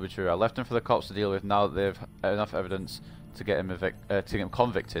that possibly be true? I left him for the cops to deal with now that they have enough evidence to get him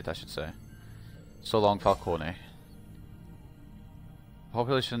convicted, I should say. So long, Falcone.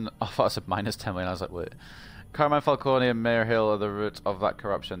 Population. I thought I said minus 10 million. I was like, wait. Carmine Falcone and Mayor Hill are the root of that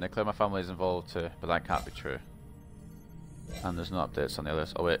corruption. They claim my family is involved too, but that can't be true. And there's no updates on the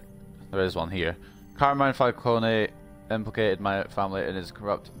others. Oh wait, there is one here. Carmine Falcone implicated my family in his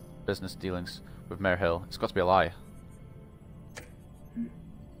corrupt business dealings with Mayor Hill. It's got to be a lie.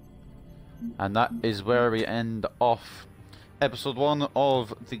 And that is where we end off episode 1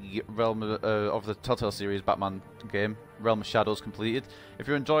 of the Realm of the Telltale Series Batman game, Realm of Shadows, completed. If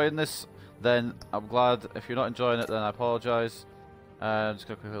you're enjoying this, then I'm glad. If you're not enjoying it, then I apologise. Just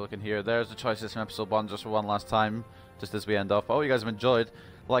gonna quickly look in here. There's the choices from episode 1, just for one last time, just as we end off. I hope you guys have enjoyed,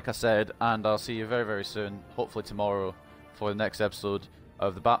 like I said, and I'll see you very, very soon, hopefully tomorrow, for the next episode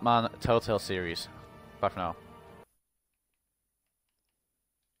of the Batman Telltale Series. Bye for now.